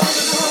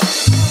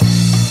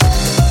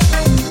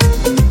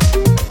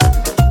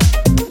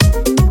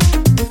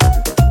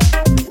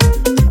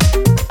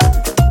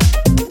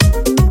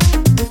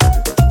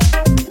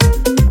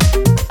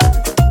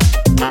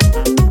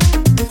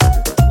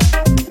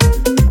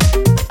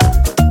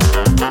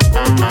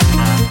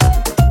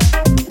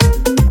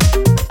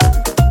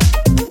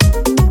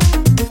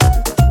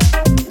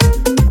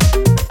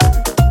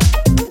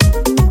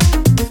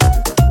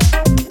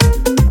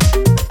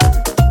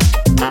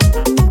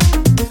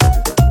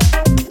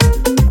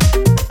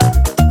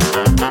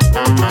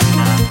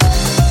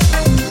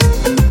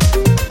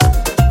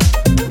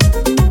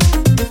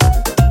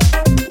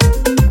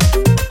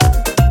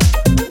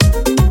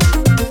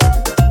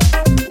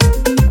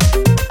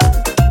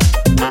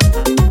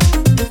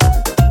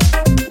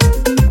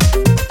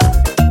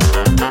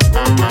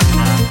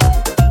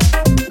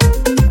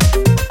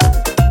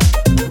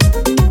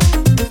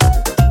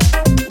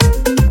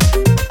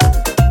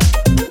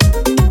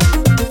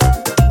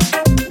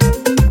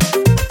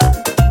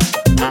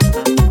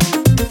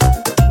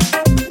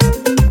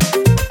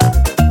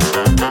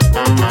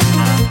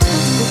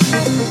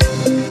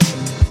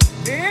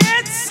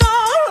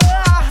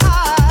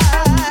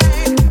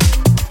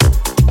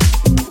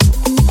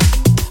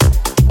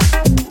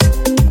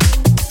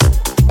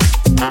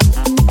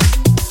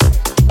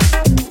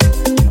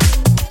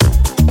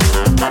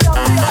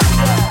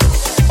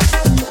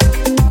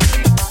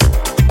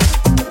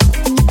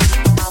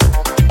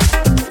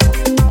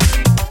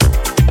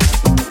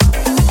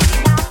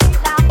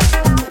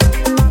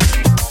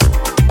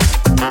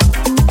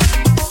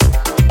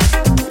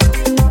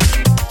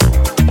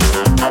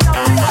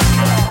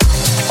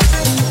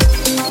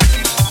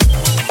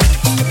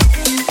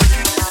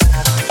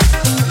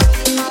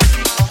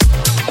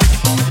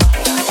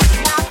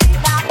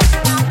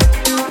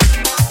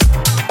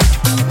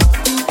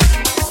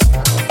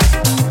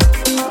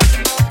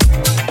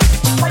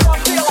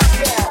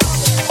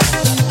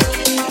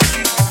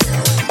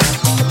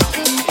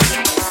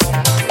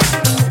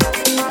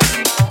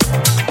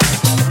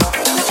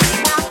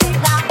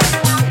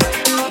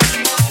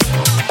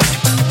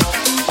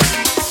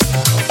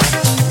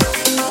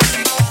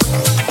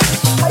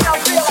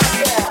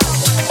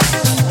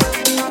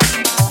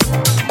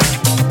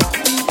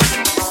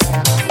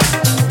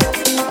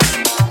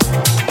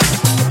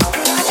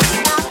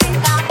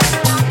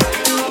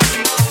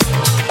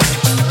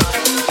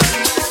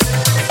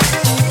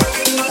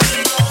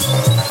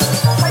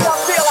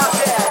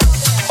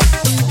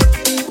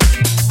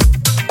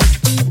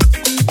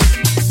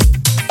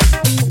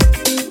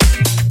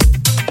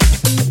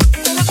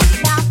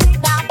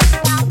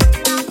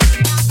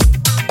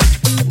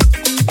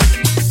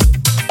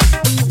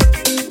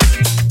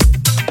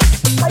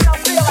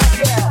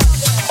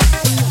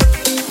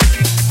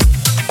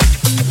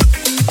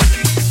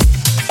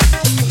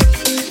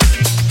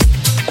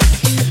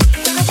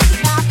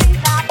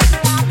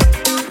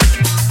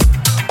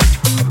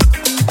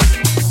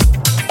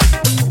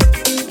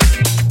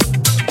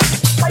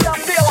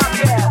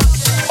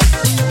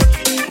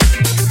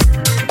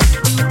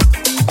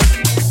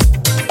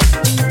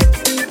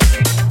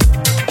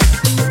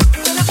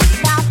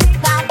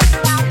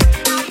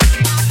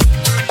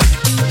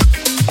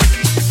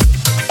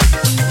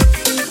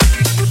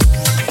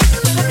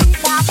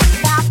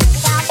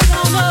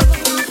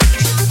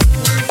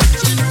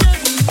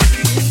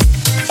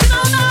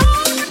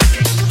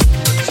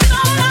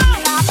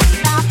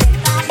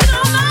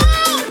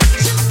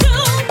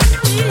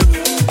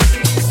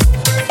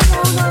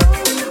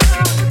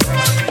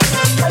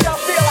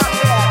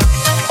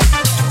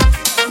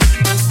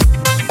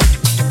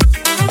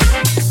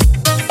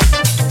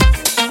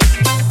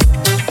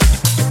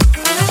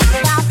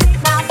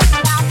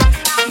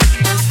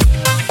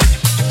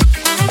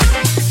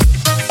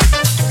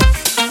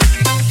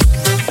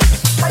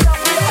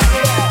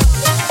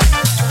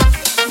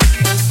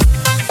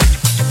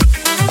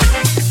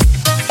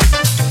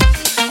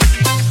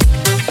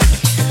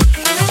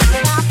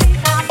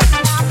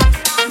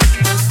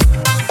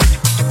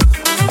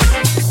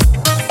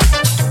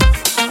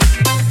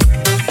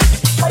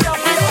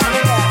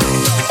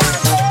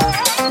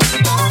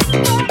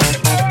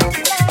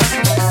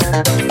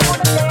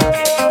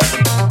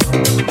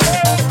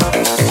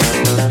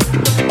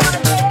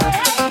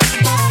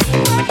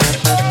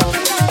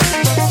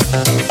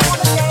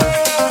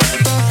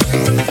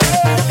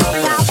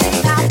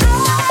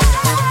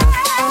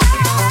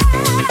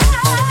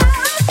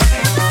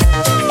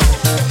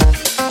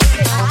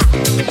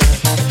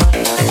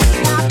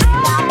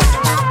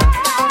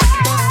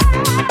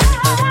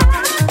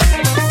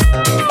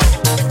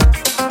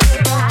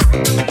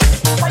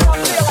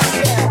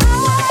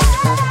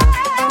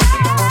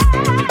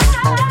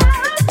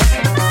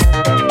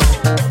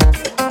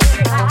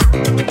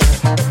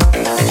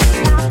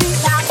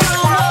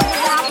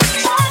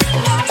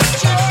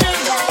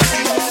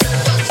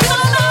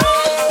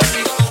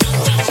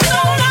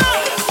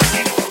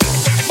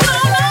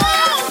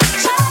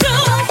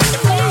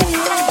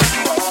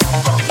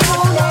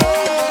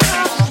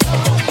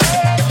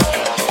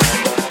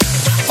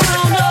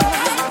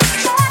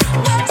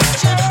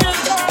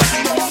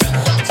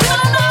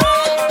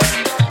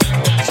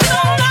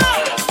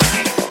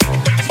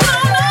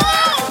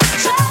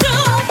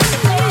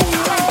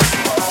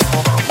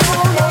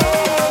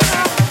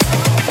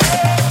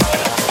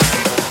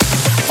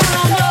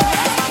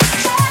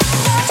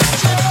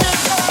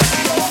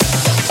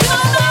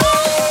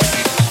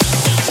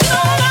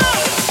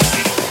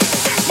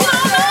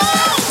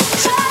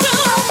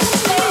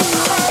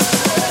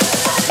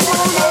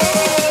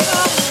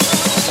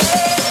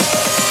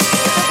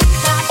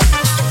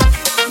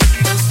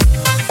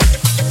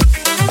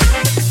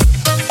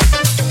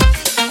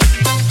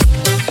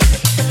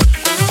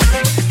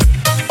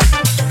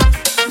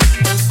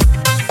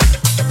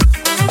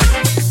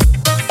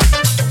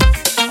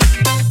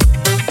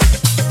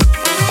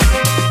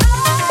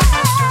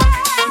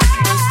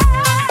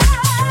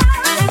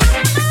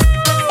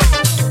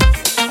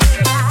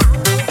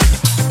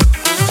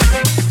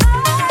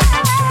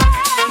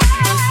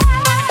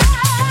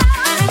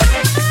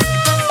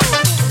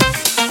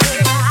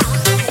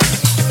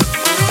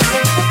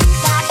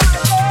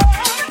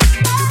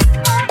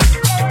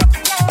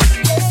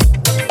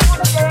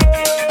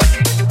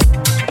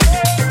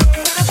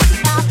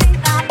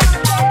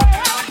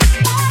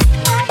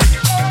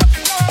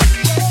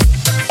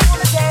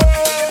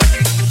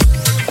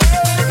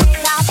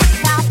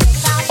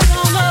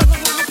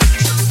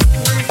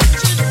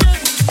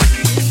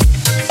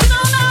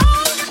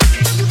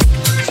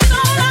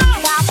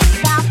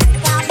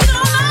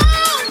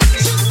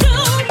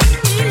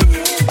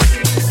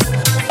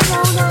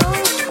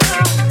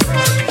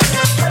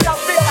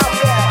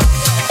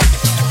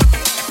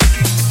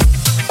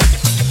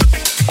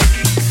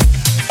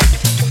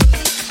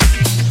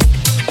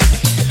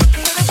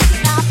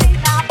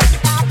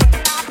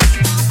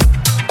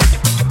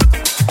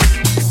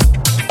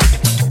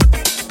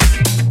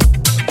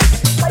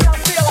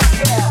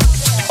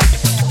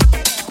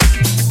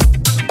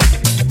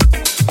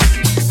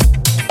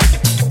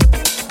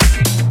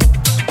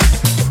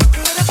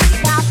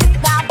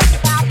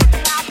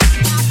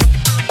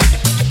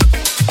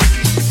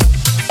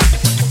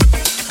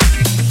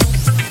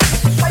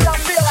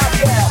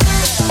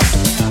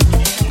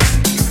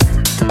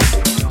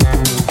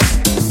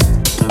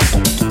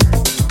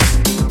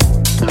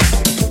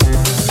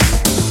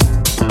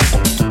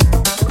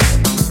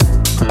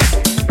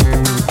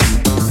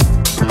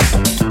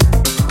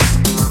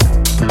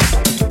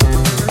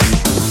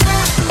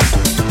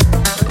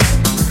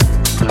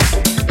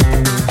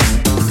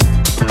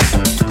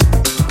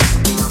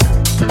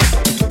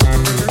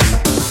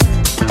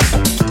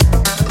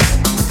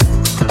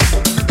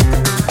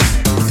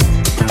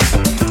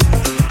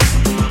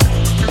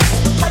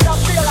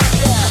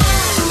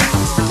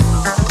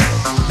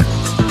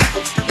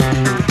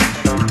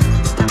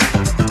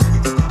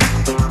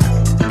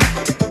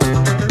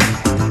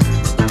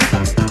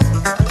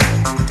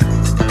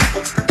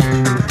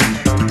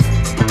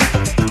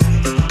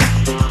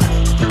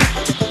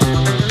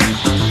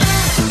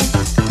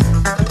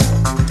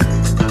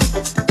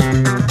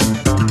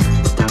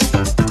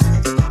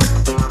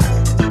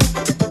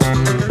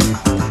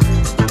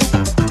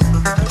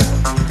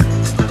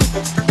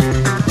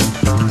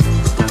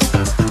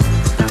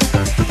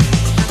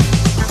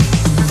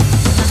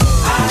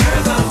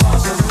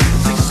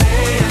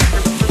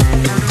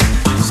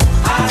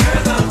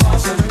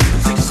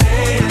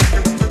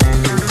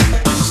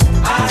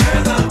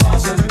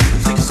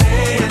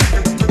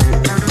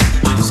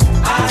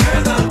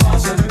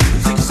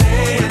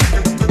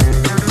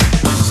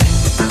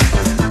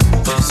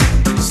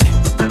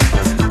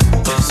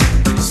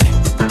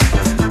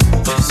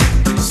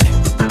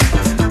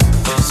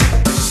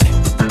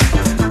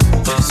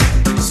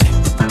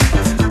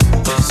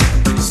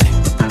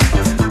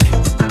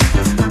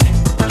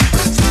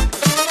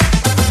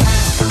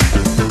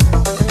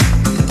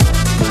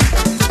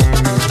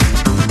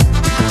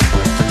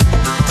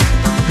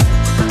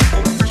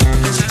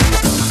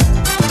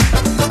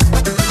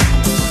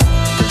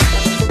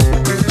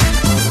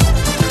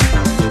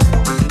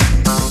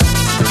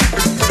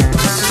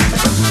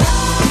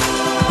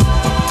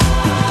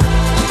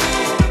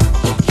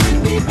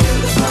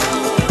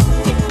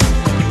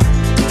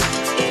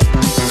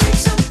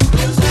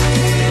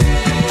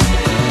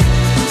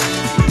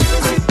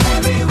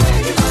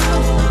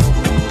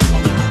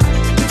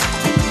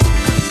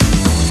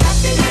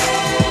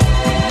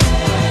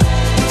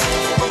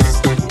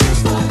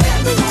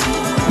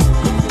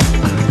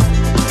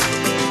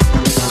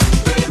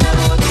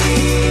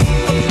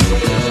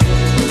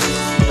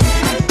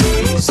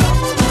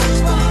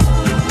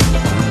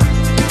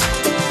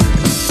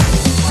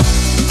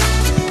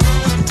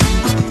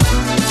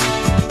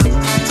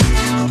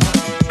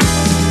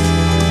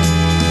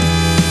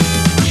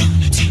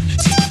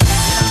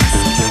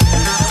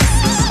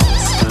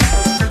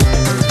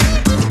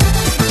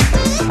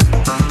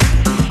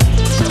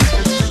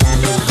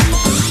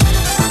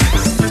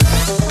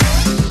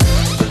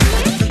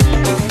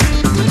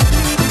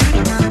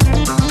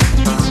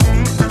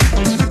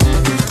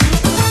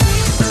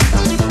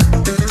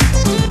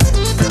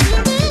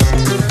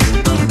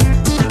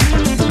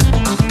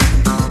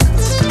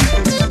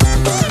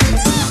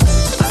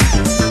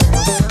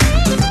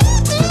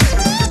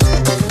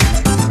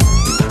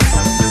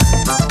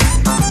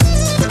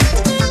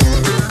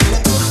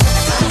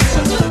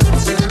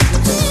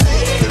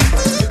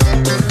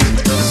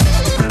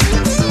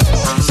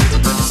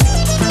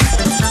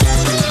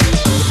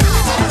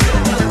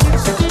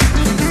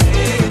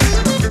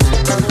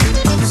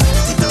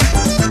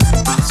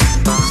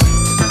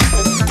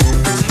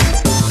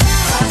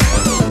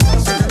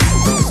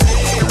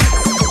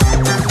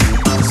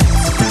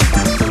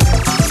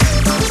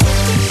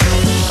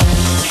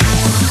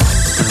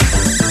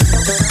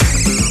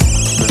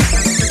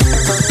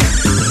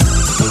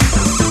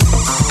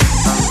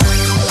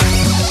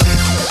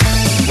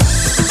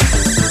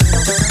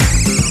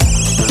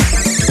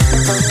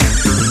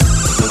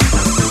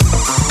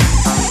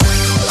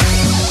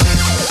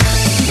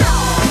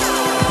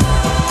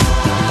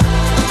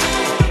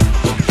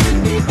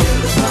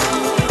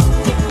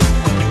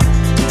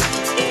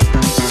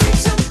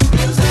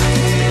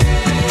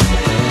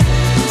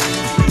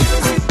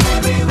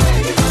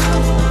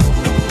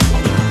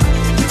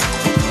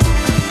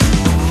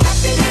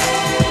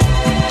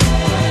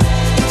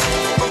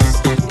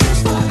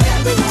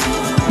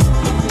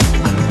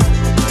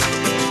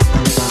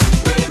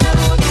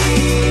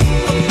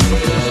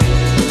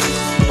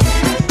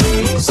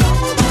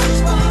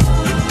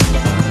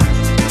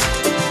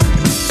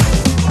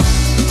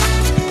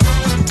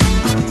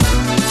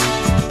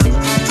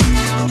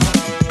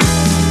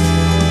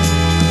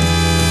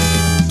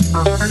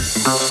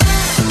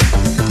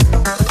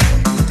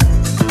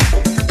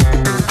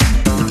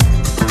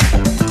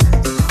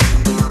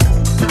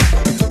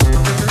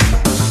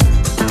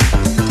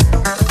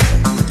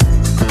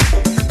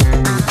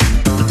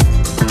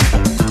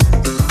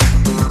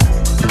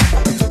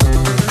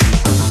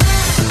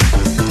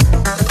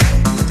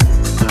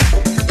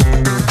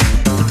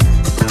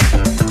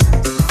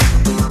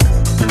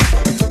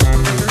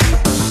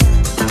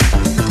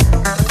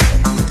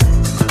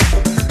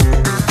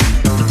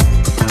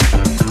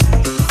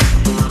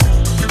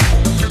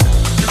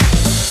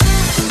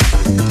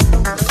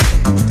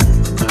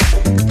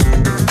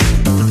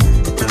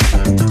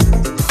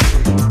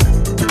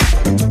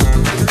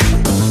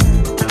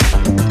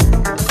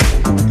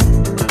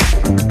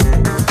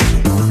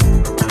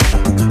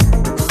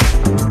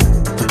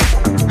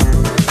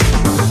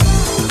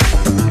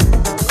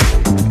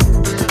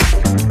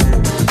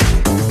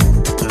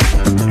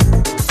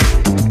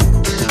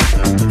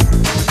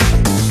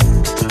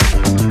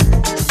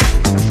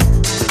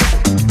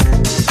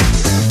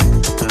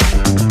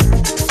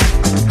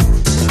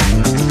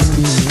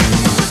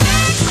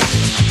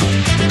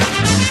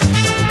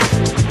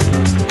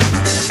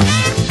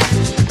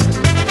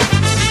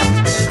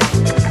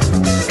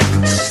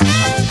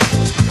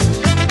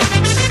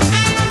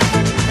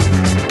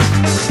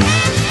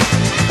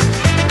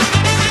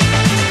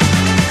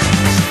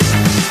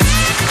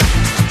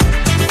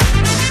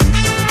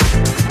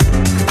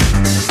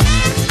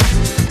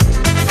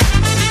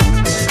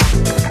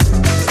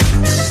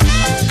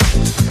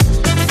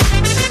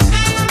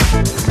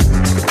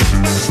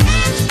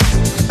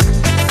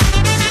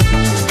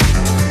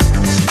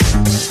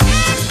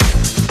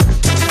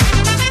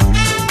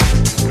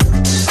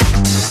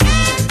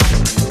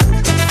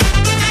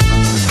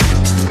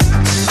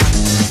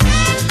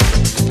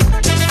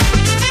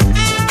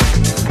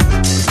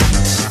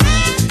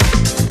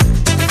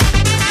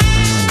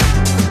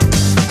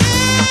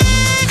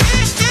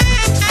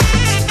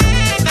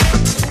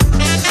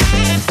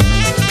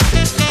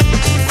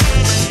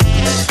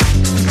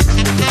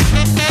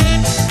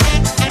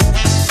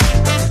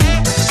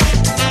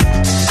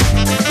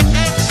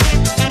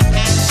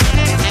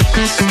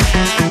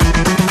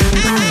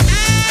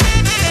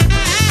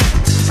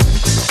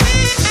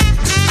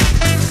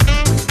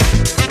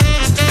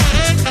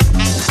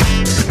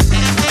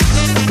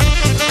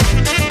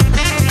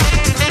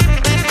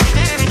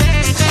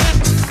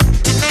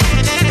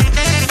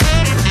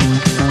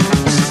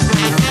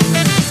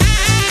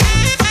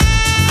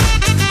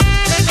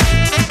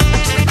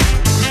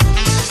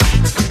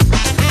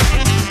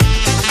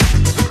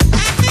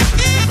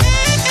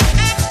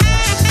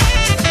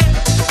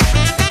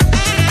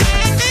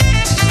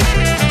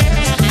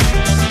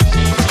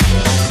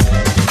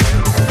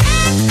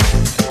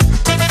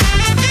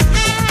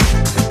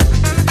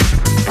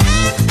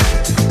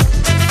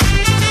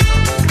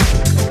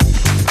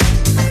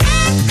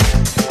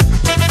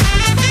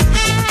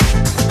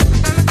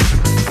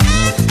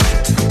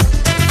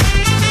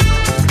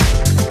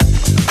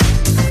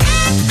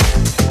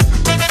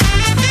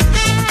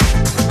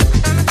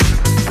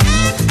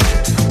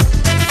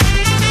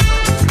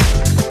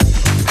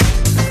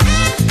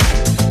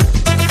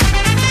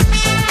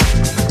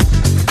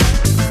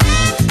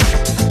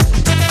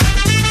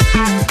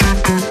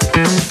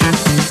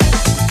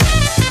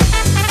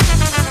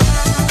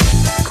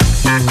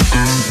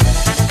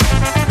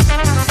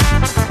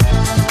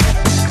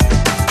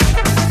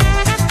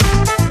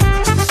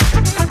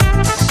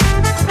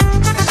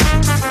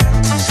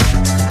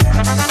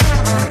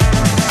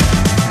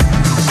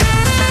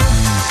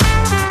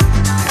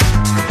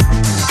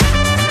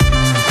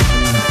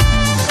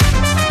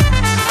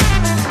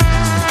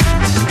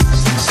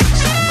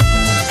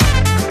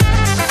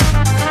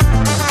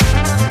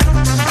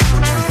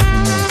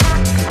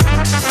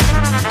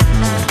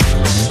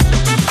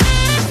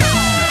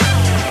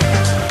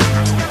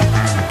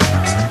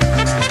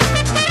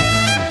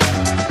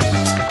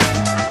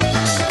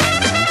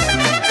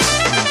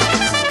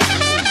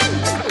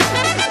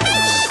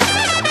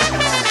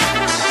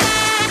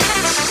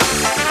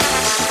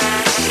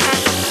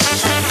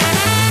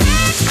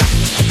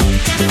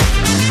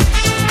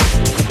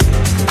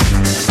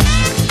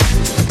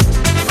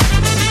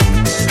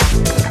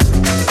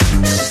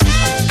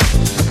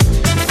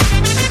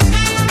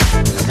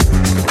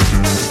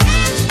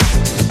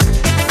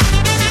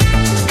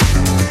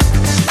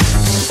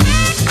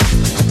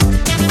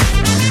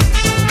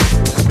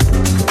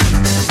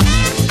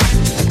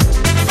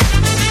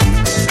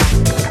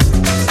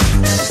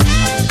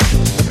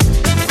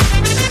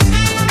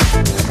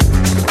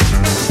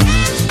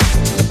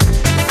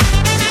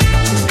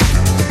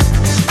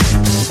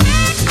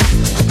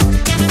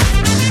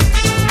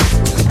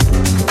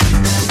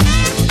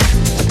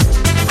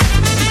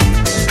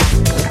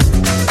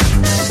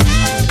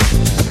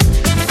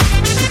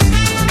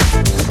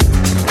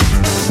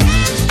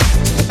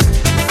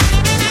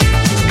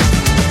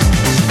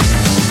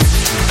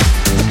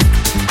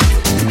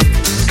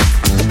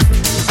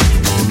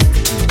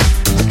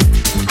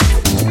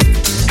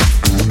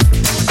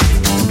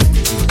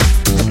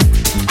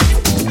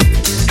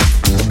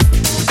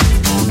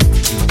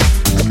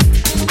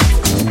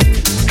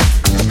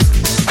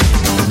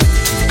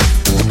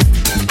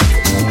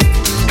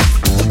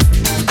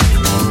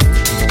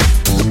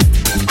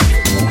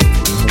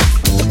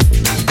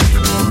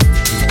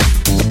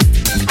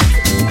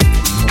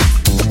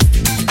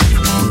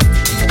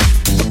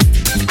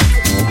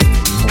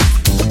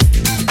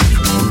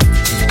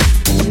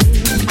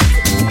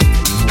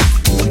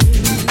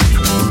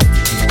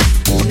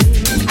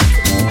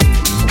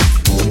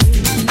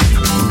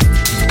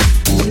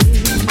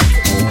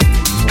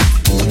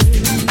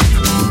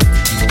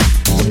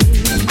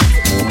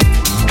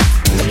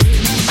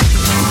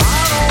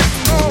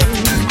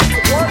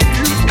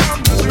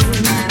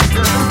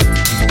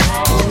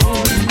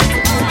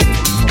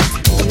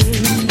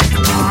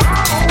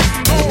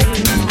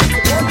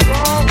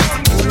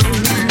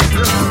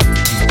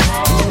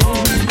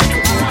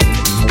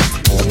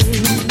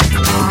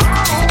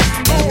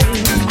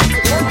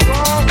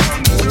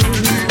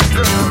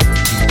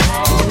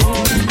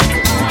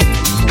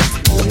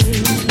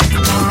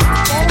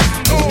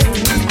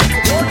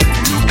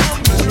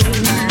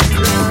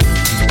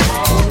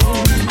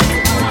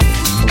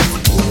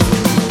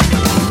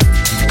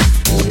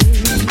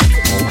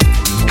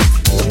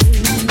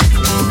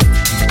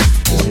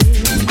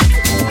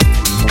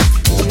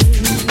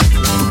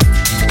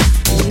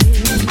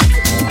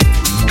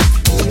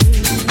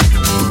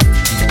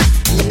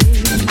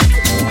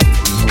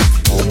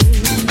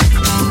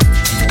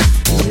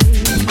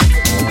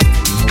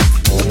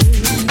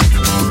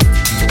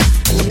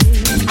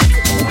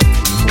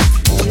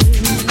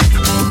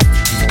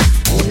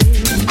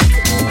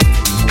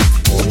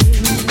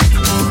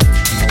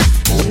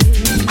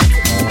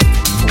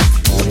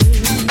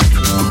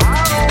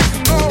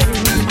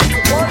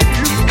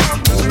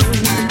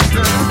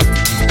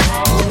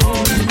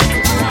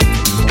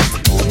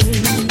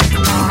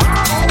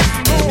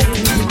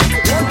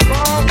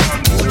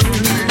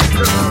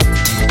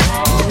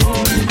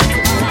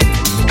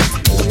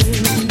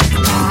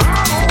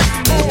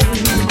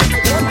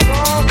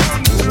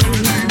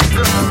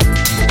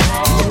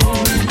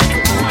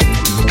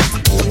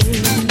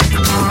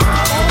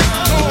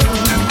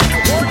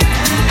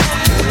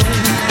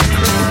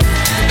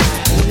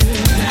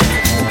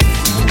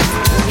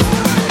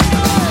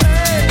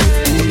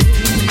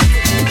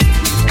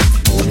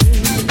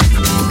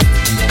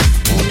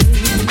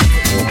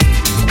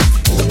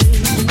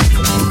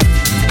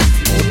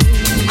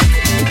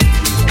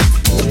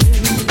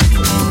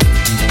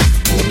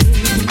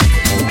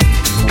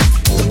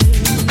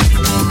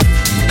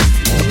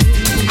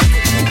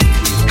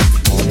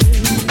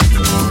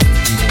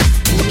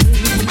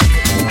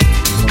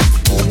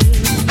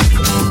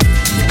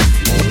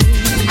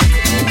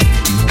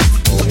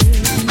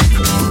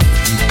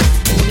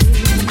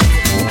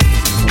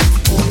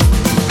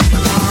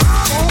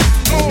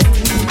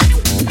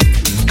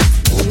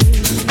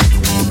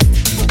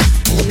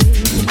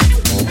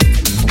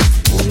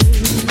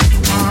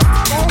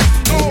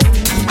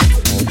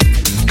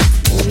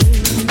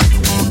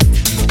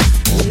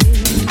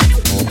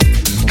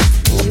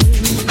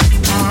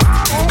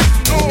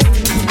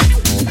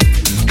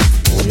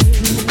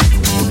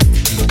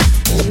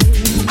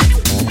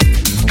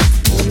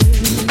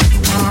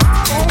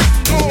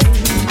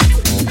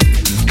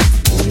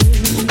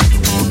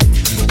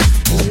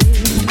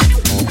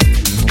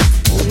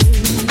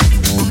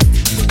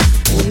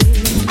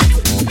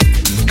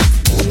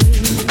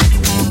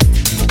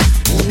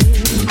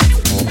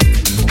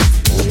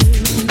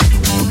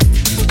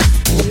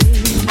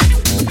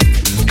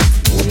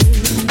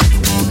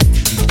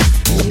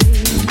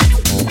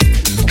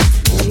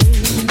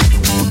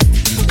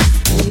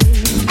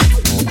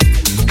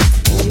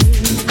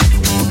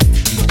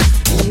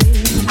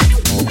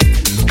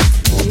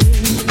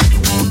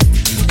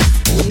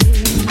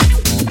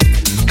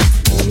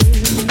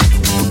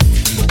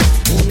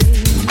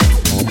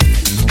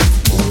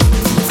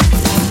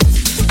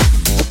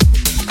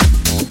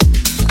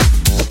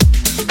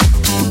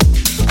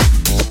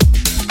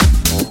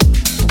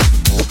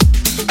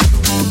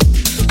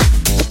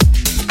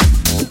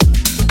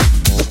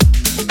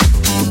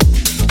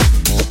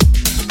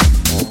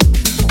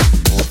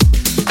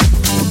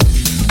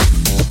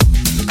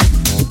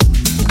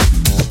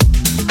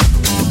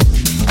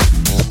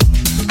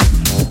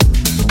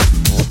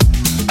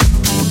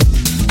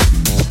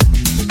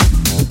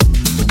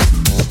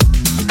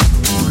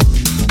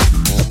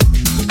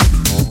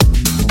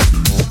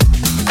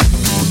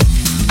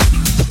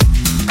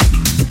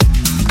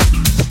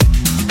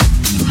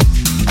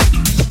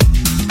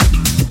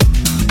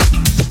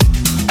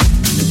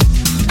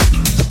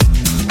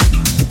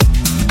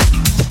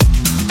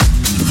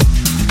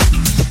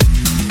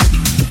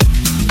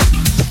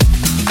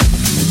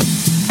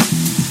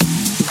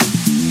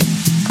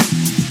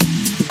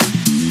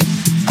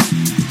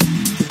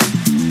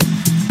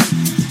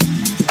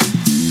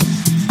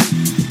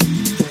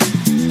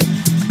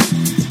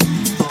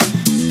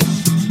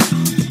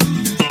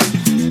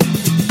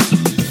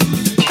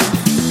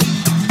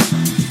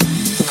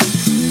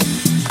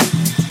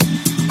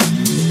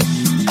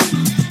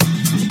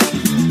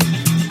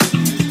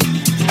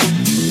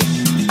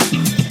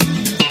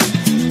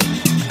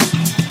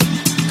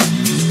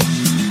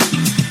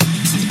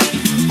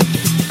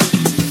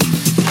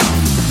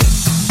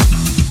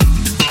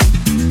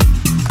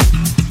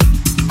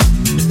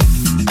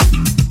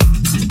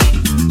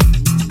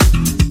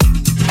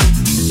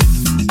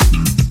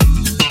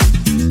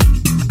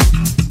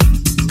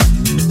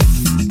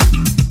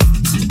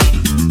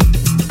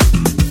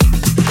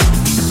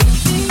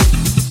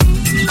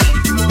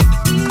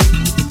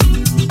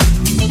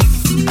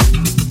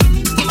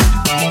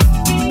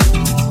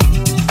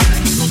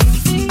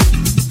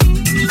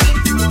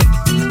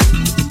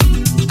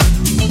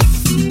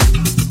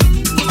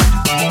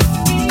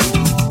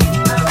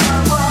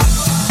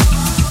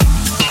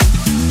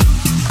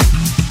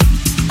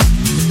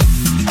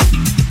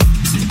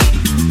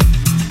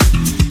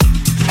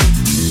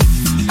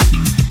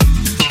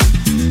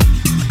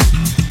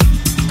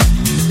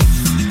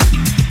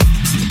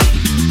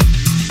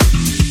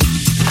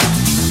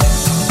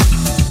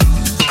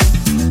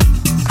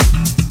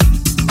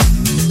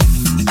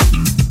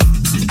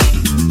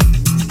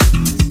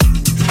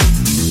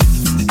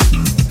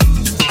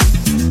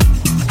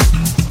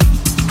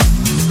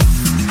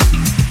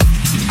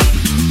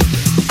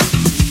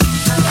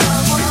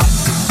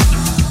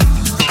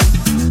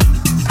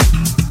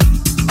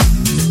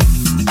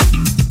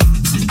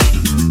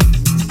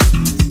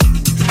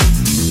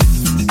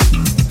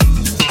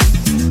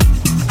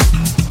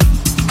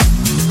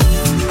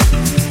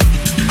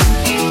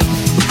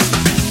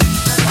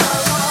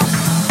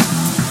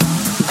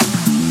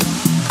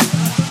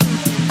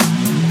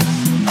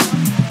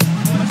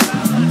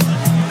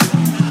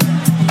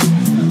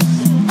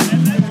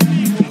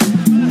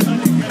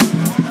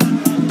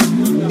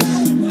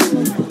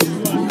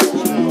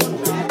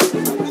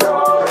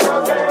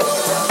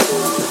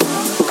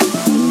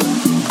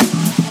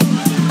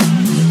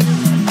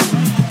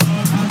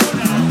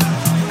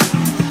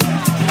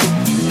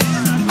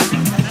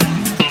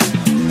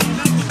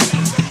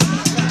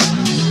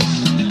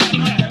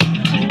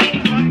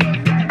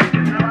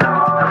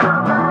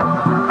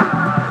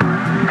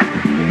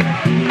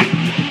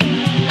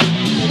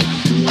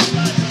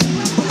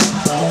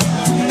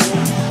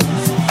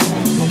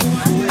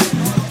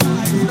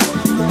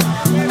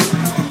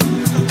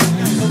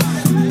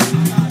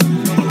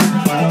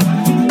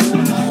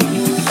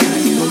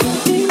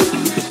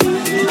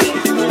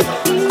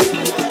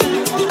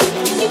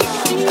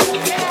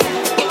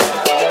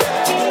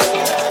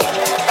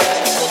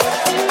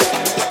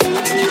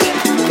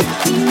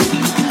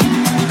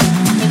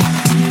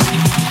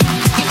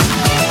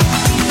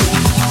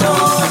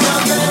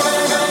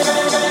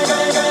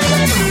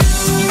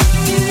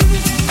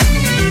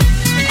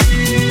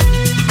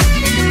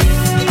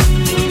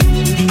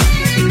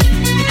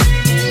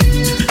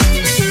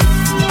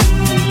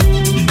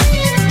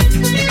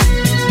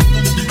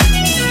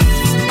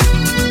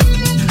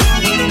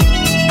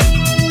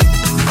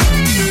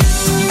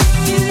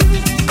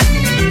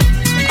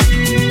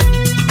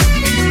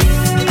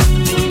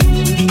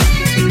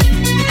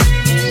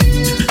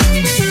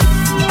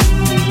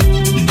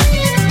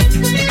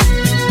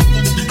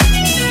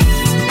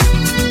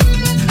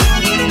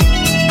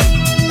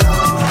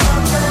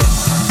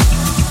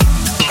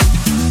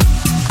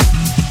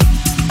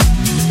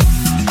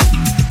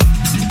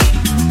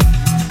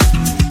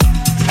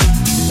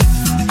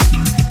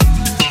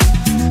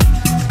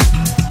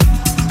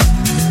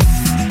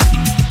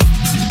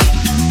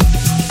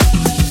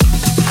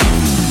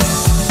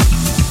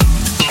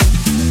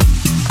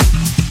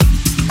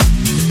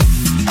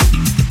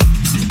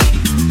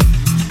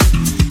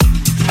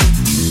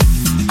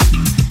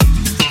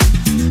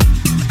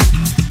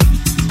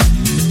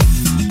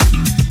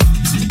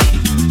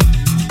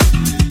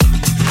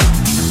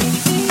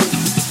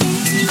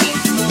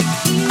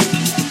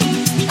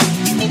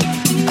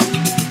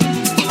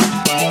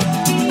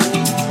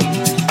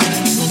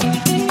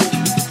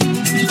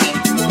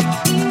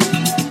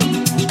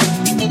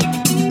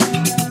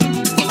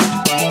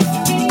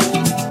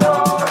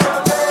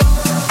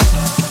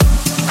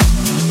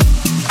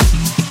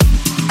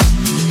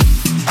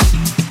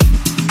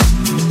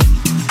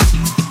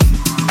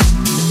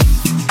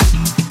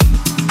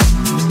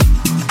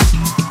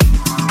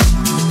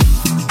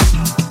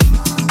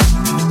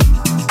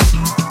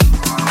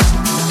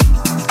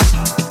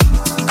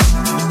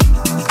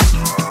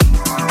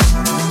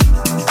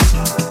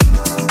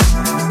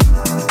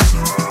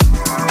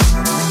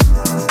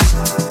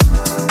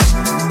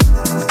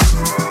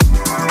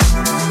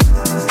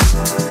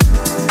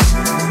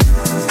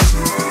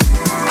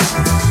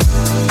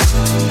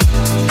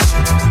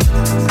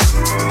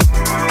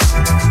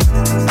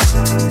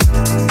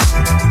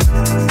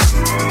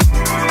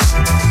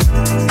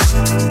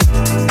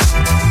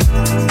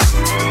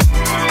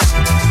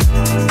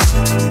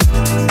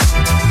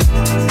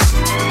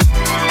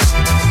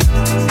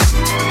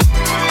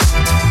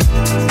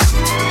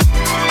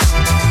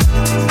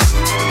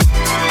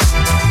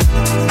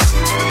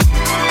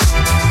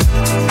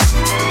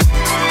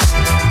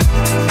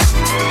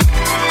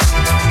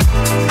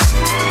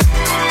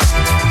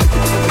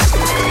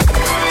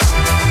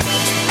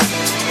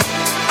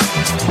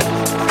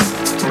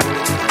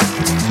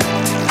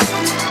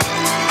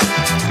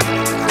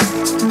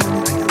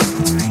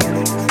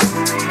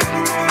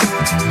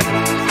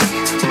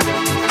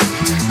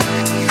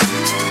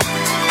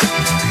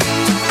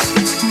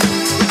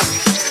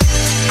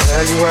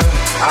 where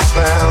I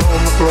found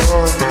the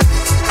floor.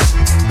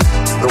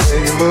 The way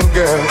you move,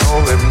 girl,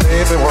 only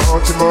made me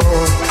want you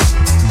more.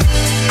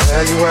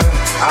 Tell you where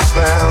I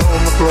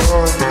found the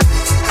floor.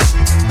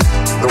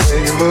 The way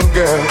you move,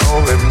 girl,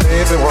 only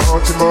made me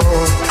want you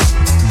more.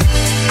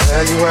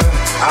 Tell you where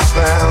I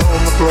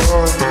found the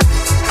floor.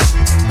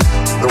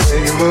 The way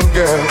you move,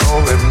 girl,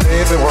 only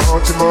made me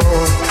want you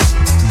more.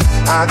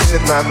 I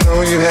did not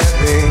know you had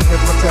me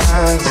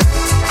hypnotized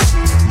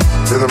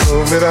to the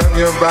movement of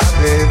your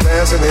body,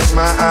 dancing in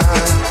my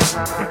eyes,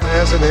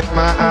 dancing in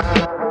my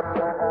eyes,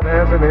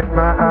 dancing in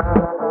my eyes,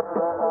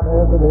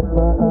 dancing in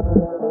my eyes.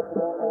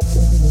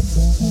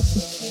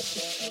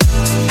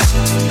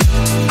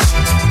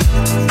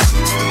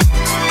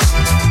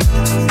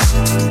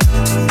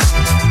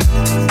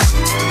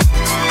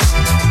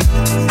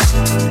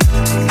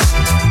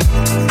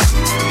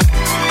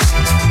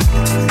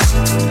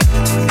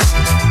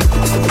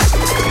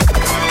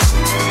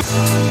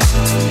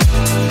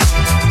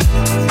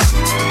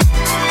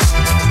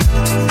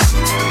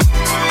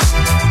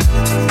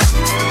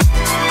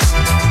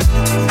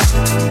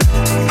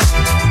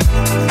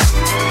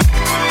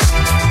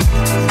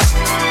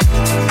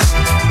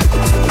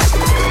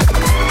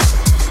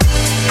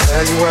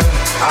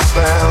 I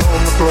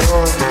found the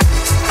floor.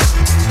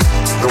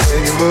 The way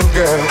you move,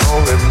 girl,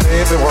 only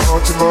made me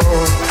want you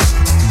more.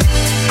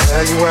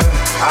 Tell you where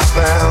I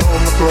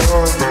found the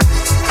floor.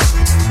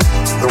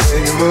 The way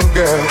you move,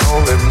 girl,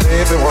 only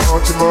made me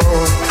want you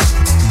more.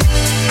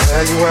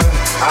 Tell you where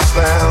I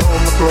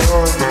found the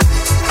floor.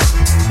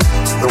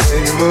 The way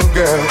you move,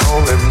 girl,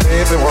 only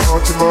made me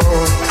want you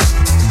more.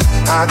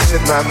 I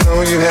did not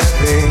know you had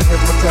me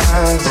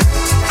hypnotized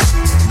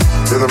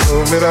to the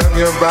movement of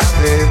your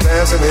body,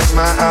 dancing in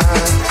my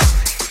eyes,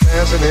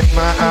 dancing in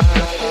my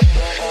eyes,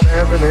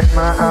 dancing in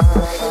my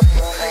eyes,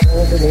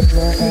 dancing in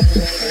my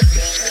eyes.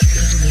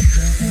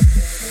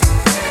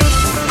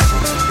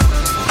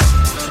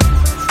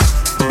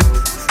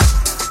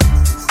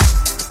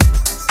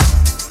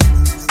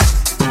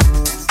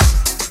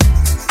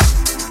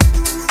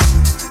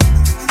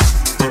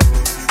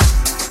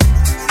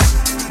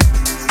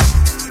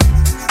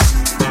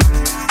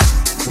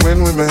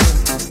 When we met,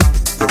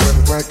 you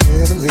weren't quite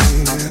clear to me.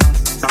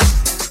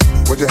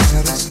 What you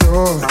had in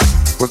store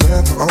was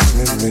ever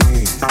only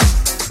me.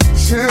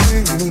 Surely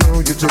you know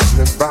you took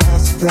me by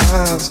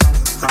surprise.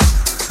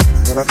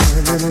 When I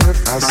turned and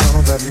looked, I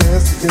saw that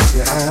message in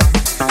your eye.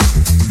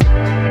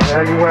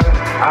 Tell you where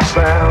I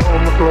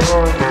found the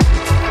floor.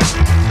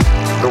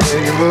 The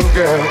way you move,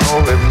 girl,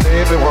 only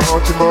made me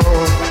want you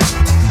more.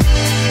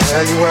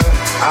 Tell you where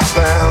I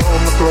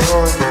found the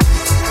floor.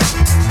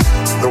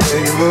 The way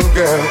you move,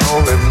 girl,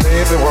 only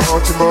made me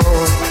want you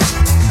more.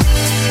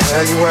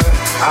 Tell you where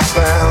I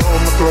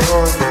found the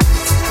floor.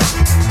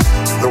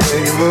 The way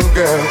you move,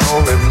 girl,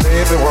 only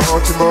made me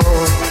want you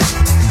more.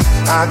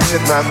 I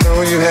did not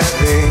know you had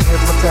me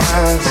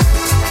hypnotized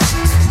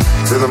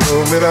to the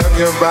movement of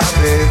your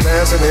body,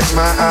 dancing in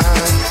my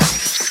eyes.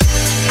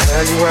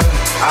 Tell you where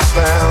I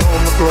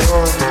found the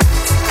floor.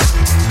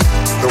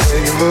 The way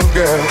you move,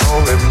 girl,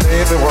 only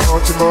made me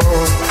want you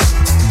more.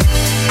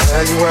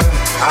 Tell you where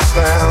I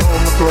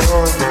found the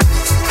floor.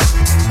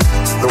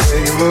 The way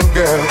you move,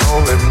 girl,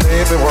 only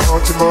made me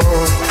want you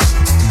more.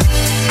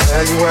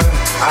 Tell you where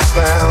I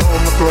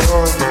found the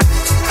floor.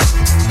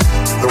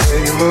 The way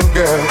you move,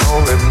 girl,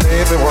 only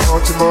made me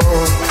want you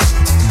more.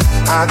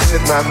 I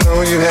did not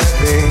know you had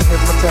me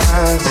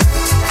hypnotized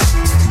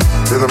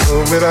to the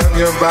movement of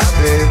your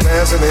body,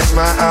 dancing in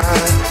my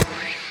eyes,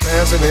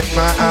 dancing in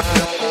my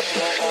eyes,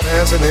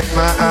 dancing in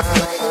my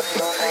eyes,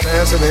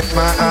 dancing in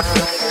my eyes.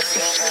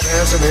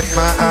 Dancing in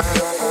my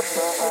eyes.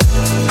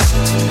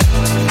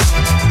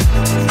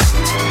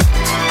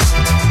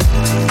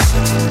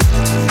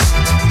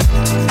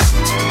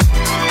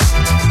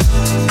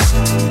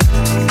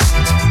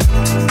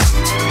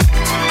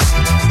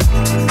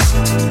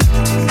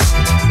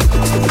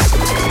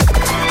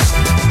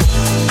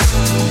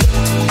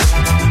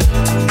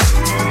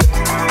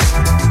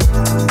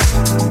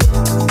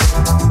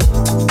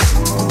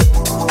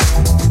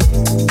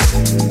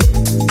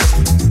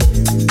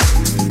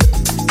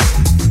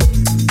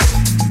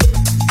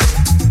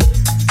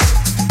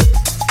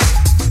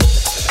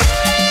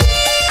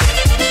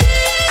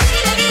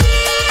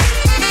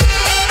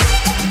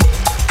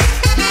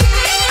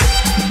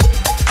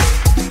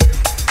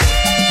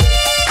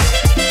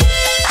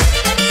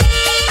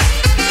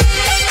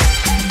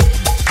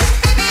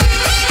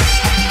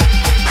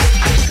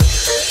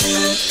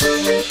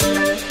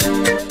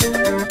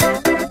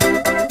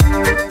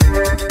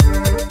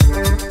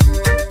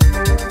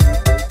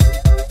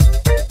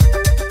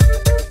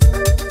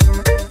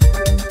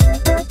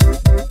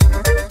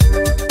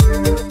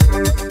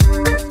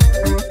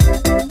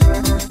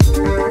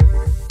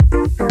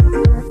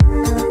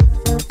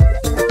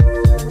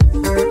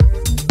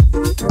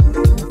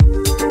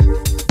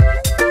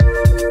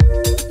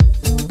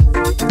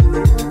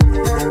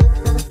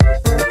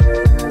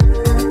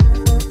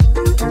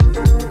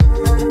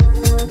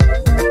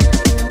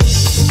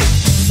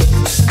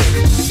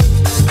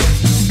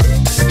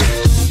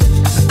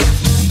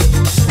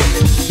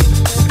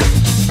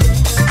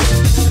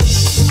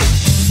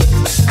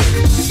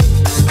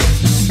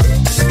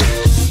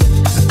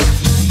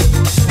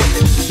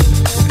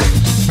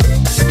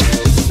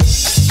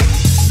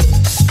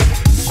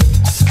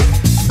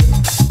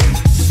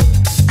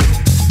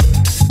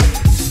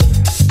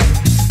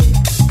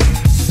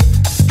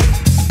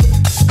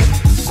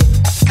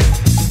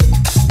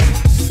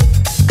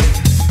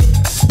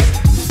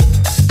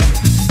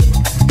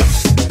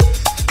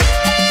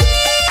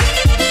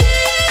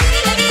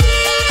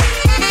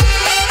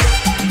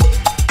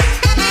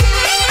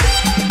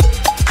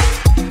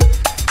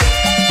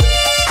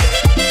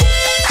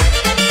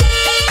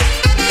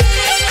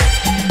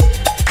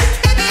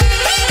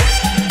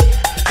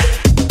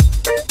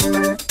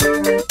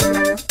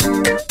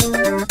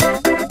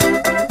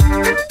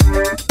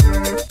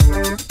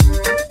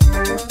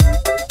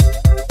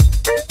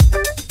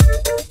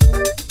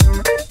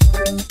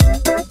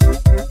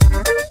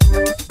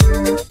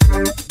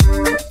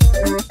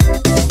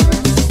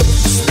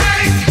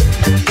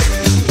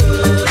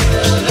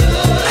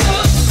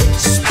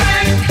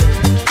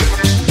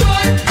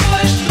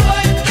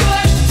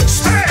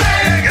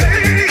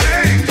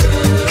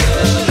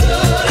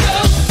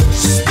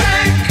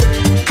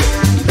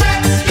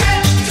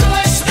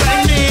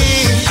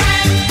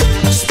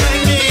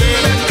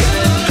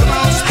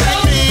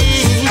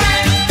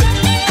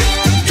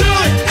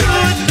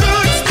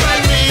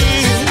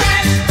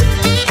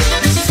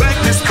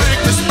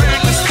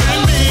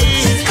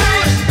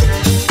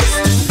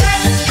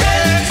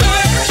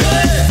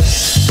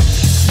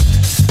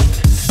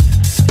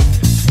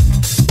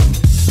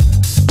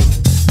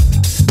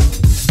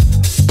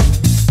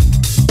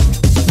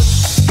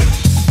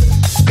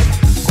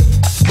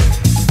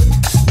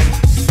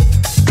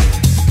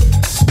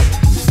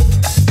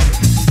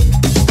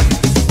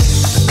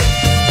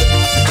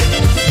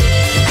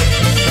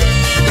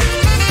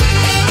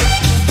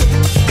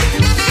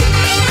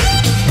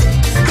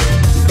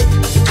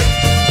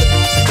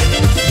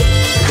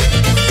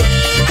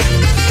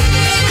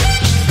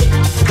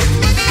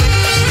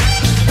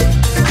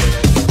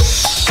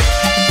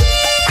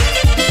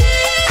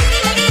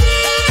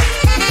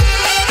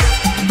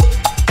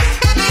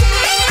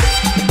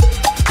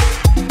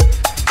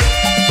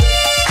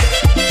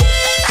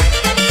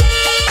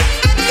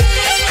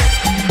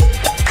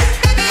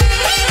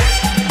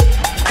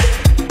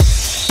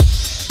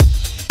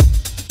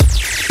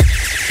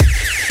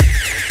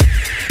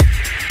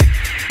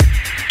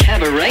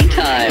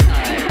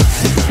 Nighttime.